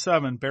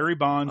 2007, Barry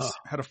Bonds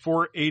had a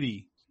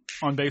 .480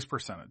 on base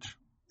percentage.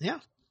 Yeah.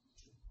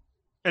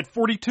 At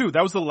 42,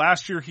 that was the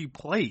last year he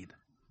played.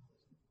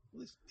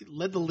 He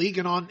led the league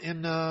in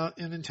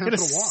intentional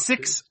walks.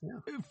 6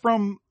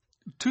 from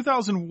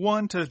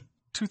 2001 to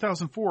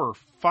 2004,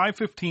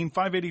 515,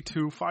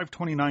 582,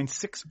 529,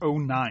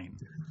 609.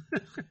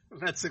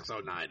 That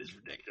 609 is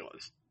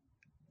ridiculous.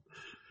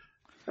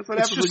 That's what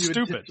happens when you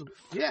stupid.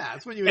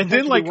 That's when you and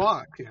then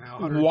walk.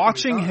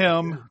 Watching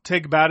him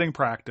take batting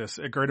practice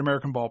at Great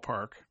American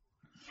Ballpark,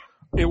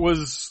 it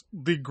was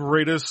the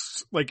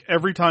greatest.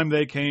 Every time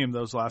they came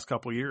those last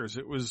couple of years,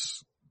 it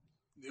was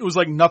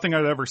like nothing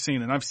I'd ever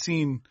seen. And I've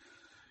seen,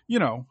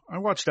 I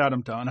watched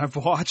Adam Dunn. I've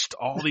watched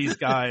all these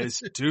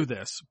guys do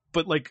this,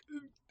 but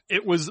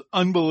it was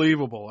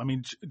unbelievable. I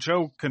mean,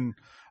 Joe can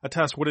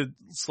attest what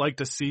it's like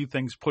to see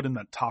things put in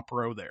that top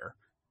row there,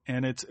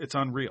 and it's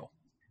unreal.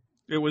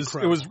 It was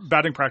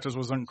batting practice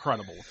was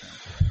incredible with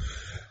him.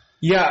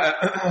 Yeah,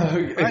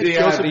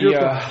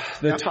 Joseph,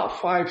 the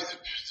top 5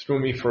 threw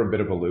me for a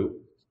bit of a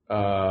loop.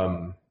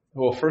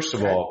 Well, first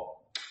of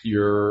all,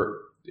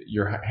 your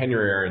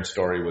Henry Aaron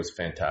story was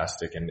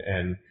fantastic,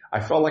 and I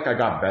felt like I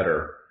got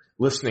better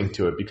listening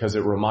to it because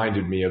it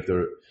reminded me of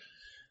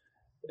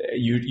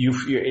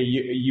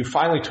you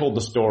finally told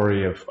the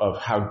story of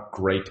how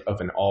great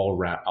of an all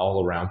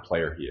around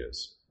player he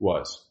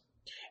was.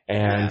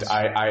 And yes.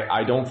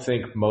 I don't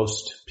think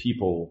most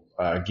people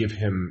give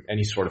him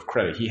any sort of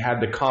credit. He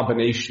had the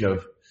combination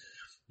of,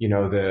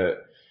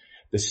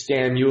 the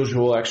Stan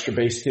Musial extra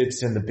base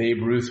hits and the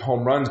Babe Ruth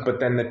home runs, but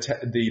then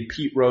the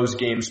Pete Rose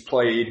games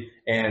played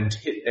and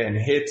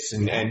hits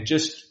and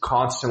just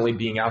constantly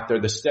being out there,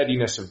 the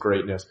steadiness of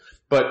greatness,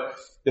 but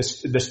the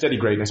steady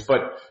greatness.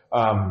 But,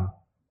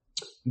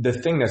 the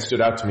thing that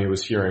stood out to me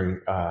was hearing,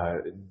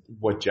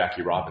 what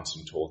Jackie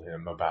Robinson told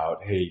him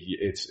about, hey,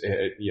 it's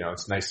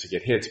nice to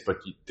get hits, but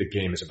the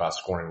game is about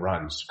scoring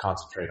runs.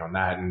 Concentrate on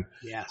that. And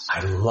yes,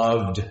 I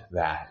loved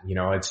that.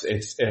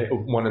 It's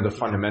one of the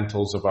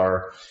fundamentals of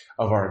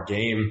our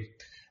game,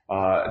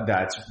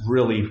 that's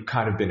really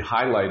kind of been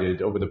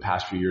highlighted over the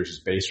past few years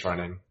is base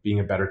running, being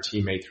a better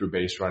teammate through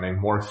base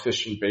running, more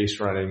efficient base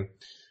running,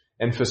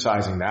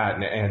 emphasizing that.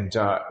 And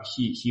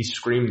he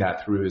screamed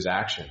that through his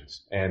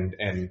actions.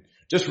 And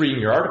just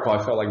reading your article,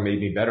 I felt like made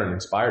me better and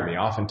inspired me.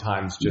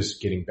 Oftentimes just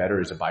getting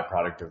better is a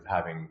byproduct of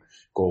having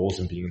goals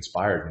and being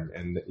inspired.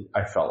 And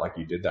I felt like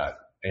you did that.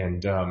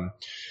 And,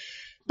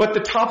 but the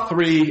top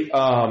three,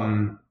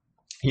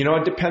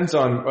 it depends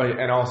on,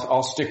 and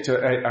I'll stick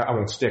to, I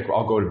won't stick,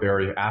 I'll go to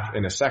Barry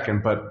in a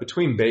second, but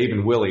between Babe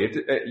and Willie,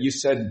 you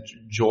said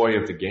joy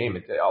of the game.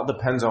 It all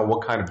depends on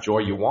what kind of joy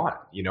you want,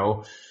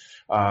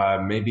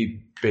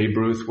 maybe Babe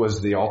Ruth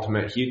was the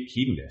ultimate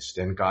hedonist,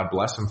 and God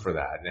bless him for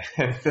that.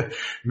 And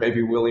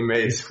maybe Willie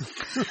Mays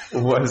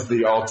was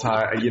the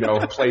all-time,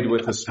 played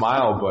with a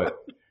smile, but,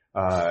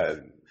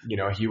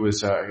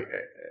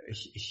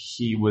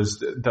 he was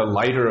the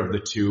lighter of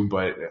the two,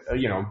 but,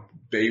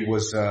 Babe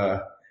was,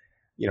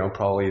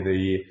 probably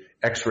the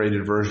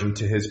X-rated version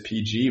to his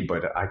PG,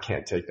 but I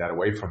can't take that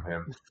away from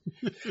him.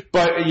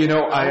 But,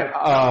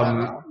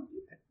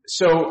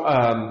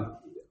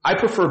 I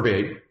prefer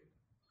Babe.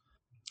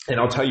 And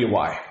I'll tell you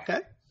why. Okay.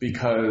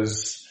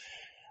 Because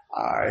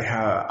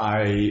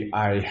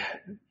I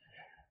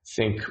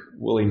think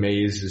Willie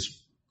Mays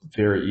is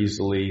very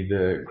easily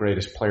the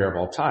greatest player of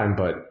all time,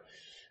 but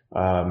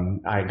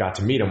I got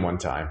to meet him one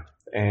time.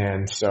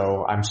 And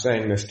so I'm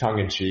saying this tongue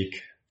in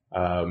cheek.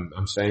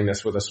 I'm saying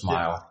this with a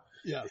smile.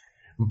 Yeah.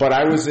 But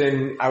I was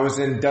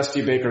in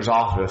Dusty Baker's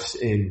office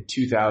in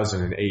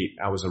 2008.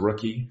 I was a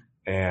rookie,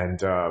 and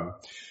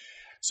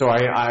so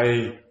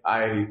I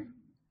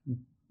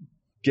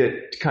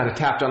get kind of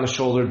tapped on the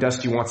shoulder.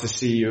 Dusty wants to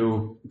see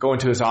you. Go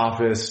into his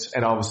office,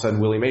 and all of a sudden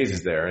Willie Mays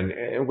is there.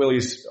 And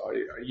Willie's,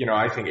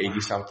 I think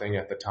 80 something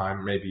at the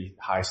time, maybe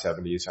high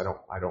 70s.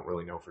 I don't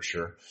really know for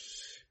sure.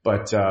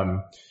 But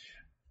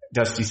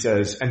Dusty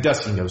says, and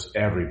Dusty knows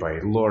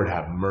everybody. Lord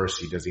have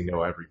mercy, does he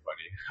know everybody?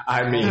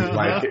 I mean,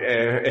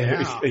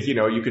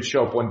 you could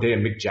show up one day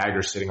and Mick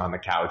Jagger sitting on the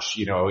couch,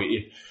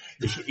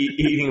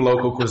 eating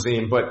local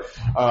cuisine. But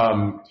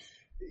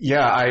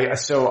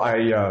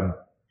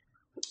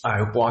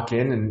I walk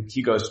in and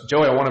he goes,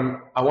 Joey,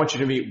 I want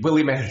you to meet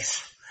Willie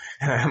Mays.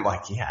 And I'm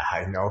like, yeah,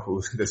 I know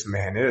who this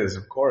man is,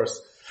 of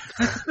course.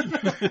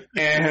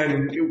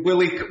 And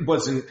Willie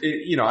wasn't,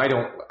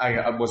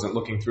 I wasn't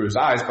looking through his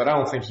eyes, but I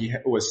don't think he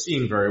was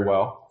seeing very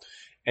well.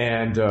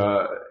 And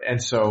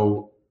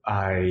so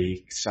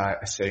I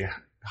say,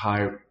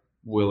 hi,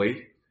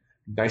 Willie.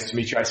 Nice to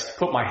meet you. I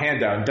put my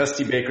hand out and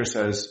Dusty Baker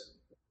says,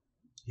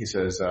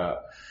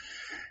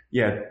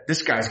 yeah,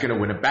 this guy's going to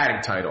win a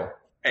batting title.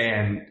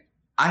 And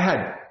I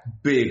had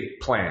big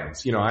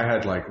plans. I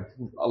had like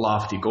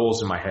lofty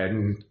goals in my head,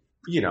 and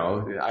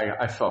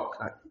I felt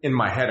in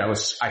my head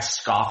I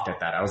scoffed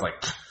at that. I was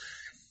like,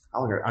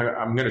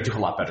 I'm going to do a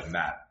lot better than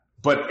that.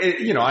 But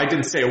I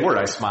didn't say a word.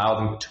 I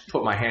smiled and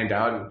put my hand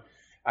out and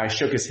I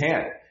shook his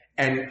hand.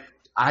 And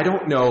I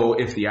don't know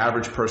if the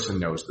average person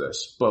knows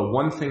this, but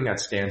one thing that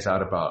stands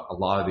out about a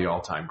lot of the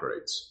all-time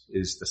greats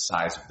is the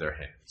size of their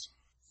hands.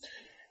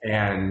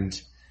 And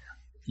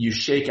you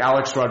shake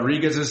Alex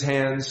Rodriguez's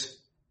hands.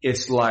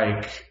 It's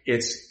like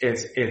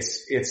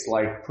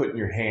putting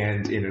your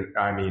hand in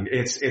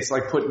it's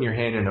like putting your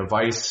hand in a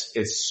vice.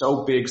 It's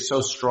so big, so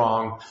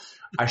strong.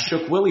 I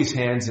shook Willie's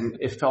hands and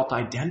it felt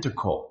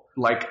identical,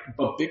 but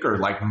bigger,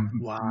 like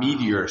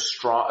meteor,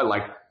 strong,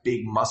 like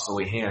big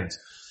muscly hands.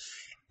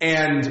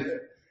 And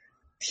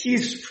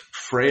he's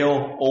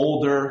frail,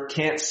 older,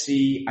 can't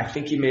see. I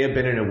think he may have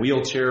been in a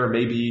wheelchair or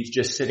maybe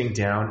just sitting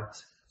down.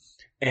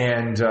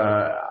 And,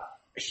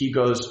 he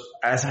goes,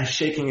 as I'm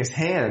shaking his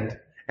hand,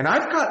 and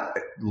I've got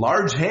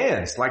large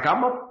hands. Like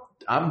I'm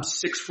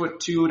 6'2.5",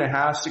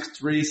 6'3",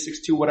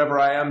 6'2", whatever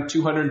I am,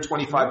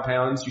 225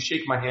 pounds. You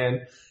shake my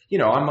hand,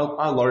 I'm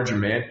a larger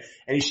man.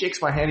 And he shakes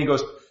my hand. He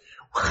goes,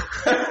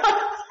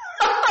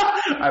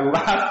 I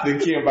laughed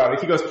thinking about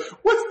it. He goes,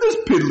 what's this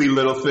piddly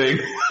little thing?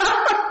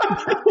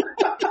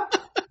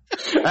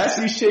 As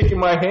he's shaking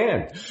my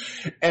hand.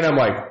 And I'm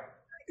like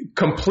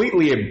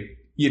completely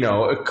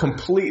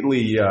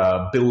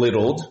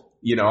belittled.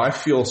 I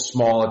feel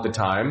small at the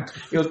time.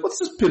 He goes, what's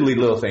this piddly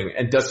little thing?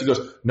 And Dusty goes,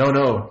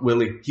 no,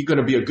 Willie, he's going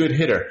to be a good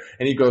hitter.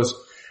 And he goes,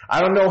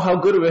 I don't know how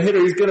good of a hitter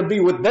he's going to be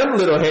with them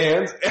little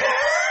hands. And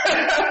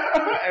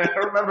I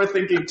remember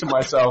thinking to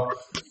myself,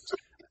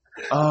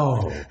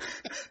 oh,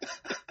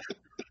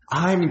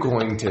 I'm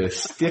going to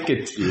stick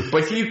it to you.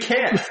 But you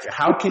can't.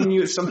 How can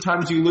you?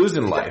 Sometimes you lose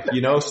in life,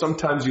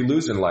 sometimes you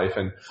lose in life.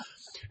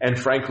 And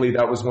frankly,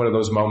 that was one of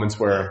those moments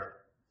where,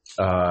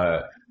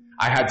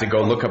 I had to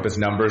go look up his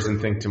numbers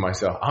and think to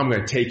myself, I'm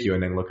going to take you,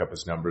 and then look up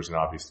his numbers, and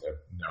obviously I'm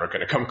never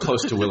going to come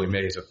close to Willie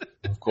Mays,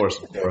 of course.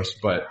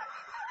 But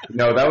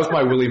no, that was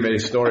my Willie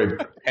Mays story,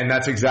 and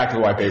that's exactly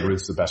why Babe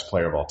Ruth's the best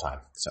player of all time.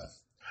 So.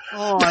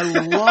 Oh, I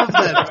love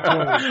that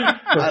story.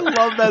 I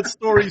love that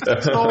story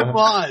so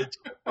much.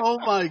 Oh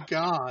my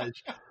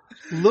gosh.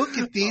 Look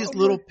at these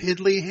little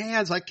piddly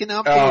hands. I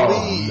cannot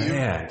believe. Oh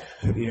man.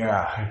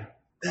 Yeah.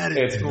 That is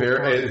it's so very,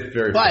 funny. it's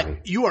very But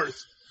funny. you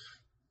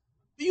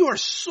are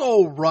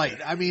so right.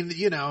 I mean,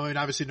 and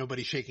obviously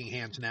nobody's shaking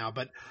hands now,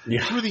 but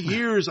through the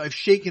years I've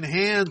shaken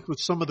hands with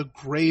some of the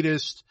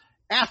greatest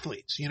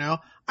athletes, I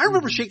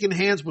remember shaking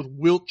hands with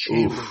Wilt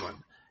Chamberlain.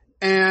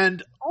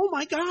 And oh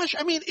my gosh,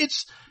 I mean,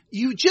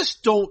 you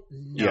just don't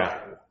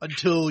know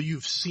until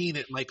you've seen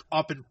it like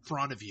up in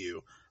front of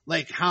you,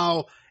 like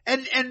how,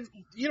 and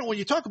when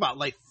you talk about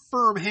like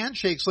firm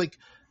handshakes, like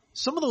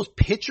some of those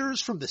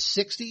pitchers from the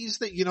 60s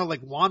that,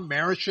 like Juan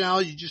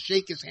Marichal, you just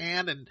shake his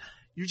hand and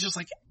you're just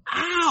like,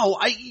 ow,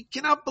 I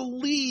cannot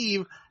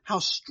believe how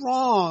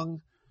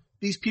strong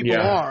these people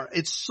are.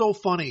 It's so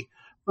funny.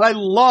 But I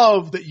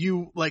love that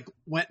you like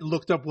went and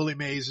looked up Willie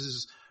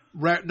Mays'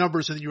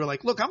 numbers and you were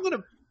like, look, I'm going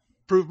to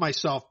prove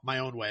myself my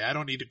own way. I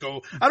don't need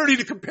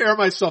to compare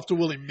myself to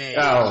Willie Mays.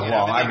 Oh,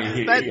 well, I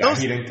mean,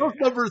 those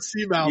numbers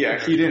seem out there.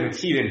 He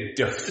didn't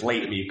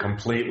deflate me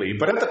completely.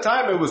 But at the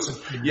time it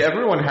was,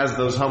 everyone has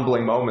those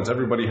humbling moments.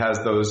 Everybody has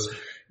those,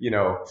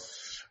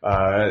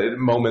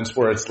 moments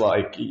where it's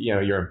like,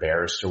 you're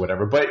embarrassed or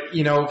whatever. But,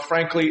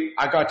 frankly,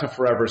 I got to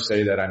forever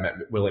say that I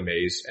met Willie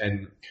Mays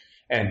and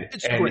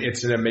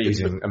it's an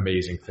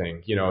amazing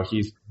thing.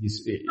 He's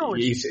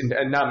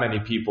not many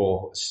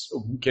people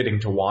getting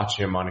to watch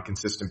him on a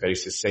consistent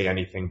basis say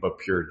anything but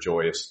pure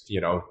joyous.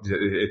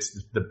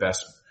 It's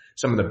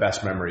some of the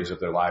best memories of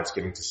their lives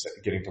getting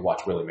to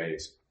watch Willie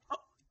Mays.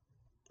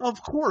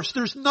 Of course,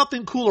 there's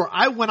nothing cooler.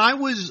 When I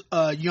was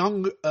a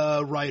young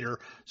writer,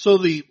 so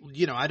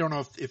I don't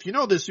know if you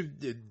know this,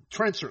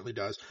 Trent certainly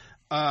does.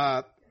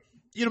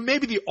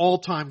 Maybe the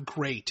all-time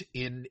great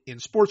in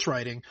sports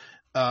writing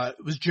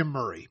was Jim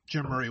Murray.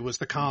 Jim Murray was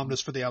the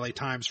columnist for the LA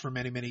Times for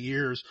many, many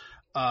years.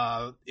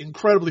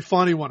 Incredibly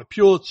funny, won a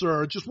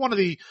Pulitzer, just one of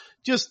the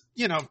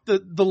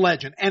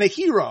legend and a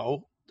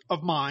hero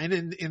of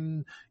mine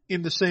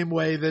in the same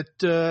way that,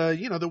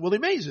 that Willie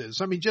Mays is.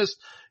 I mean, just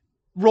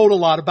wrote a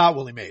lot about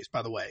Willie Mays,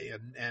 by the way,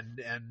 and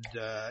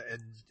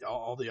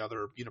all the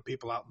other,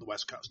 people out in the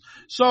West Coast.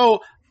 So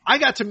I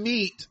got to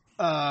meet,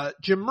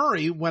 Jim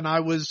Murray when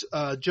I was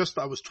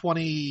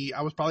 20,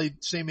 I was probably the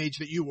same age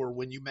that you were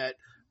when you met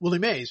Willie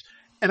Mays.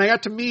 And I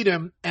got to meet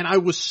him and I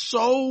was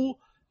so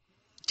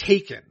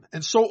taken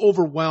and so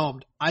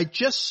overwhelmed. I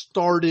just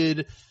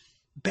started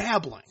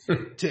babbling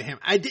to him.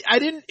 I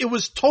didn't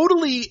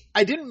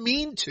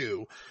mean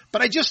to,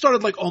 but I just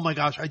started like, oh my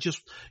gosh,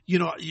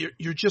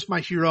 you're just my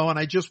hero. And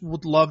I just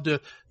would love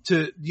to,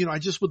 I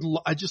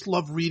just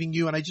love reading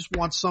you. And I just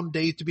want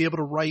someday to be able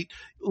to write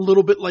a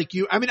little bit like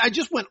you. I mean, I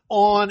just went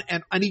on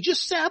and he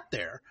just sat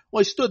there. Well,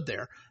 I stood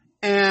there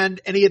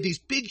and he had these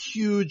big,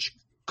 huge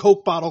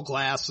Coke bottle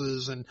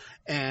glasses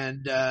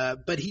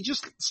but he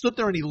just stood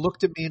there and he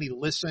looked at me and he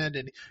listened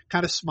and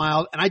kind of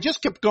smiled and I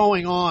just kept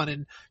going on.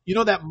 And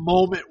that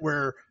moment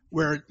where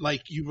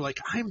like you were like,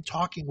 I'm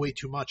talking way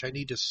too much. I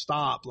need to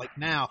stop like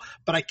now,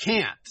 but I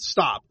can't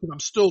stop because I'm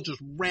still just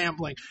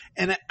rambling.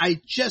 And I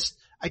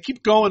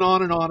keep going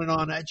on and on and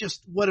on.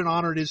 What an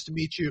honor it is to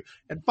meet you.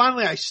 And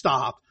finally I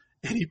stop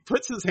and he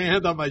puts his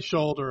hand on my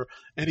shoulder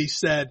and he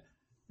said,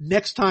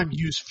 next time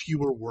use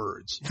fewer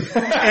words.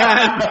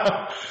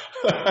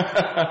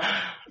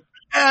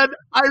 And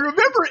I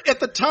remember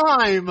at the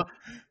time,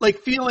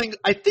 like feeling,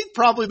 I think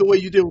probably the way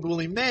you did with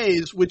Willie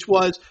Mays, which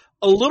was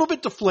a little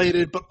bit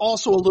deflated, but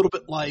also a little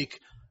bit like,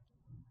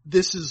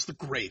 this is the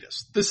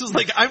greatest. This is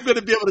like, I'm going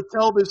to be able to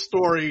tell this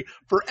story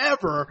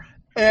forever.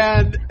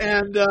 And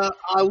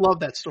I love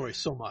that story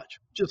so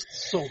much, just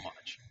so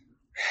much.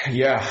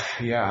 Yeah.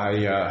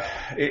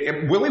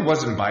 Willie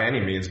wasn't by any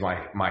means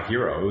my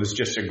hero. It was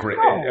just a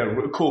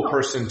cool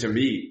person to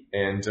meet.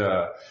 And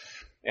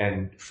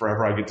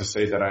forever I get to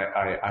say that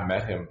I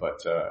met him,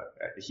 but,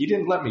 he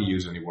didn't let me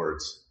use any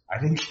words. I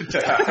didn't get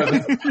to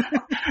happen.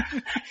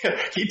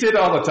 He did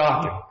all the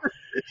talking.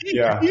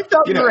 You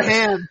felt your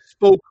hand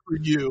spoke for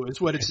you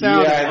is what it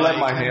sounded like. I let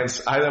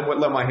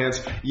my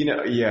hands,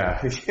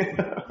 yeah.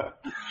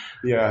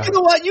 Yeah. You know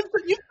what? You've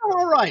done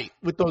all right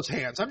with those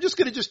hands. I'm just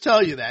going to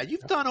tell you that.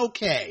 You've done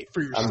okay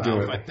for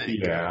yourself, I think.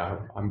 Yeah,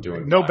 I'm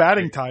doing no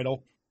batting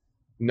title.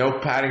 No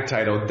batting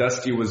title.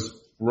 Dusty was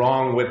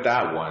wrong with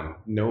that one.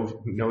 No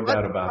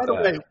doubt about that.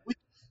 By the way,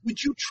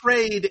 would you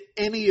trade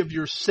any of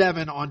your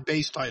 7 on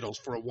base titles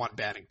for a 1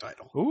 batting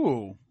title?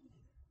 Ooh.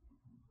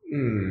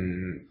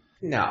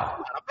 No.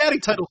 A batting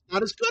title's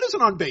not as good as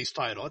an on base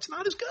title. It's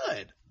not as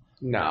good.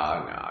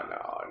 No.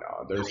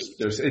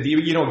 There's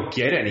you don't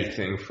get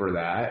anything for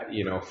that,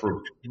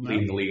 for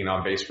leading the league in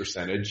on base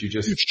percentage. You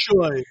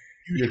should.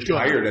 you're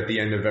tired at the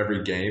end of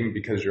every game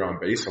because you're on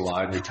base a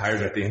lot, and you're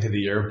tired at the end of the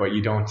year, but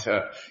you don't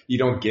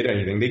get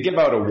anything. They give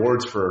out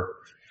awards for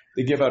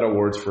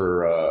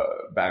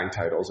batting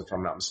titles, if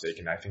I'm not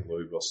mistaken. I think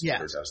Louis Wilson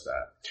does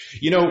that.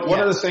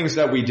 One of the things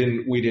that we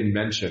didn't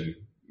mention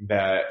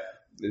that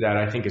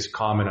I think is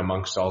common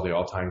amongst all the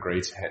all-time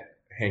greats,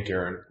 Hank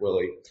Aaron,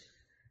 Willie,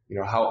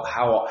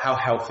 how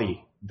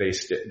healthy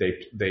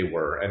they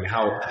were and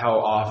how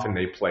often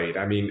they played.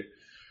 I mean,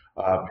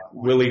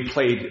 Willie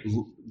played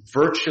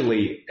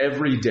virtually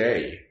every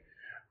day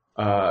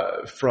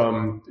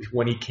from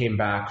when he came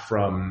back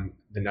from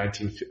the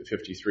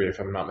 1953, if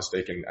I'm not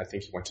mistaken. I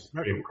think he went to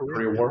the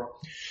Korea War.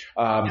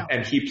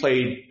 And he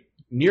played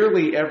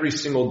nearly every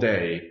single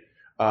day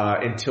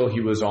until he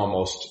was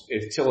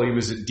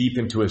deep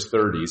into his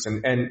 30s.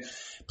 And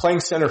playing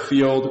center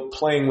field,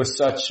 playing with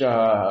such,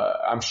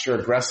 I'm sure,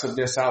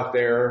 aggressiveness out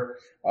there.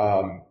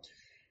 Hank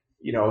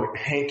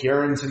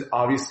Aaron's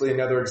obviously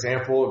another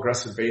example,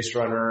 aggressive base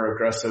runner,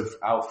 aggressive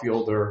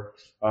outfielder.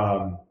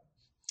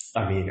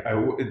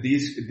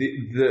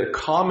 The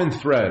common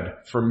thread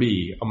for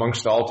me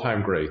amongst the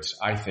all-time greats,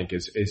 I think,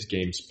 is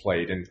games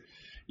played. And,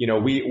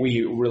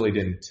 we really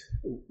didn't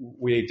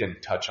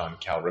touch on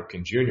Cal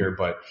Ripken Jr.,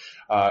 but,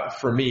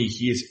 for me,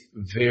 he is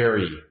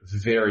very,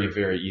 very,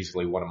 very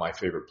easily one of my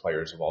favorite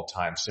players of all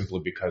time,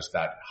 simply because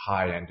that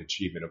high-end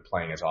achievement of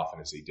playing as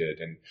often as he did.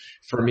 And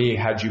for me,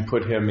 had you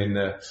put him in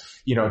the,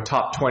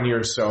 top 20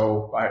 or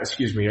so,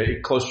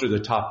 closer to the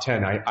top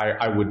 10,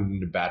 I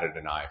wouldn't have batted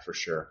an eye for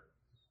sure.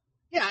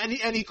 Yeah,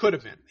 and he could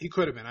have been. He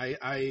could have been.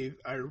 I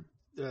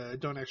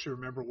don't actually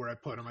remember where I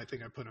put him. I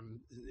think I put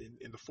him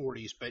in the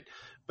 40s,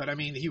 but I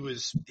mean, he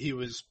was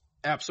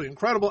absolutely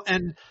incredible.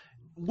 And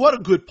what a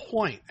good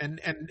point,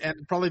 and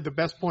probably the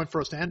best point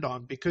for us to end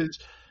on, because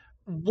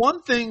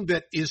one thing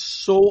that is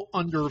so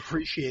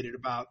underappreciated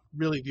about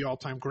really the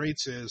all-time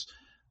greats is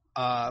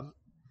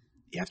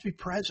you have to be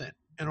present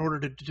in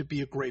order to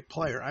be a great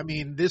player. I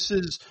mean, this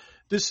is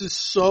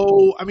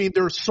so. I mean,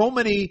 there are so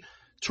many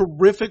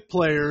terrific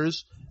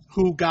players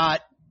who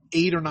got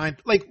 8 or 9,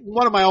 like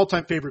one of my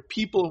all-time favorite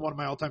people and one of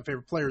my all-time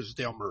favorite players is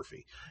Dale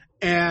Murphy.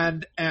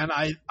 And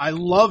I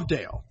love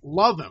Dale,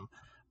 love him.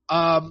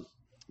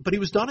 But he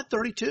was done at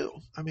 32.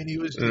 I mean, he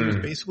was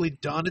basically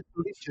done at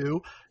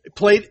 32.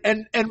 Played,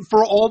 and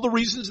for all the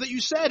reasons that you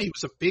said, he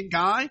was a big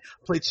guy,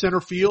 played center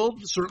field,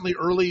 certainly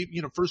early,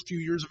 first few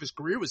years of his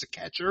career, was a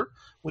catcher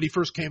when he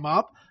first came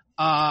up,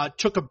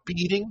 took a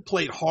beating,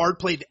 played hard,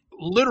 played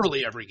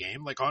literally every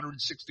game, like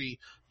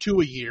 162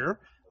 a year.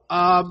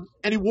 And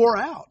he wore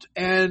out,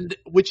 and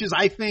which is,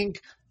 I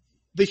think,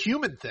 the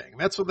human thing.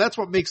 That's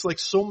what makes like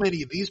so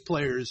many of these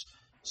players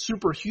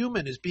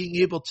superhuman, is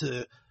being able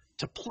to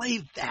play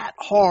that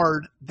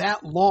hard,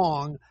 that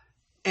long,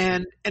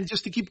 and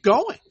just to keep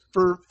going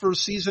for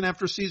season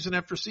after season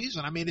after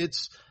season. I mean, it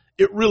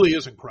really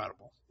is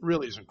incredible.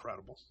 Really is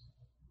incredible.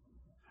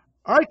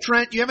 All right,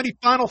 Trent, do you have any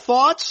final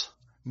thoughts?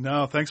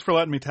 No, thanks for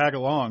letting me tag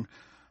along.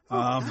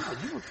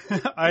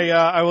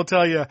 I will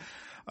tell you,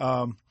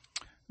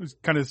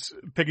 kind of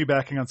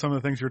piggybacking on some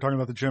of the things you were talking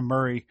about, the Jim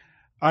Murray.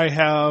 I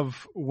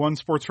have one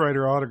sports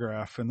writer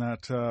autograph, and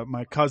that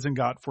my cousin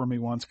got for me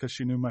once because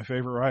she knew my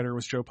favorite writer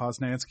was Joe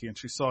Posnanski, and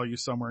she saw you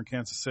somewhere in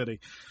Kansas City.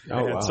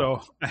 Oh, wow.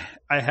 So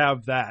I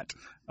have that.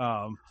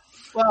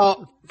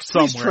 Well,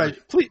 please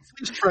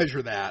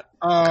treasure that.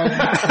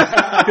 Because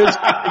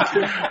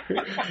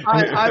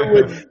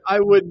I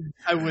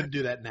wouldn't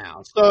do that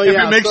now. So if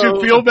it makes you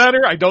feel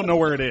better, I don't know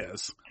where it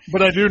is,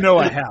 but I do know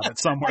I have it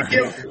somewhere.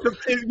 You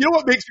know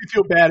what makes me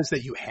feel bad is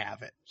that you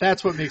have it.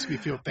 That's what makes me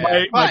feel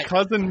bad. My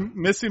cousin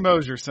Missy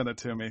Mosier sent it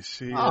to me.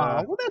 She,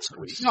 well, that's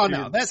sweet.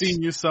 That's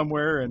seen you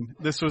somewhere, and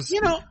this was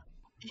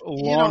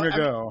long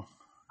ago.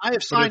 I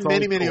have signed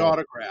many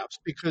autographs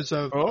because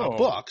of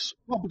books.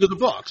 Well, because of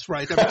books,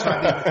 right? People ask me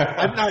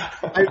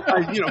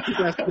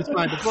to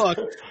sign the book.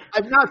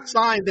 I've not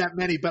signed that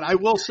many, but I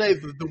will say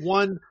the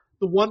one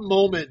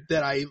moment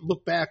that I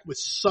look back with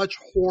such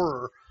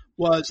horror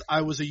was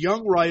I was a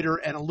young writer,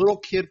 and a little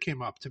kid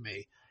came up to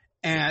me,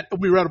 and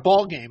we were at a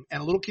ball game,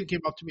 and a little kid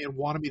came up to me and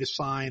wanted me to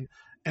sign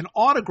an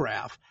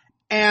autograph,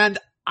 and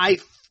I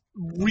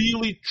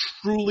really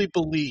truly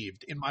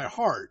believed in my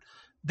heart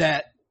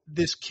that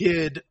this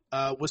kid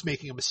was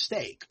making a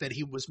mistake, that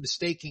he was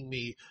mistaking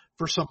me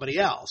for somebody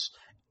else.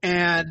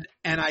 And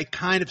I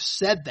kind of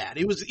said that.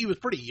 He was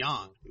pretty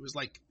young. He was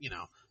like,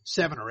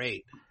 7 or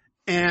 8.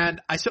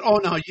 And I said, "Oh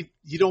no,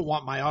 you don't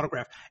want my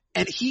autograph."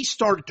 And he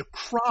started to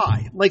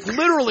cry, like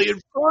literally in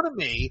front of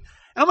me.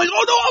 And I'm like,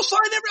 "Oh no, I'll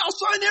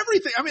sign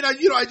everything." I mean, I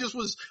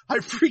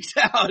freaked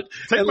out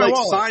and like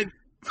signed.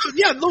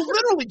 Yeah, no,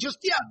 literally you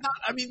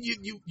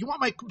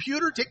want my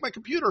computer? Take my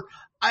computer.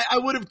 I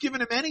would have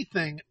given him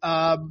anything.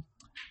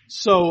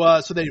 So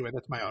anyway,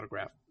 that's my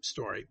autograph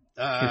story.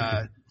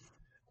 Joe,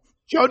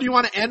 do you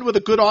want to end with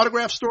a good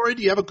autograph story?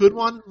 Do you have a good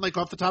one, like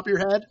off the top of your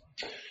head?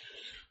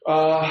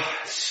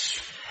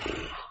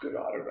 Good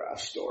autograph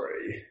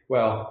story.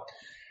 Well,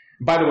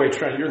 by the way,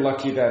 Trent, you're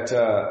lucky that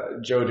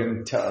Joe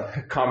didn't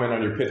comment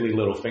on your piddly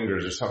little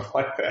fingers or something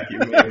like that. You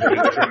made him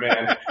a different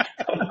man.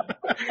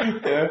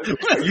 Yeah.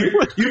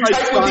 You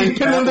type with these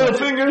pin little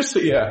fingers?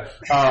 Yeah.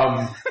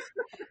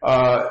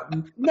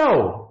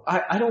 No,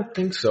 I don't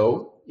think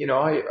so. You know,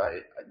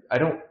 I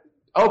don't.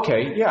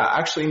 Okay, yeah,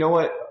 actually, you know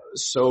what?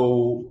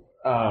 So,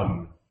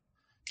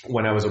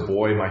 when I was a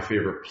boy, my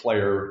favorite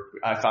player,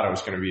 I thought I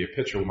was going to be a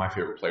pitcher. My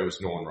favorite player was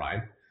Nolan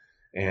Ryan.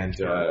 And,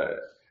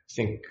 I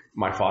think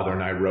my father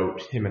and I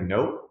wrote him a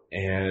note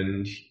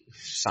and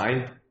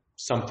signed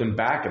something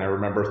back. And I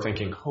remember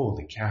thinking,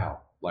 holy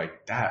cow,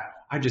 like that,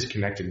 I just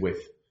connected with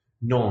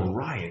Nolan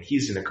Ryan.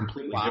 He's in a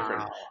completely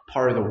different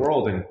part of the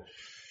world. And,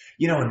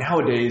 you know,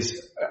 nowadays,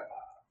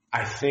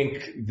 I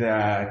think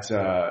that,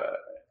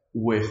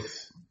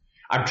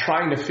 I'm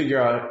trying to figure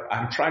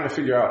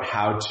out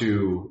how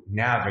to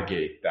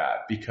navigate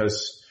that,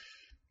 because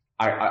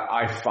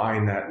I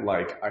find that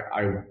like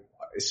I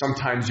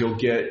sometimes you'll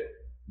get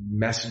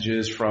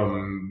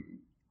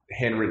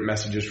handwritten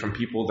messages from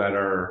people that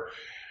are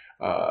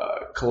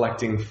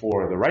collecting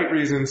for the right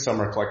reasons, some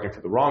are collecting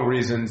for the wrong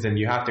reasons, and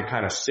you have to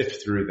kind of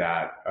sift through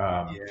that.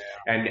 I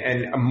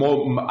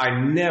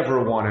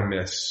never want to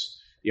miss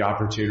the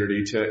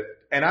opportunity to.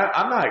 And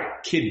I'm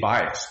not kid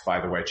biased,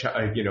 by the way,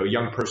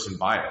 young person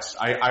biased.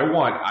 I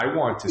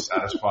want to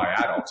satisfy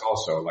adults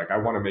also. Like I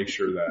want to make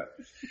sure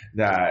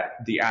that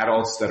the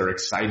adults that are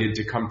excited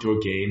to come to a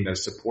game, that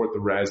support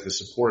the Reds, that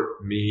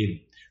support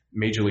me,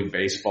 Major League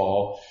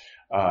Baseball,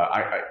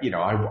 I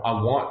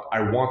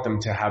want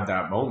them to have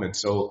that moment.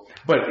 So,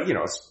 but you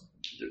know,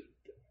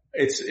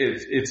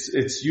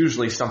 it's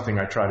usually something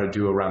I try to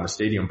do around the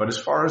stadium. But as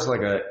far as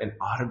like an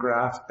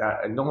autograph,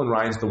 that Nolan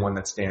Ryan's the one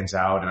that stands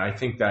out. And I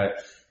think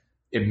that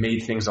it made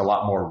things a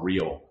lot more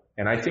real.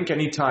 And I think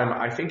anytime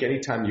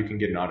you can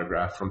get an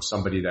autograph from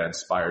somebody that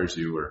inspires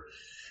you, or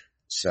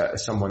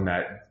someone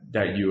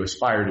that you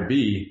aspire to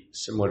be,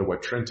 similar to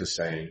what Trent is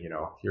saying, you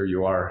know, here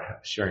you are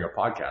sharing a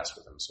podcast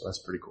with them. So that's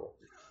pretty cool.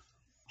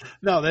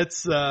 No,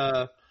 that's,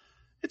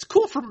 it's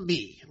cool for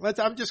me.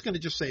 I'm just going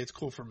to say it's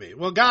cool for me.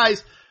 Well,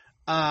 guys,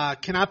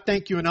 cannot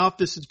thank you enough.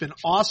 This has been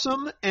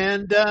awesome.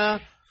 And,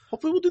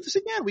 hopefully we'll do this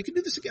again. We can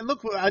do this again.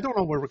 Look, I don't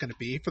know where we're going to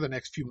be for the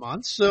next few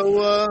months.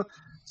 But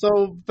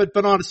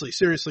honestly,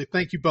 seriously,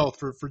 thank you both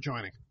for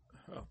joining.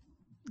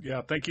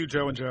 Yeah. Thank you,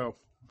 Joe and Joe.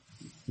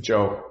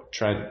 Joe,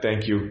 Trent,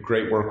 thank you.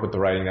 Great work with the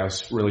writing. That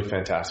was really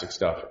fantastic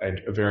stuff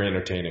and very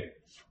entertaining.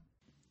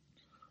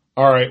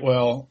 All right.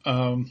 Well,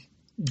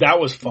 that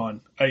was fun.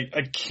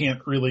 I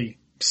can't really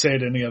say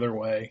it any other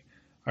way.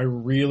 I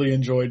really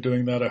enjoyed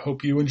doing that. I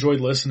hope you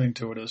enjoyed listening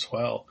to it as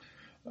well.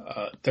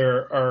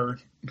 There are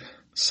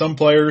some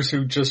players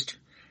who just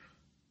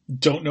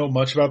don't know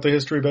much about the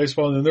history of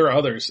baseball, and then there are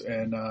others.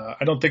 And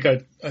I don't think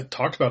I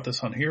talked about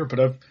this on here,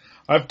 but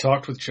I've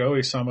talked with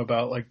Joey some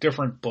about like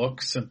different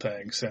books and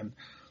things. And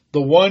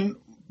the one,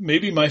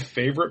 maybe my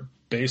favorite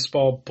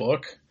baseball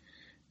book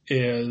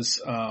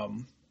is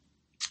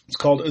it's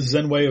called A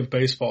Zen Way of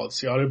Baseball. It's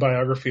the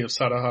autobiography of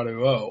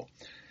Sadaharu Oh.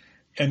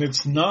 And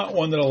it's not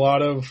one that a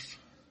lot of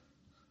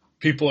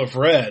people have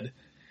read.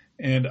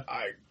 And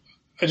I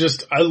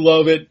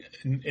love it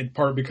in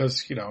part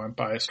because, you know, I'm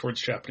biased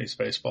towards Japanese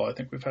baseball. I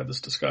think we've had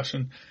this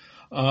discussion.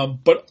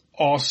 But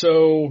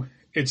also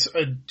it's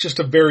just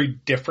a very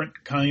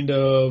different kind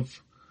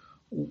of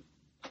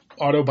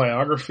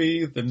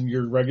autobiography than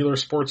your regular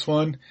sports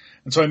one.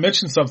 And so I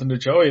mentioned something to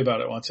Joey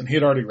about it once, and he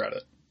had already read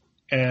it.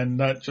 And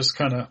that just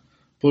kind of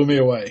blew me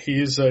away.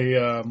 He's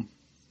an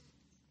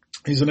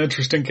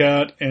interesting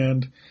cat,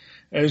 and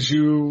as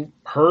you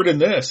heard in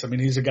this, I mean,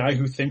 he's a guy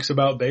who thinks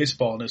about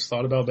baseball and has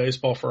thought about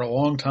baseball for a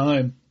long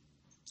time.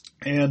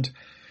 And,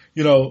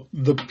 you know,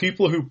 the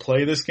people who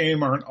play this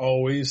game aren't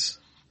always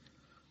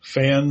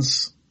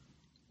fans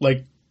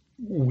like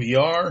we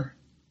are.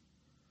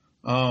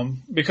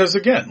 Because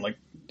again, like,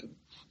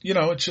 you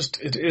know,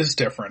 it is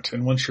different.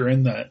 And once you're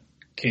in that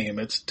game,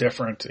 it's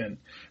different. And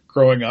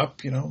growing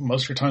up, you know,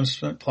 most of your time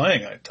spent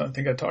playing. I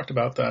think I talked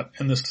about that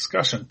in this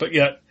discussion, but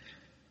yet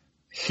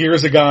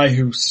here's a guy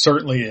who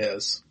certainly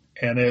is.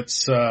 And it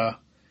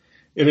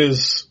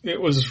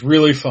was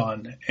really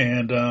fun,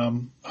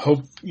 and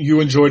hope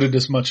you enjoyed it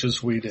as much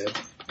as we did.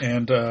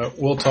 And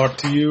we'll talk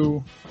to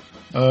you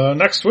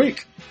next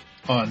week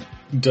on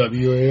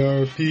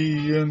WARP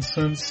in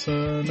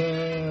Cincinnati.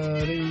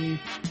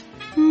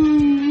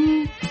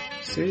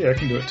 See, I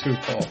can do it too,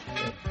 Paul.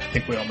 I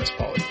think we all miss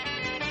Paulie.